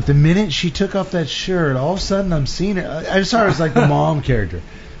 But the minute she took off that shirt, all of a sudden I'm seeing her. I just saw her as like the mom character.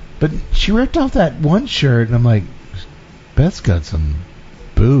 But she ripped off that one shirt, and I'm like, Beth's got some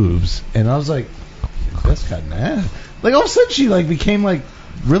boobs. And I was like, Beth's got an ass. Like all of a sudden she like became like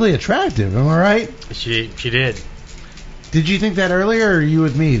really attractive. Am I right? She did. Did you think that earlier, or are you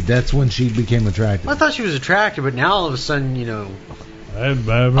with me? That's when she became attractive. I thought she was attractive, but now all of a sudden,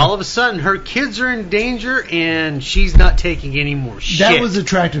 all of a sudden her kids are in danger and she's not taking any more shit. That was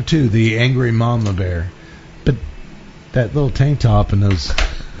attractive too, the angry mama bear. But that little tank top and those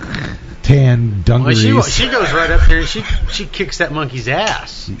tan dungarees. Well, she goes right up there and she kicks that monkey's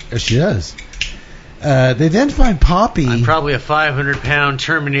ass. She does. They then find Poppy. I'm probably a 500-pound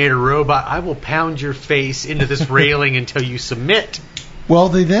Terminator robot. I will pound your face into this railing until you submit. Well,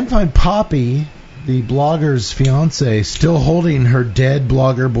 they then find Poppy, the blogger's fiance, still holding her dead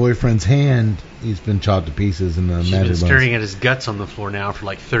blogger boyfriend's hand. He's been chopped to pieces in the She's been magic staring at his guts on the floor now for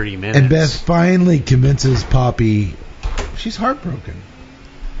like 30 minutes. And Beth finally convinces Poppy, she's heartbroken,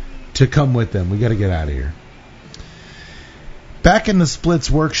 to come with them. We got to get out of here. Back in the Splits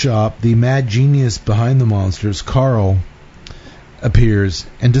workshop, the mad genius behind the monsters, Carl, appears,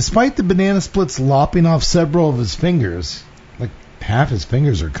 and despite the Banana Splits lopping off several of his fingers, like half his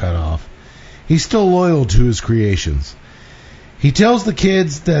fingers are cut off, he's still loyal to his creations. He tells the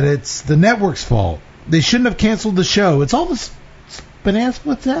kids that it's the network's fault. They shouldn't have canceled the show. It's all the Banana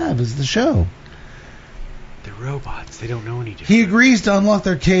Splits have is the show. They're robots. They don't know any different. He agrees to unlock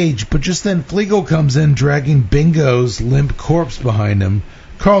their cage, but just then Flegel comes in dragging Bingo's limp corpse behind him.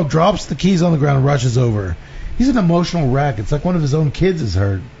 Carl drops the keys on the ground and rushes over. He's an emotional wreck. It's like one of his own kids is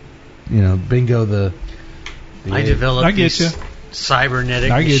hurt. You know, Bingo the I developed get these you.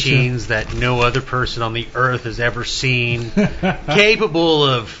 cybernetic I get you. machines that no other person on the earth has ever seen, capable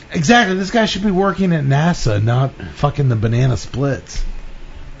of... Exactly. This guy should be working at NASA, not fucking the Banana Splits.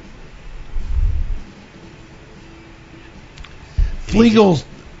 Flegel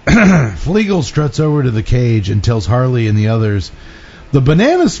struts over to the cage and tells Harley and the others, the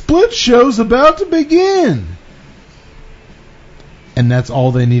Banana Split show's about to begin. And that's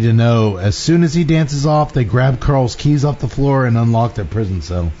all they need to know. As soon as he dances off, they grab Carl's keys off the floor and unlock their prison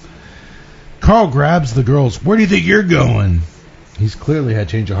cell. Carl grabs the girls. Where do you think you're going? He's clearly had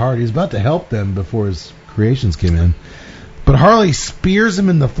change of heart. He's about to help them before his creations came in. But Harley spears him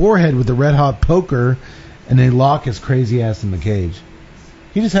in the forehead with a red-hot poker, and they lock his crazy ass in the cage.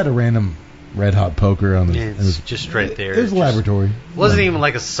 He just had a random red-hot poker on It's just right there. It was a laboratory. It wasn't even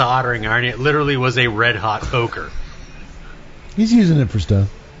like a soldering iron. It literally was a red-hot poker. He's using it for stuff.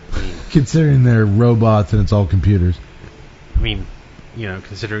 Considering they're robots and it's all computers. I mean, you know,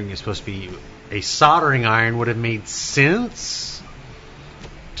 considering it's supposed to be a soldering iron, would have made sense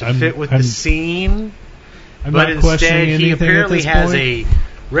to fit with the scene. I'm but not questioning instead, he anything apparently at this has point.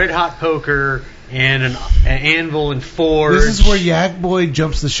 a red-hot poker and an anvil and forge. This is where Yak Boy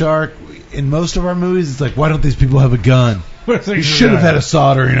jumps the shark. In most of our movies, it's like, why don't these people have a gun? He should have had a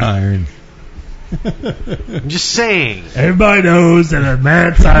soldering iron. I'm just saying. Everybody knows that a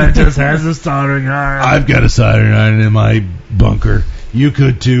mad scientist has a soldering iron. I've got a soldering iron in my bunker. You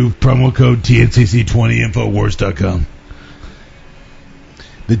could too. Promo code TNCC20, Infowars.com.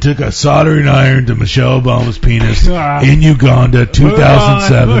 They took a soldering iron to Michelle Obama's penis in Uganda,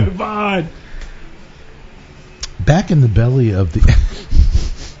 2007. Move on. Back in the belly of the...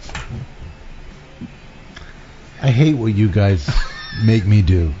 I hate what you guys make me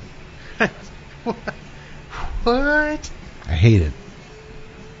do. What? I hate it.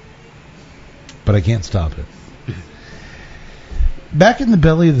 But I can't stop it. Back in the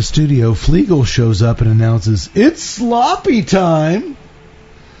belly of the studio, Flegel shows up and announces, it's sloppy time!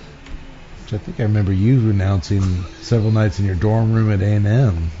 Which I think I remember you announcing several nights in your dorm room at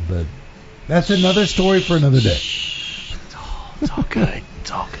A&M. But that's another story for another day. It's all good.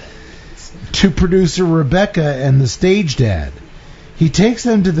 It's all good. To producer Rebecca and the stage dad. He takes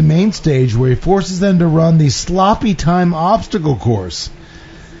them to the main stage where he forces them to run the sloppy time obstacle course.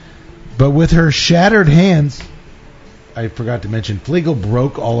 But with her shattered hands, I forgot to mention, Flegel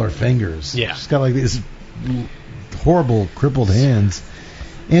broke all her fingers. Yeah. She's got like these horrible crippled hands.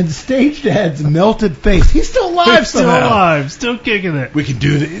 And the stage dad's melted face. He's still alive He's still somehow. alive, still kicking it. We can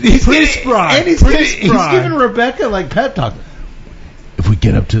do this. He's Pretty getting- spry, And he's, pretty he's spry. giving Rebecca like pep talk. If we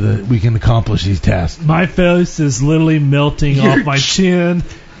get up to the, we can accomplish these tasks. My face is literally melting Your off my chin.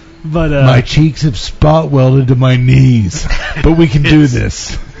 But My cheeks have spot welded to my knees, but we can do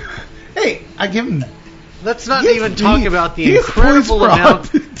this. Hey, I give him... Let's not Yes, even talk about the yes, incredible please, Rob.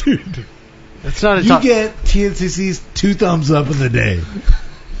 amount. Dude, Let's not you talk. get TNCC's 2 thumbs up in the day.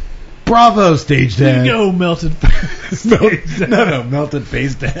 Bravo, stage dad. you go melted face. No, melted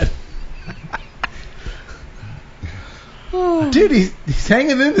face dad. Dude, he's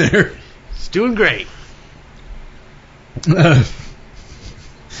hanging in there. It's doing great.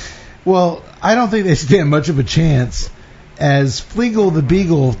 Well, I don't think they stand much of a chance, as Flegel the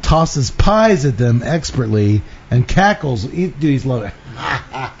Beagle tosses pies at them expertly and cackles. Dude, he's loaded.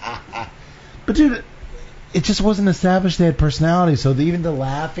 But dude, it just wasn't established they had personality, so even the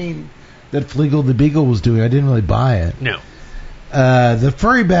laughing that Flegel the Beagle was doing, I didn't really buy it. No. The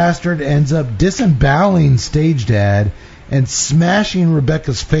furry bastard ends up disemboweling stage dad and smashing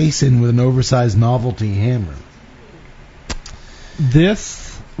Rebecca's face in with an oversized novelty hammer.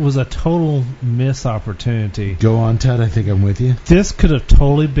 This was a total missed opportunity. Go on, Ted. I think I'm with you. This could have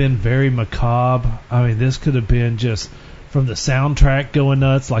totally been very macabre. I mean, this could have been just from the soundtrack going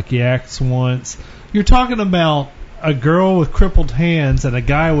nuts like Yaks once. You're talking about a girl with crippled hands and a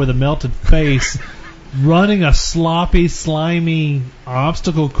guy with a melted face running a sloppy, slimy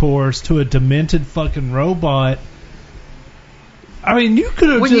obstacle course to a demented fucking robot. I mean, you could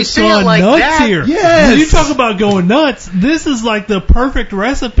have When you just say it gone like nuts that, here. yes. When you talk about going nuts, this is like the perfect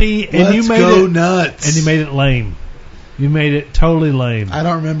recipe, and Let's you made go it nuts. and you made it lame. You made it totally lame. I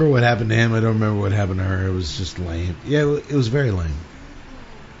don't remember what happened to him. I don't remember what happened to her. It was just lame. Yeah, it was very lame.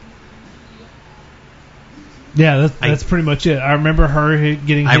 Yeah, that's pretty much it. I remember her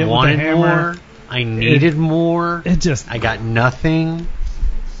getting hit I with a wanted hammer. more. I needed more. It just I got nothing.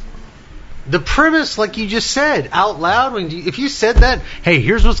 The premise, like you just said out loud, if you said that, hey,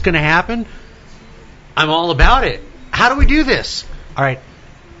 here's what's going to happen, I'm all about it. How do we do this? All right,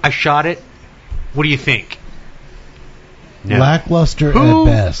 I shot it. What do you think? No. Lackluster Who-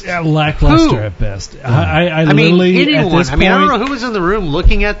 at best. lackluster Who? at best. I mean, literally anyone. at this I mean, I don't point- know who was in the room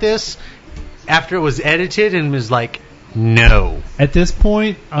looking at this after it was edited and was like, no. At this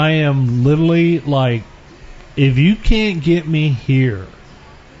point, I am literally like, if you can't get me here,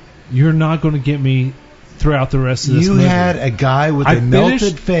 you're not going to get me throughout the rest of this You movie. had a guy with I a melted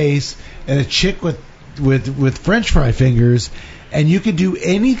finished- face and a chick with French fry fingers, and you could do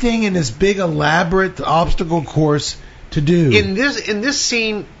anything in this big elaborate obstacle course to do. In this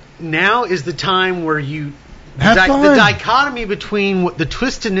scene, now is the time where you Have fun. the dichotomy between the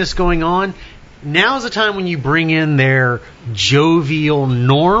twistedness going on. Now is the time when you bring in their jovial,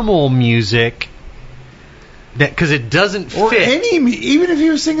 normal music, that because it doesn't or fit. even if he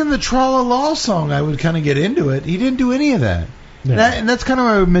was singing the Tra-La-La song, I would kind of get into it. He didn't do any of that. Yeah. And that's kind of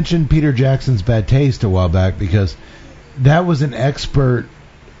why I mentioned Peter Jackson's Bad Taste a while back, because that was an expert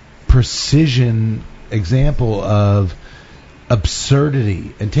precision example of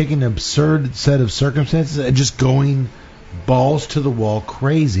absurdity and taking an absurd set of circumstances and just going balls to the wall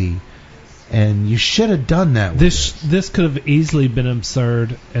crazy. And you should have done that. This could have easily been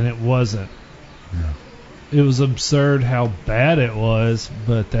absurd, and it wasn't. No. It was absurd how bad it was,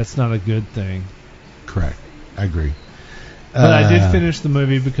 but that's not a good thing. Correct. I agree. But I did finish the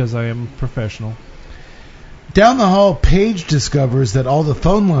movie because I am a professional. Down the hall, Paige discovers that all the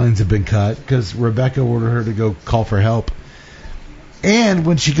phone lines have been cut because Rebecca ordered her to go call for help. And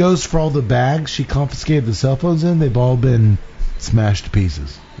when she goes for all the bags she confiscated the cell phones in, they've all been smashed to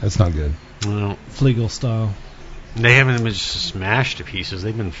pieces. That's not good. Well, Flegel style. they haven't been just smashed to pieces.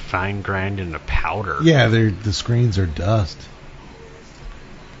 They've been fine ground into powder. Yeah, the screens are dust.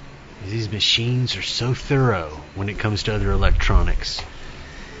 These machines are so thorough when it comes to other electronics.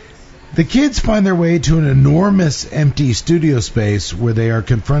 The kids find their way to an enormous empty studio space where they are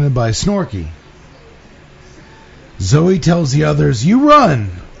confronted by Snorky. Zoe tells the others, "You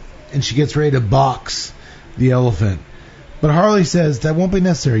run!" and she gets ready to box the elephant. But Harley says that won't be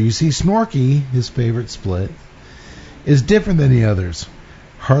necessary. You see, Snorky, his favorite split, is different than the others.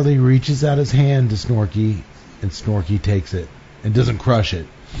 Harley reaches out his hand to Snorky, and Snorky takes it and doesn't crush it.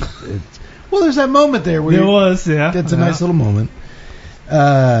 Well, there's that moment there where It was, yeah. It's a nice little moment.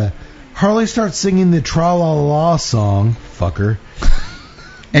 Harley starts singing the Tra-La-La song, fucker,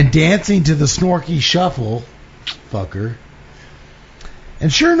 and dancing to the Snorky shuffle, fucker.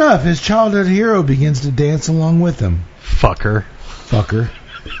 And sure enough, his childhood hero begins to dance along with him. Fucker. Fucker.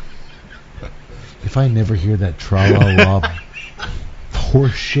 If I never hear that Tra-La-La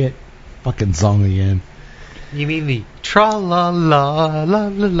horse shit fucking song again. You mean the tra la la la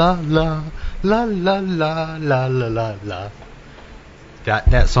la la la la la la la la la la.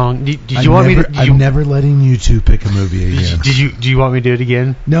 That song. Did you want me to? I'm never letting you two pick a movie again. Do you want me to do it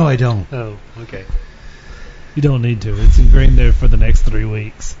again? No, I don't. Oh, okay. You don't need to. It's ingrained there for the next 3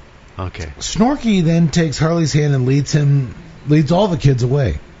 weeks. Okay. Snorky then takes Harley's hand and leads all the kids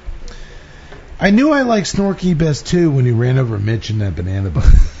away. I knew I liked Snorky best too when he ran over Mitch in that banana boat.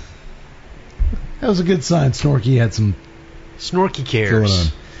 That was a good sign. Snorky had some Snorky going cares.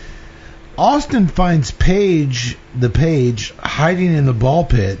 on. Austin finds Paige hiding in the ball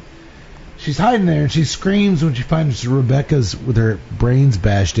pit. She's hiding there and she screams when she finds Rebecca's with her brains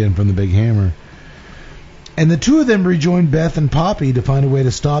bashed in from the big hammer. And the two of them rejoin Beth and Poppy to find a way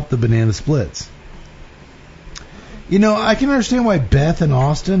to stop the banana splits. You know, I can understand why Beth and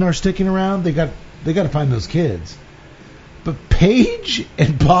Austin are sticking around. They got to find those kids. But Paige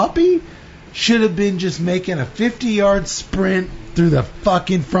and Poppy, should have been just making a 50-yard sprint through the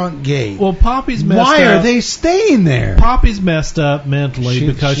fucking front gate. Well, Poppy's messed up. Why are they staying there? Poppy's messed up mentally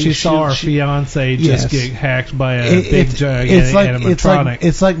because she saw her she- fiance yes. just get hacked by a big gigantic animatronic.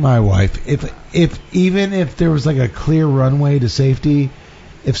 It's like my wife. If even if there was like a clear runway to safety,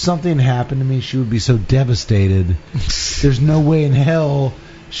 if something happened to me, she would be so devastated. There's no way in hell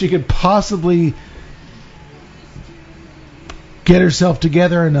she could possibly get herself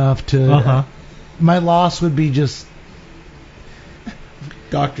together enough to. My loss would be just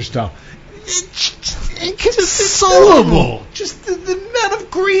doctor style. Inconsolable. Just the amount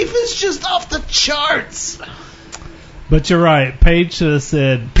of grief is just off the charts. But you're right. Paige should have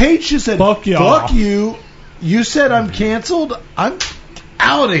said, Paige just said, Fuck y'all. Fuck you. You said I'm canceled. I'm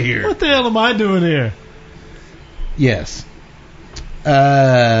out of here. what the hell am I doing here? Yes.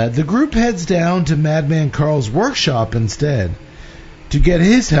 The group heads down to Madman Carl's workshop instead to get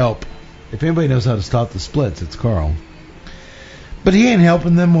his help. If anybody knows how to stop the splits, it's Carl. But he ain't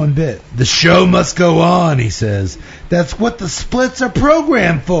helping them one bit. The show must go on, he says. That's what the splits are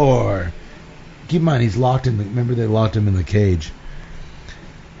programmed for. Keep in mind, he's locked in. Remember, they locked him in the cage.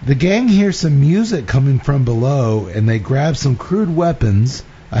 The gang hears some music coming from below, and they grab some crude weapons,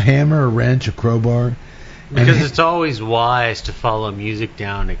 a hammer, a wrench, a crowbar. Because it's always wise to follow music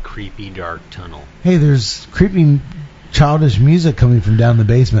down a creepy, dark tunnel. Hey, there's creepy, childish music coming from down the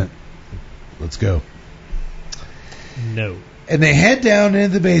basement. Let's go. No. And they head down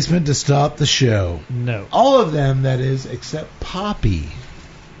into the basement to stop the show. No. All of them, that is, except Poppy.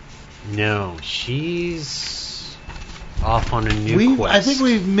 No, she's off on a new quest. I think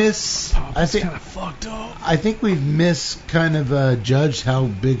we've missed. I think kind of fucked up. I think we've missed kind of judged how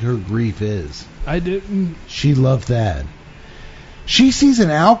big her grief is. I didn't. She loved that. She sees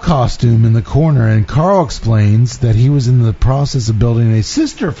an owl costume in the corner, and Carl explains that he was in the process of building a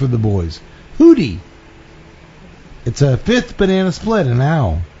sister for the boys, Hootie. It's a fifth banana split, an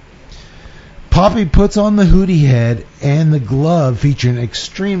owl. Poppy puts on the Hootie head and the glove featuring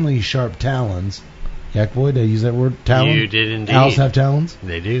extremely sharp talons. Yak boy, did I use that word? Talon? You did indeed. Owls have talons?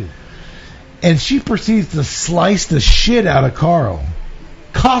 They do. And she proceeds to slice the shit out of Carl.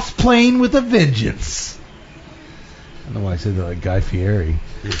 Cosplaying with a vengeance. I don't know why I said that like Guy Fieri.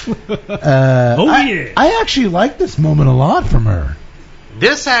 Yeah. I actually like this moment a lot from her.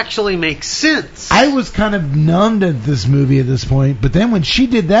 This actually makes sense. I was kind of numbed at this movie at this point, but then when she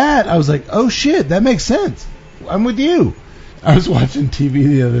did that, I was like, oh shit, that makes sense. I'm with you. I was watching TV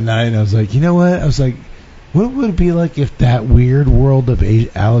the other night, and I was like, you know what? I was like, what would it be like if that weird world of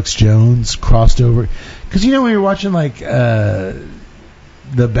Alex Jones crossed over? Because you know when you're watching like The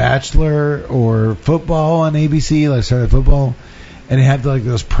Bachelor or football on ABC, like Saturday Football, and they have like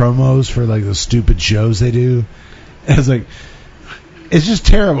those promos for like those stupid shows they do. And I was like, it's just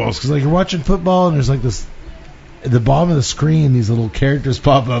terrible because like you're watching football and there's like this at the bottom of the screen, these little characters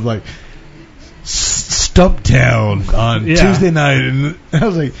pop up like Stumptown on Tuesday night, and I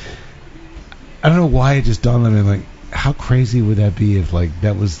was like, I don't know why it just dawned on me like, how crazy would that be if like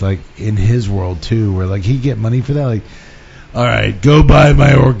that was like in his world too, where like he'd get money for that. Like, all right, go buy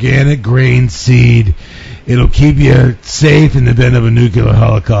my organic grain seed. It'll keep you safe in the event of a nuclear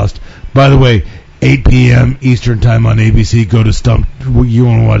holocaust. By the way, 8 p.m. Eastern Time on ABC. Go to Stump. You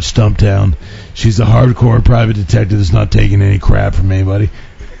want to watch Stumptown. She's a hardcore private detective that's not taking any crap from anybody.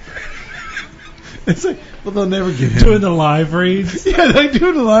 It's like, well, they'll never give him. Doing the live reads? Yeah, like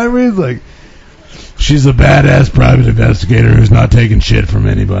doing the live reads. Like, she's a badass private investigator who's not taking shit from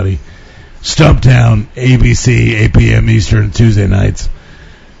anybody. Stumptown, ABC, 8 p.m. Eastern, Tuesday nights.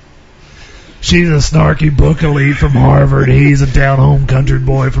 She's a snarky book elite from Harvard. He's a down-home country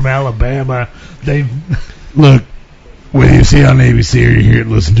boy from Alabama. Look, whether you see it on ABC or you hear it,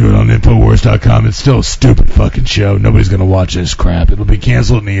 listen to it on Infowars.com, it's still a stupid fucking show. Nobody's going to watch this crap. It'll be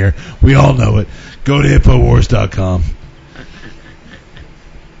canceled in a year. We all know it. Go to Infowars.com.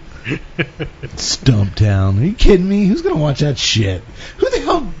 Stumptown. Are you kidding me? Who's going to watch that shit? Who the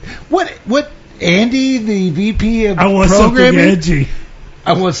hell? What? Andy, the VP of I want programming? something edgy.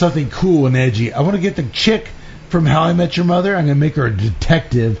 I want something cool and edgy. I want to get the chick from How I Met Your Mother. I'm going to make her a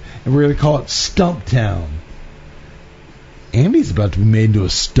detective, and we're going to call it Stumptown. Andy's about to be made into a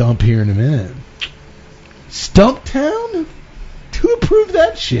stump here in a minute. Stumptown? Who approved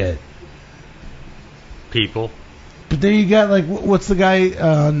that shit? People. But there you got, like, what's the guy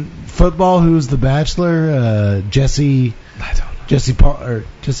on football who's the Bachelor? Jesse. I don't know. Jesse Palmer.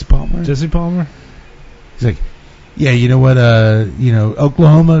 Jesse Palmer? He's like, yeah, you know what?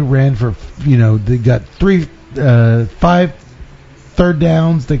 Oklahoma ran for, they got 5 third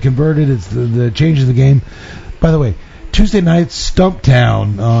downs. They converted. It's the change of the game. By the way, Tuesday night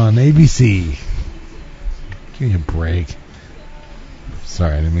Stumptown on ABC. Give me a break.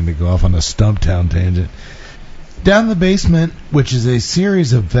 Sorry, I didn't mean to go off on a Stumptown tangent. Down in the basement, which is a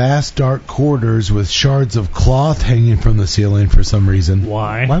series of vast dark corridors with shards of cloth hanging from the ceiling for some reason.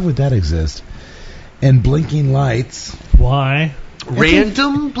 Why? Why would that exist? And blinking lights. Why?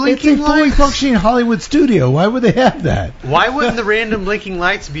 Random blinking It's a fully lights? functioning Hollywood studio. Why would they have that? Why wouldn't the random blinking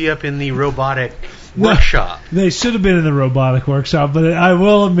lights be up in the robotic workshop? They should have been in the robotic workshop, but I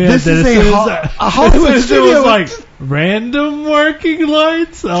will admit This that is as soon a Hollywood as it studio. was like random working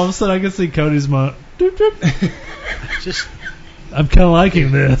lights, all of a sudden I can see Cody's doop, doop. Just I'm kind of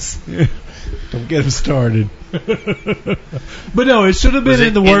liking this. Don't get him started. But no, it should have been Was in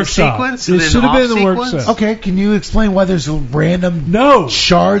it the in workshop. sequence It and then should have been in the off sequence? workshop. Okay, can you explain why there's random No.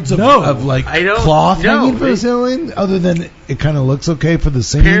 shards of, No. of like I don't cloth know. hanging from the ceiling? Other than it kind of looks okay for the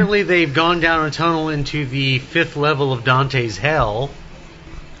singing. apparently they've gone down a tunnel into the 5th level of Dante's Hell.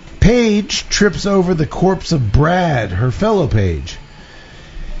 Paige trips over the corpse of Brad, her fellow Paige.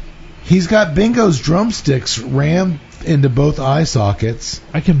 He's got Bingo's drumsticks rammed into both eye sockets,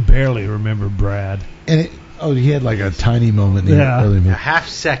 I can barely remember Brad. and he had like a tiny moment in Yeah. the early A movie. half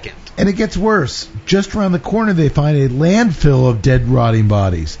second. And it gets worse. Just around the corner, they find a landfill of dead, rotting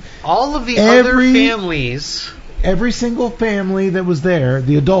bodies. All of the Every- other families. Every single family that was there,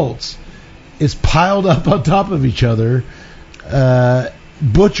 the adults, is piled up on top of each other,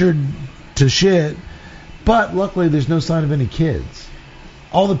 butchered to shit. But luckily, there's no sign of any kids.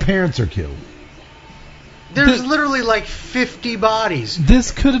 All the parents are killed. There's literally like 50 bodies.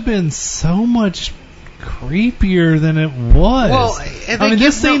 This could have been so much creepier than it was. Well, and I they mean,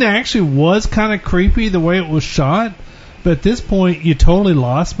 this give scene actually was kind of creepy the way it was shot, but at this point, you totally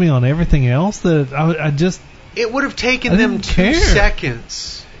lost me on everything else. That I just It would have taken I them didn't 2 care.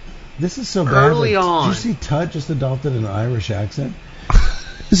 seconds. This is so bad. Early Like, on. Did you see Tut just adopted an Irish accent?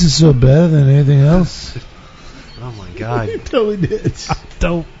 This is so better than anything else. Oh my god. He totally did.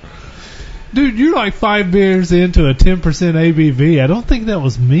 don't. Dude, you're like 5 beers into a 10% ABV. I don't think that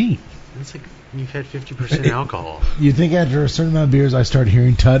was me. It's like you've had 50% alcohol. You think after a certain amount of beers, I start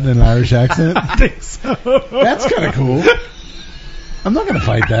hearing Tut in an Irish accent? I think so. That's kind of cool. I'm not going to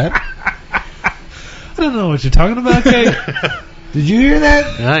fight that. I don't know what you're talking about, Kate. Did you hear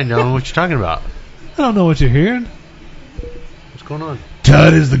that? I know what you're talking about. I don't know what you're hearing. What's going on?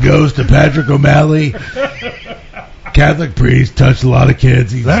 Tut is the ghost of Patrick O'Malley. Catholic priest, touched a lot of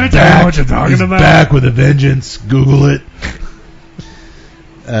kids. He's Let me back. tell you what you're talking He's about. back with a vengeance. Google it.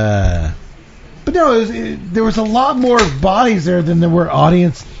 But no, there was a lot more bodies there than there were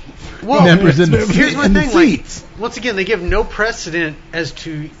audience Well, members in the, here's my in the thing. Like, seats. once again, they give no precedent as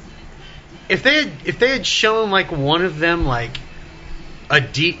to if they had shown like one of them like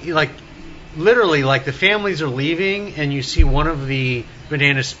literally like the families are leaving and you see one of the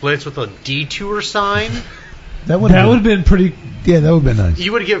banana splits with a detour sign, That would have been pretty. yeah, that would have been nice.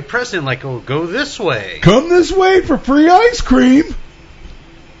 you would give precedent like, oh, go this way. Come this way for free ice cream.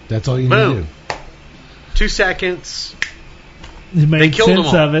 That's all you need to Boom. do. 2 seconds. It made killed them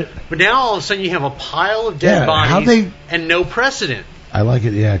sense all. of it. But now all of a sudden you have a pile of dead Yeah, how bodies they- and no precedent. I like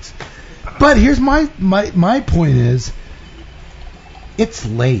it, yeah. But here's my point is, it's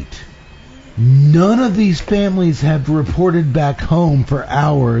late. None of these families have reported back home for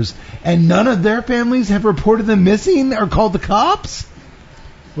hours, and none of their families have reported them missing or called the cops?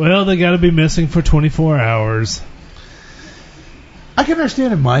 Well, they got to be missing for 24 hours. I can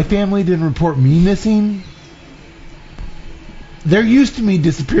understand if my family didn't report me missing. They're used to me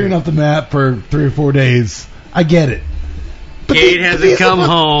disappearing off the map for 3 or 4 days. I get it. But Kate hasn't these come look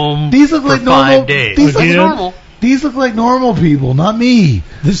like- home These look for like normal. 5 days. These look, Again? normal. these look like normal people, not me.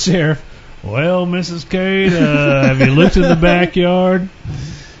 The sheriff. Well, Mrs. Kate, have you looked in the backyard?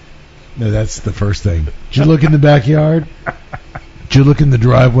 No, that's the first thing. Did you look in the backyard? Did you look in the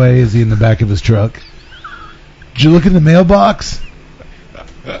driveway? Is he in the back of his truck? Did you look in the mailbox?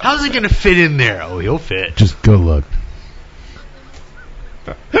 How's it going to fit in there? Oh, he'll fit. Just go look.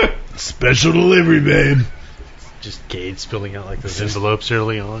 Special delivery, babe. Just Cade spilling out like those envelopes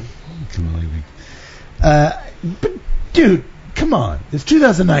early on. Come on, but dude, come on. It's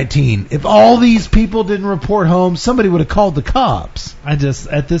 2019. If all these people didn't report home, somebody would have called the cops. I just,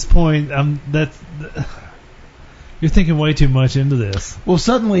 at this point, you're thinking way too much into this. Well,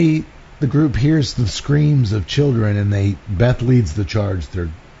 suddenly the group hears the screams of children, and Beth leads the charge.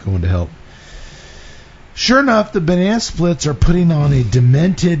 They're going to help. Sure enough, the Banana Splits are putting on a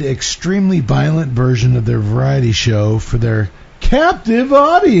demented, extremely violent version of their variety show for their captive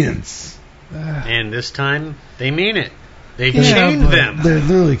audience. And this time, they mean it. They've Yeah, chained but them. They're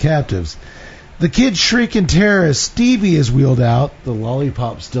literally captives. The kids shriek in terror as Stevie is wheeled out, the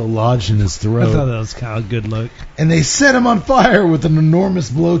lollipop still lodged in his I throat, thought that was kind of a good look. and they set him on fire with an enormous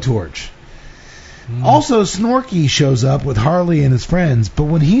blowtorch. Also, Snorky shows up with Harley and his friends, but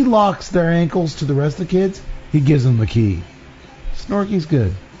when he locks their ankles to the rest of the kids, he gives them the key. Snorky's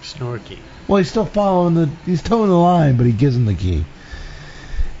good. Snorky. Well, he's still he's towing the line, but he gives them the key.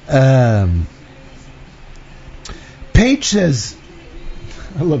 Paige says,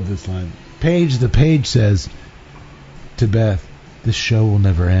 I love this line. The page says to Beth, this show will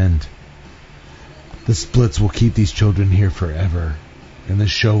never end. The splits will keep these children here forever, and this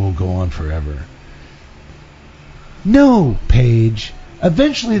show will go on forever. No, Paige.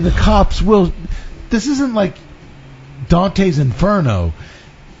 Eventually the cops will... This isn't like Dante's Inferno.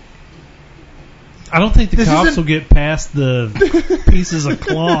 I don't think the This cops isn't- will get past the pieces of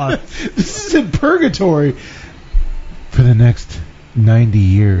cloth. This is in purgatory. For the next 90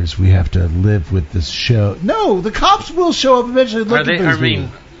 years, we have to live with this show. No, the cops will show up eventually looking Are they? for I these mean,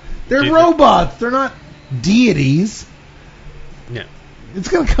 people. They're do- robots. They're not deities. yeah. It's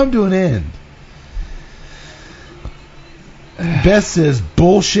going to come to an end. Beth says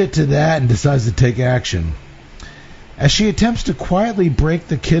bullshit to that and decides to take action. As she attempts to quietly break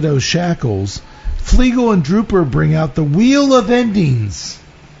the kiddo's shackles, Flegel and Drooper bring out the Wheel of Endings.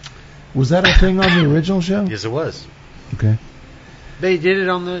 Was that a thing on the original show? Yes, it was. Okay. They did it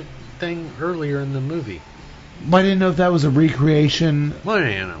on the thing earlier in the movie. I didn't know if that was a recreation Well,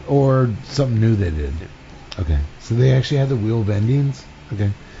 you know. or something new they did. Okay. So they actually had the Wheel of Endings? Okay.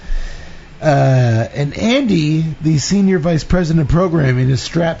 And Andy, the senior vice president of programming, is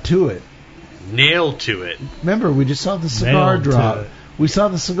strapped to it. Nailed to it. Remember, we just saw the cigar Nailed to drop. it. We saw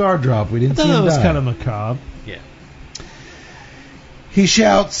the cigar drop. We I didn't thought see that him was die. kind of macabre. Yeah. He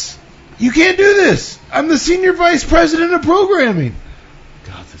shouts, "You can't do this! I'm the senior vice president of programming!"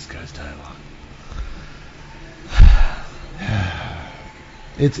 God, this guy's dialogue.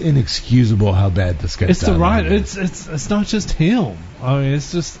 It's inexcusable how bad this guy's It's the dialogue writing. is. It's not just him. I mean,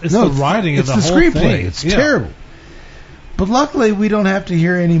 it's No, the writing it's of the the whole screenplay. thing. It's Yeah. terrible. But luckily, we don't have to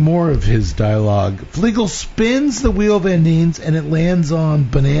hear any more of his dialogue. Flegel spins the Wheel of Endings, and it lands on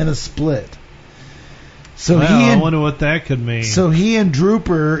Banana Split. So Well, he I and wonder what that could mean. So he and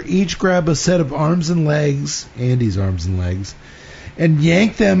Drooper each grab a set of arms and legs, Andy's arms and legs, and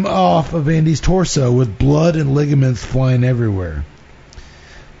yank them off of Andy's torso with blood and ligaments flying everywhere.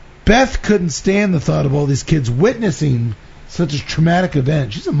 Beth couldn't stand the thought of all these kids witnessing such a traumatic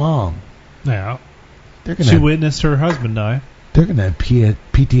event. She's a mom. yeah, They're she gonna witnessed her husband die. they're gonna have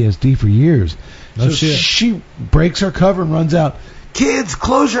PTSD for years. No So shit. she breaks her cover and runs out. Kids,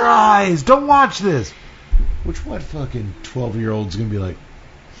 close your eyes. Don't watch this. Which what fucking 12-year-old's gonna be like?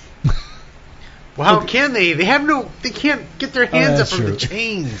 Well, how can they? They have no. They can't get their hands up that's from the true.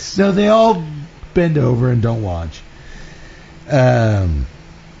 chains. No, they all bend over and don't watch.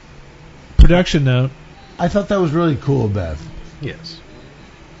 Production note I thought that was really cool, Beth. Yes.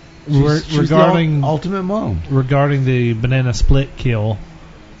 She's regarding the ultimate mom. regarding the banana split kill.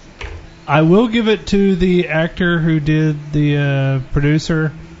 I will give it to the actor who did the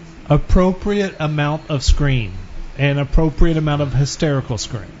producer. Appropriate amount of scream and appropriate amount of hysterical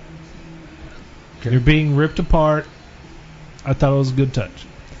scream. Okay. You're being ripped apart. I thought it was a good touch.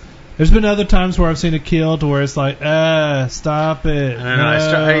 There's been other times where I've seen a kill to where it's like, stop it. I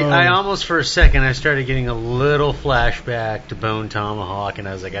don't know. I almost for a second I started getting a little flashback to Bone Tomahawk, and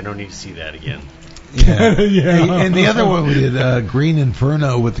I was like, I don't need to see that again. Yeah. Yeah. And the other one we did, Green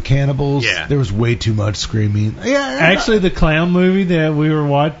Inferno with the cannibals. Yeah. There was way too much screaming. Yeah. Actually, the clown movie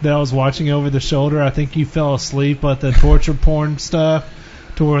that that I was watching over the shoulder, I think you fell asleep at the torture porn stuff.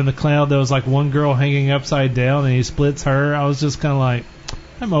 To where in the clown there was like one girl hanging upside down and he splits her. I was just kind of like,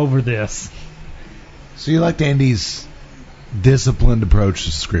 I'm over this. So you liked Andy's disciplined approach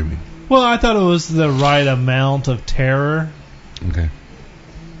to screaming? Well, I thought it was the right amount of terror. Okay.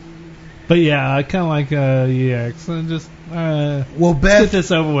 But yeah, I kind of like EX. And just Well, get Beth.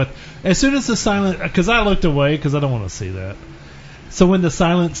 this over with. As soon as the silent, because I looked away because I don't want to see that. So when the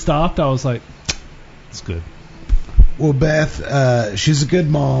silence stopped, I was like, it's good. Well, Beth, she's a good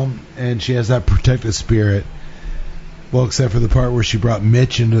mom, and she has that protective spirit. Well, except for the part where she brought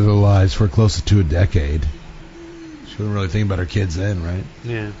Mitch into their lives for close to a decade. She wasn't really thinking about her kids then, right?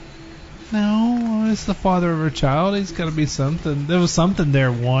 Yeah. No, it's the father of her child. He's got to be something. There was something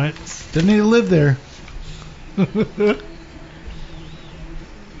there once. Didn't need to live there.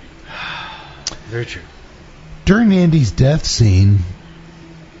 Very true. During Andy's death scene,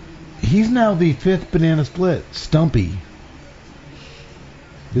 he's now the fifth banana split, Stumpy.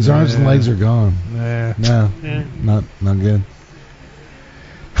 His arms and Yeah. legs are gone. Yeah. No, Yeah. not good.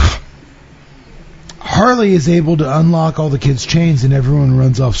 Harley is able to unlock all the kids' chains and everyone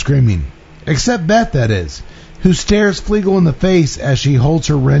runs off screaming. Except Beth, that is, who stares Flegel in the face as she holds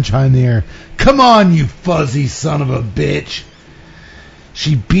her wrench high in the air. Come on, you fuzzy son of a bitch!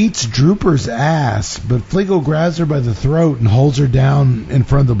 She beats Drooper's ass, but Flegel grabs her by the throat and holds her down in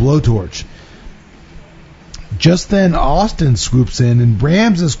front of the blowtorch. Just then, Austin swoops in and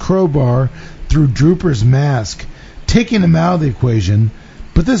rams his crowbar through Drooper's mask, taking him out of the equation,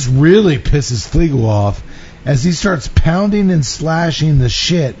 but this really pisses Flegel off as he starts pounding and slashing the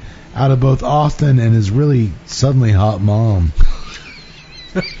shit out of both Austin and his really suddenly hot mom.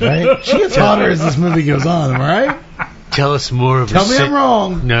 Right? She gets hotter as this movie goes on, am I right? Tell us more of Tell me I'm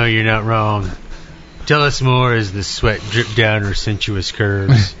wrong. No, you're not wrong. Tell us more as the sweat dripped down her sensuous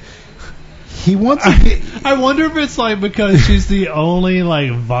curves. He wants to get... I wonder if it's like because she's the only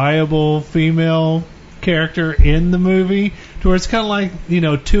like viable female character in the movie, to where it's kind of like,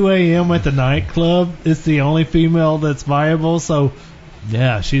 2 a.m. at the nightclub. It's the only female that's viable, so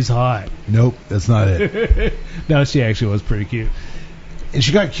yeah, she's hot. Nope, that's not it. No, she actually was pretty cute. And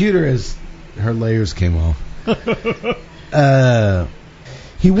she got cuter as her layers came off.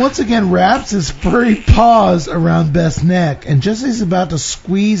 He once again wraps his furry paws around Beth's neck, and just as he's about to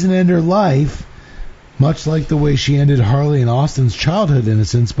squeeze and end her life, much like the way she ended Harley and Austin's childhood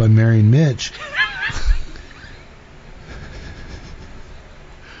innocence by marrying Mitch,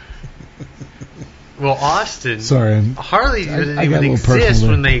 Well, Austin... Sorry, Harley didn't I got even a little exist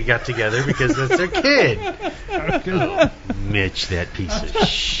personal when there. they got together because that's their kid. Oh, Mitch, that piece of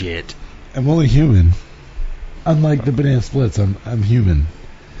shit. I'm only human. Unlike the banana splits, I'm human.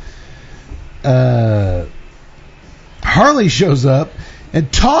 Harley shows up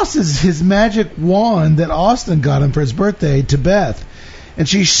and tosses his magic wand that Austin got him for his birthday to Beth, and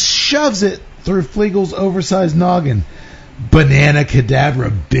she shoves it through Flegel's oversized noggin. Banana cadabra,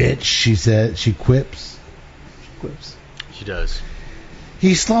 bitch, she said. She quips. She does.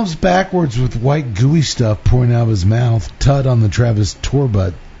 He slumps backwards with white gooey stuff pouring out of his mouth, Tut on the Travis tour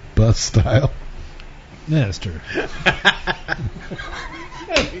bus style. Yeah, that's true.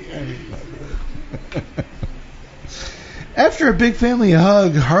 After a big family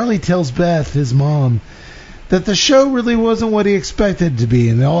hug, Harley tells Beth, his mom, that the show really wasn't what he expected it to be,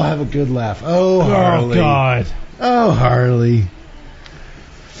 and they all have a good laugh. Oh, Harley. Oh, God. Oh, Harley.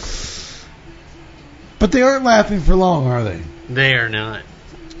 But they aren't laughing for long, are they? They are not.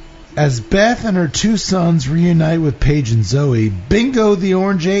 As Beth and her two sons reunite with Paige and Zoe, Bingo the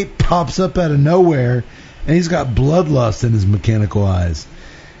Orange Ape pops up out of nowhere, and he's got bloodlust in his mechanical eyes.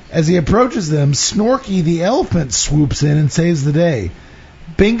 As he approaches them, Snorky the elephant swoops in and saves the day.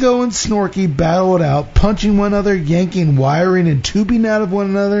 Bingo and Snorky battle it out, punching one another, yanking wiring and tubing out of one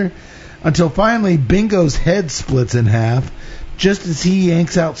another, until finally Bingo's head splits in half, just as he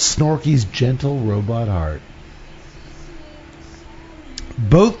yanks out Snorky's gentle robot heart.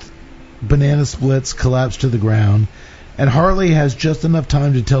 Both banana splits collapse to the ground, and Harley has just enough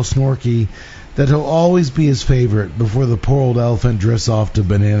time to tell Snorky that he'll always be his favorite before the poor old elephant drifts off to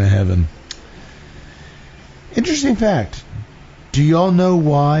banana heaven. Interesting fact. Do y'all know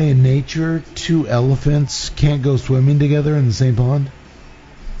why in nature two elephants can't go swimming together in the same pond?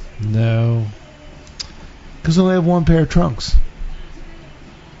 No. Because they only have one pair of trunks.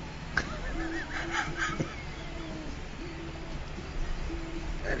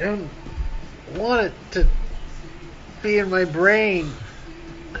 I don't want it to be in my brain.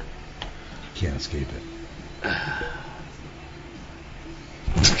 Can't escape it.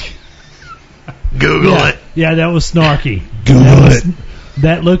 Google it. Yeah, that was snarky. Google it.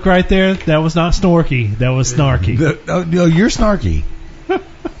 That look right there, that was not snorky. That was snarky. No, you're snarky.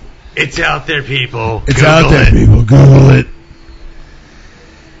 It's out there, people. It's Google out there, it. people. Google it.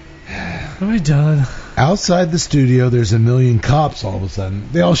 Are we done? Outside the studio, there's a million cops all of a sudden.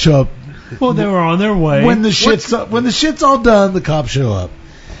 They all show up. Well, they were on their way. When the shit's all done, the cops show up.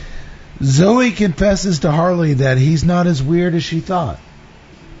 Zoe confesses to Harley that he's not as weird as she thought.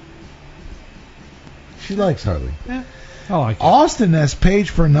 She likes Harley. Yeah, I like it. Austin asks Paige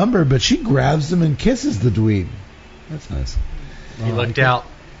for a number, but she grabs him and kisses the dweeb. That's nice. He looked out.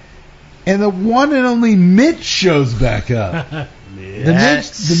 And the one and only Mitch shows back up. That the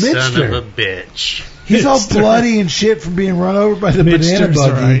son Mitchster. of a bitch. He's all Mitchster. bloody and shit from being run over by the banana Mitchster's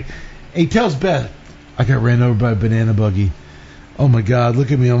buggy. right. And he tells Beth, I got ran over by a banana buggy. Oh my God,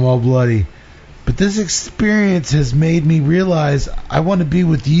 look at me, I'm all bloody. But this experience has made me realize I want to be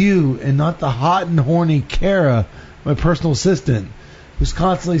with you and not the hot and horny Kara, my personal assistant, who's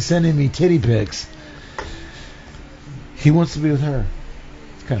constantly sending me titty pics. He wants to be with her.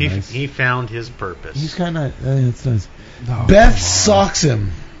 It's kind of nice. He found his purpose. He's kind of nice. I think it's nice. Oh, Beth come on. socks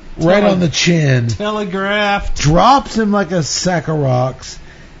him right on the chin, Telegraphed. drops him like a sack of rocks,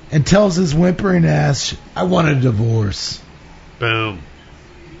 and tells his whimpering ass, I want a divorce. Boom.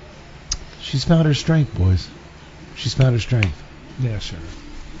 She's found her strength, boys. She's found her strength. Yeah, sure.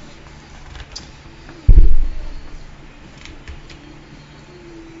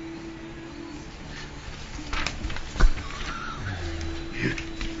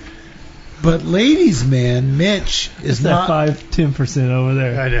 But ladies' man, Mitch It's is that not 5-10% over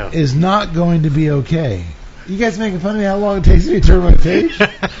there. I know. is not going to be okay. You guys making fun of me how long it takes me to turn my page?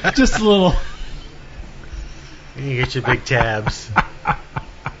 Just a little. You get your big tabs.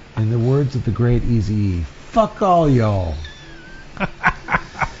 In the words of the great Eazy-E, fuck all y'all.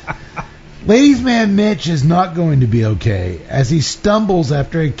 Ladies' man Mitch is not going to be okay as he stumbles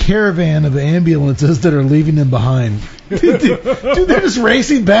after a caravan of ambulances that are leaving him behind. Dude, they're just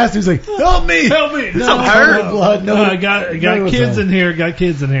racing past. He's like, help me! Help me! No, no blood. No, I got kids in here. Got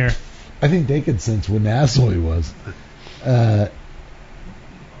kids in here. I think they could sense what an asshole he was.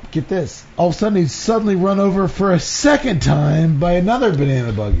 Get this. All of a sudden, he's suddenly run over for a second time by another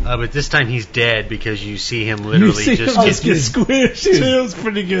banana buggy. But this time he's dead because you see him literally You see just him get just get squished. It was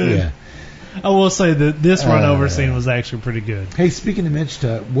pretty good. Yeah. I will say that this run over scene was actually pretty good. Hey, speaking of Mitch,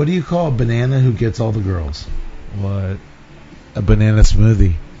 what do you call a banana who gets all the girls? What? A banana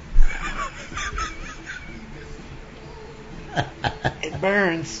smoothie. It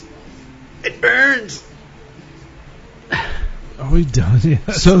burns. It burns. Are we done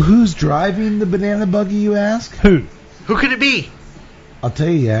yet? So who's driving the banana buggy, you ask? Who? Who could it be? I'll tell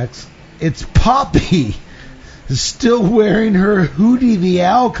you, Yax. It's Poppy. Still wearing her Hootie the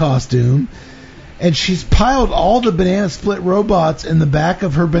Owl costume, and she's piled all the banana split robots in the back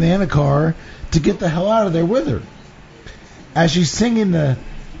of her banana car to get the hell out of there with her. As she's singing the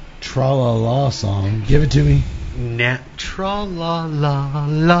Tra-la-la song, give it to me.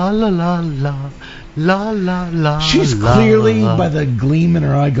 La-la-la-la-la-la-la-la. She's clearly, by the gleam in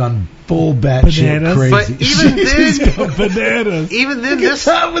her eye, gone full batshit Bananas? crazy. But even She's then- gone Bananas. Even then, Get this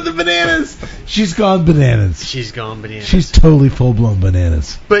on with the bananas. She's gone bananas. she's gone bananas. She's totally full blown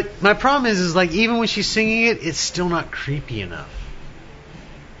bananas. But my problem is like even when she's singing it, it's still not creepy enough.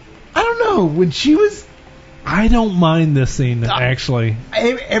 I don't know. When she was I don't mind this scene, actually.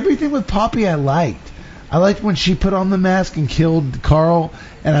 everything with Poppy, I liked. I liked when she put on the mask and killed Carl,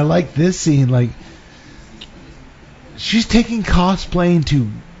 and I liked this scene. Like she's taking cosplaying to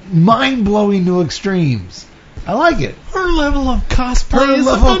mind-blowing new extremes. I like it. Her level of cosplay Her is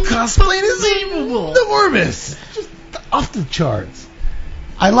level of cosplaying is unbelievable. enormous, just off the charts.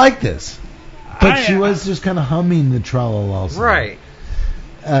 I like this, but she was just kind of humming the Tra-la-la song. Right.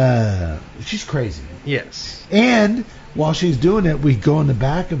 She's crazy. Yes. And while she's doing it, we go in the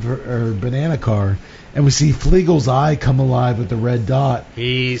back of her banana car, and we see Fleagle's eye come alive with the red dot.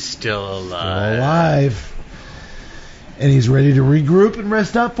 He's still alive. Still alive. And he's ready to regroup and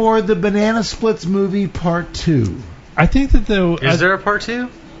rest up for the Banana Splits movie Part 2. I think that Is there a part 2?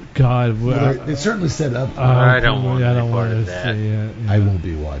 God, Well, it's certainly set up. I don't want I any don't part want of to that. see it. I won't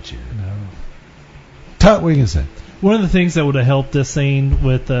be watching it. No. Tut, what are you going to say? One of the things that would have helped this scene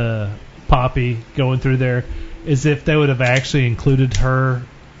with Poppy going through there is if they would have actually included her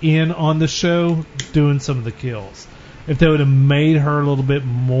in on the show doing some of the kills. If they would have made her a little bit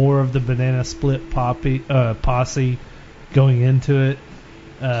more of the banana split posse going into it.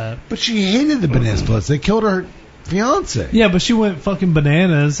 But she hated the Banana Splits. They killed her fiance. Yeah, but she went fucking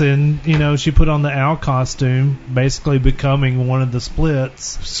bananas and, she put on the owl costume, basically becoming one of the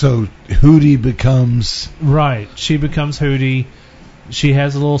splits. So Hootie becomes... Right. She becomes Hootie. She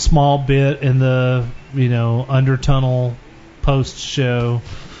has a little small bit in the, Undertunnel post show.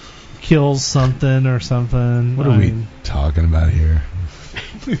 Kills something or something. What are we talking about here?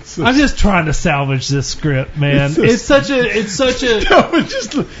 I'm just trying to salvage this script, man. It's such a No,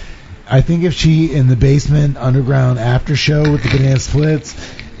 just... I think if she, in the basement underground after show with the banana splits,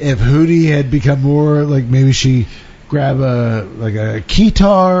 if Hootie had become more like maybe she grab a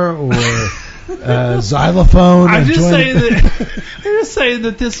guitar or a xylophone. I'm and just join saying the- I'm just saying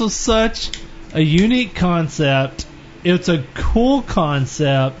that this was such a unique concept. It's a cool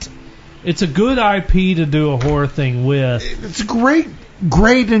concept. It's a good IP to do a horror thing with. It's great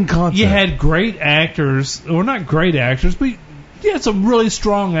in concept. You had great actors, or not great actors, but you had some really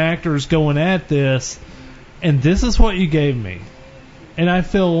strong actors going at this, and this is what you gave me. And I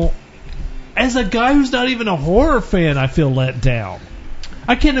feel, as a guy who's not even a horror fan, I feel let down.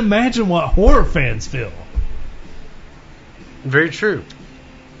 I can't imagine what horror fans feel. Very true.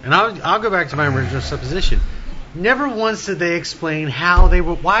 And I'll go back to my original supposition. Never once did they explain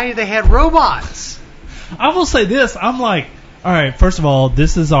why they had robots. I will say this, I'm like, All right, first of all,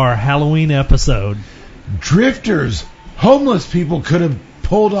 this is our Halloween episode. Drifters, homeless people could have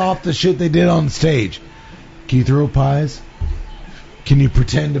pulled off the shit they did on stage. Can you throw pies? Can you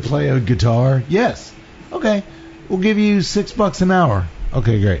pretend to play a guitar? Yes. Okay. We'll give you $6 an hour.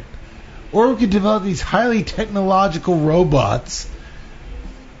 Okay, great. Or we could develop these highly technological robots.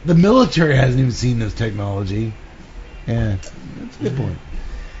 The military hasn't even seen this technology. Yeah, that's a good point.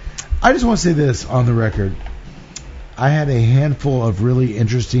 I just want to say this on the record. I had a handful of really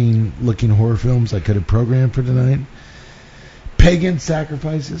interesting looking horror films I could have programmed for tonight. Pagan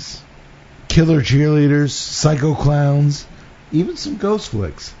sacrifices, killer cheerleaders, psycho clowns, even some ghost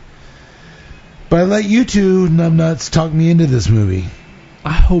flicks. But I let you two numbnuts talk me into this movie.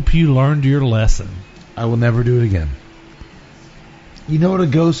 I hope you learned your lesson. I will never do it again. You know what a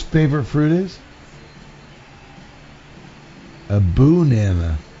ghost's favorite fruit is? A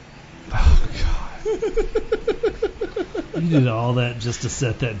banana. Oh, God. You did all that just to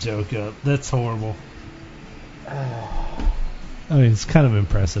set that joke up. That's horrible. I mean, it's kind of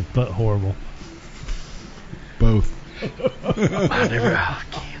impressive, but horrible. Both. I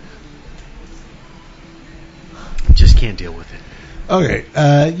can't. Just can't deal with it.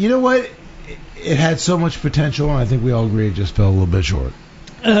 Okay, you know what? It had so much potential, and I think we all agree it just fell a little bit short.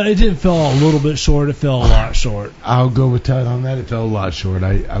 It didn't fell a little bit short. It fell a lot short. I'll go with Todd on that. It fell a lot short.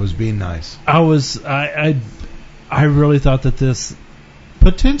 I was being nice. I really thought that this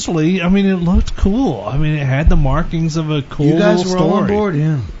potentially, I mean, it looked cool. I mean, it had the markings of a cool You guys little were story. all on board,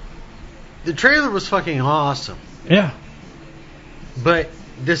 yeah. The trailer was fucking awesome. Yeah. But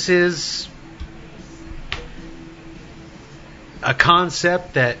this is a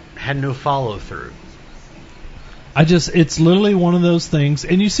concept that had no follow through. It's literally one of those things,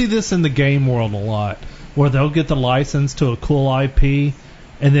 and you see this in the game world a lot, where they'll get the license to a cool IP,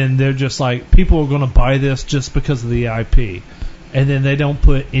 and then they're just like, people are going to buy this just because of the IP. And then they don't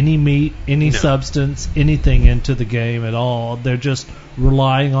put any meat, any substance, anything into the game at all. They're just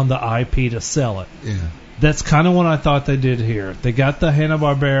relying on the IP to sell it. Yeah. That's kind of what I thought they did here. They got the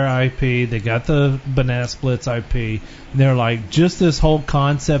Hanna-Barbera IP, they got the Banana Splits IP, and they're like, just this whole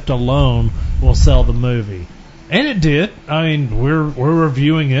concept alone will sell the movie. And it did. I mean, we're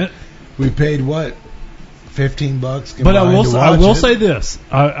reviewing it. We paid what? $15. But I will say this.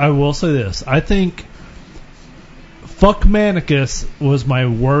 I will say this. I think Fuck Manicus was my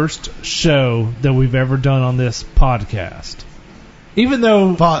worst show that we've ever done on this podcast. Even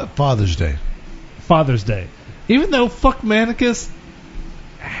though Father's Day. Even though Fuck Manicus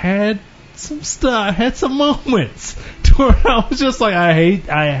had some stuff, had some moments to where I was just like, I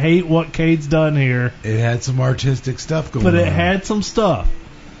hate what Cade's done here. It had some artistic stuff going on. But it had some stuff.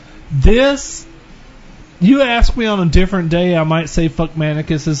 This, you ask me on a different day, I might say Fuck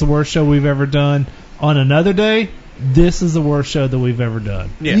Manicus is the worst show we've ever done. On another day, this is the worst show that we've ever done.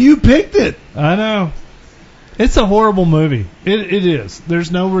 Yeah. You picked it. I know. It's a horrible movie. It is.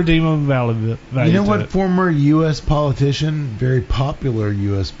 There's no redeemable value You know to what? it. Former U.S. politician, very popular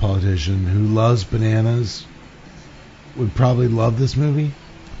U.S. politician who loves bananas, would probably love this movie?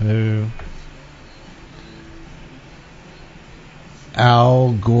 Who?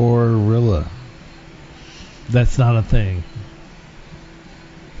 Al Gorilla. That's not a thing.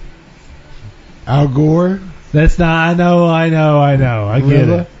 Al Gore? That's not. I know. I get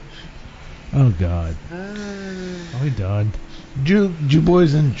Gorilla? it. Oh God. Are we done? Do you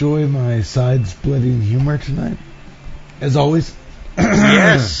boys enjoy my side-splitting humor tonight? As always?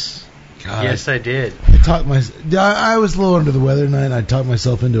 Yes. God, Yes, I did. I was a little under the weather tonight, and I talked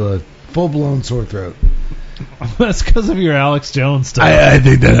myself into a full-blown sore throat. That's because of your Alex Jones stuff. I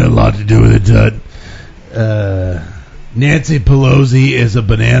think that had a lot to do with it, Tud. Nancy Pelosi is a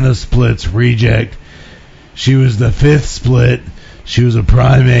Banana Splits reject. She was the fifth split. She was a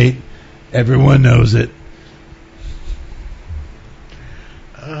primate. Everyone knows it.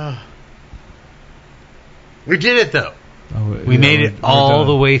 We did it, though. Oh, We made it we're all done.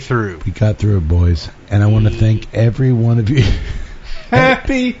 the way through. We got through it, boys. And I want to thank every one of you.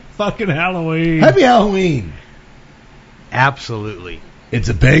 Happy fucking Halloween. Happy Halloween! Absolutely. It's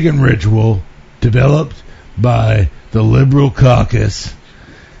a pagan ritual developed by the Liberal Caucus.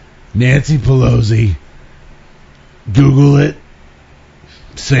 Nancy Pelosi. Google it.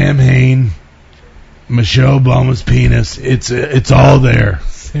 Sam Hain. Michelle Obama's penis. It's all there.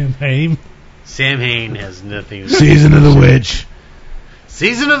 Sam Hain. Sam Hain has nothing to do. Season of the Witch.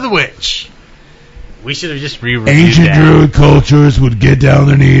 Season of the Witch. We should have just re-reviewed Ancient that. Druid cultures would get down on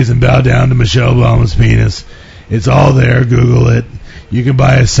their knees and bow down to Michelle Obama's penis. It's all there. Google it. You can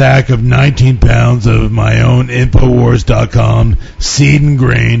buy a sack of 19 pounds of my own Infowars.com seed and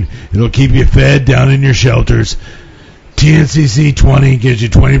grain. It'll keep you fed down in your shelters. TNCC 20 gives you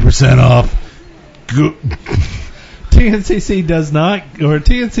 20% off. TNCC does not, or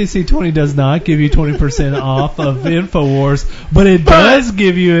TNCC 20 does not give you 20% off of InfoWars, but it does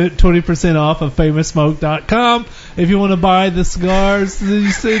give you 20% off of FamousSmoke.com if you want to buy the cigars that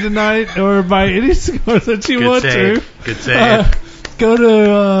you see tonight, or buy any cigars that you want to. Good save. Go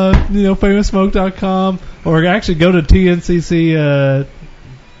to FamousSmoke.com, or actually go to TNCC.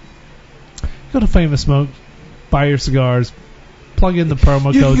 Go to Famous Smoke, buy your cigars. Plug in the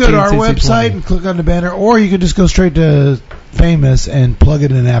promo You code. can go to our TNCC20. website and click on the banner, or you can just go straight to Famous and plug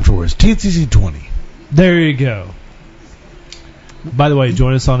it in afterwards. TNCC 20. There you go. By the way,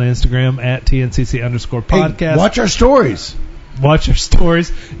 join us on Instagram at TNCC_podcast. Hey, watch our stories. Watch our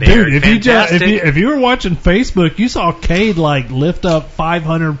stories. They're Dude, fantastic. if you were watching Facebook, you saw Cade lift up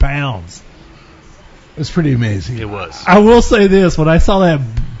 500 pounds. It's pretty amazing. It was. I will say this: when I saw that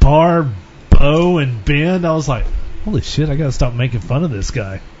bar bow and bend, I was like, "Holy shit! I gotta stop making fun of this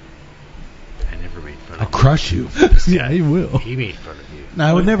guy." I never made fun I'll of crush you. Yeah, he will. you. He made fun of you. No,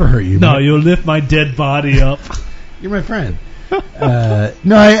 I would never hurt you. No, man. you'll lift my dead body up. You're my friend.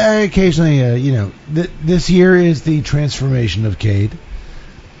 No, I occasionally, this year is the transformation of Cade.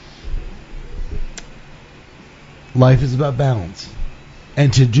 Life is about balance.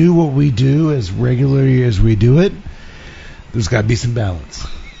 And to do what we do as regularly as we do it, there's got to be some balance.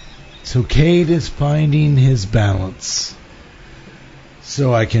 So Cade is finding his balance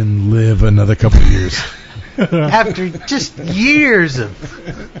so I can live another couple of years. After just years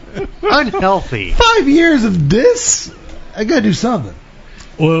of unhealthy. 5 years of this? I got to do something.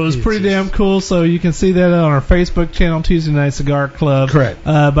 Well, it was pretty damn cool. So you can see that on our Facebook channel, Tuesday Night Cigar Club. Correct.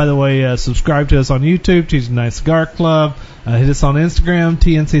 By the way, subscribe to us on YouTube, Tuesday Night Cigar Club. Hit us on Instagram,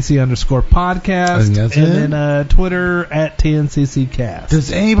 TNCC_podcast. I think that's it. And then Twitter at TNCCcast.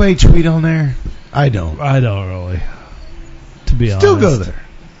 Does anybody tweet on there? I don't. I don't really. To be Still honest. go there.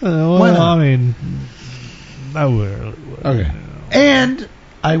 Well, Why not? I mean, I will. Okay. And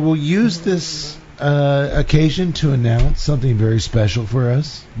I will use this occasion to announce something very special for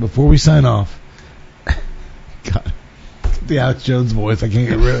us before we sign off. God, the Alex Jones voice, I can't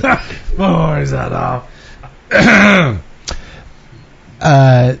get rid of it. Before we sign off.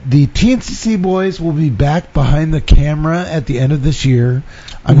 The TNCC boys will be back behind the camera at the end of this year.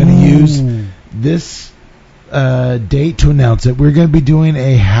 I'm going to use this date to announce it. We're going to be doing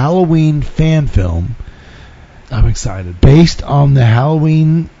a Halloween fan film. I'm excited. Based on the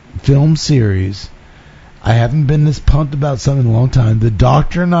Halloween film series. I haven't been this pumped about something in a long time. The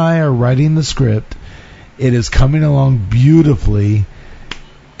doctor and I are writing the script. It is coming along beautifully.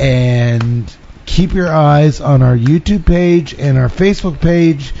 And keep your eyes on our YouTube page and our Facebook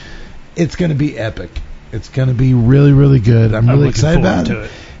page. It's going to be epic. It's going to be really, really good. I'm really excited about it.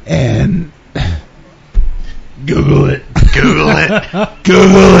 And Google it. Google it.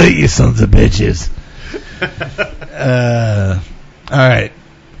 Google it, you sons of bitches. All right.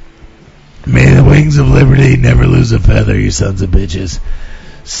 May the wings of liberty never lose a feather, you sons of bitches.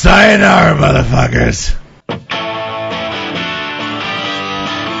 Sayonara, motherfuckers.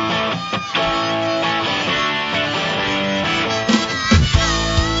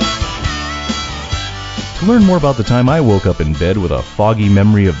 To learn more about the time I woke up in bed with a foggy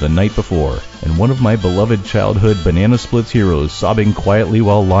memory of the night before, and one of my beloved childhood Banana Splits heroes sobbing quietly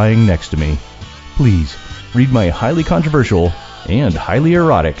while lying next to me, please read my highly controversial and highly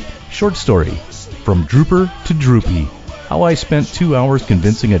erotic short story, From Drooper to Droopy, How I Spent 2 Hours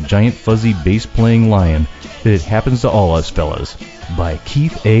Convincing a Giant Fuzzy Bass-Playing Lion That It Happens to All Us Fellas, by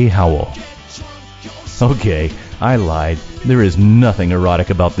Keith A. Howell. Okay, I lied. There is nothing erotic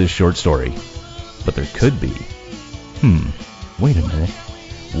about this short story. But there could be. Wait a minute.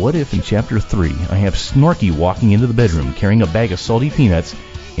 What if in Chapter 3 I have Snorky walking into the bedroom carrying a bag of salty peanuts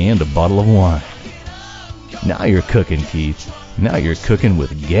and a bottle of wine? Now you're cooking, Keith. Now you're cooking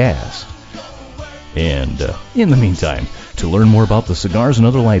with gas. And in the meantime, to learn more about the cigars and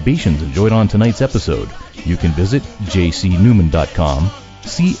other libations enjoyed on tonight's episode, you can visit jcnewman.com,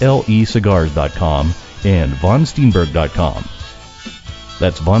 clecigars.com, and vonsteenberg.com.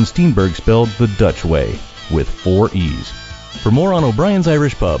 That's Von Steenberg spelled the Dutch way, with 4 E's. For more on O'Brien's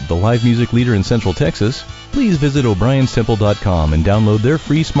Irish Pub, the live music leader in Central Texas, please visit o'brienstemple.com and download their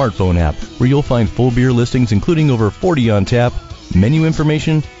free smartphone app, where you'll find full beer listings including over 40 on tap, menu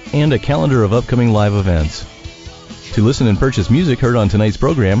information, and a calendar of upcoming live events. To listen and purchase music heard on tonight's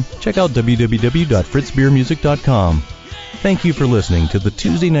program, check out www.fritzbeermusic.com. Thank you for listening to the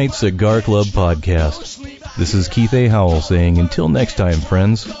Tuesday Night Cigar Club podcast. This is Keith A. Howell saying until next time,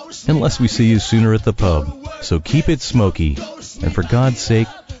 friends, unless we see you sooner at the pub. So keep it smoky, and for God's sake,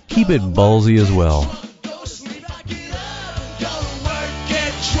 keep it ballsy as well.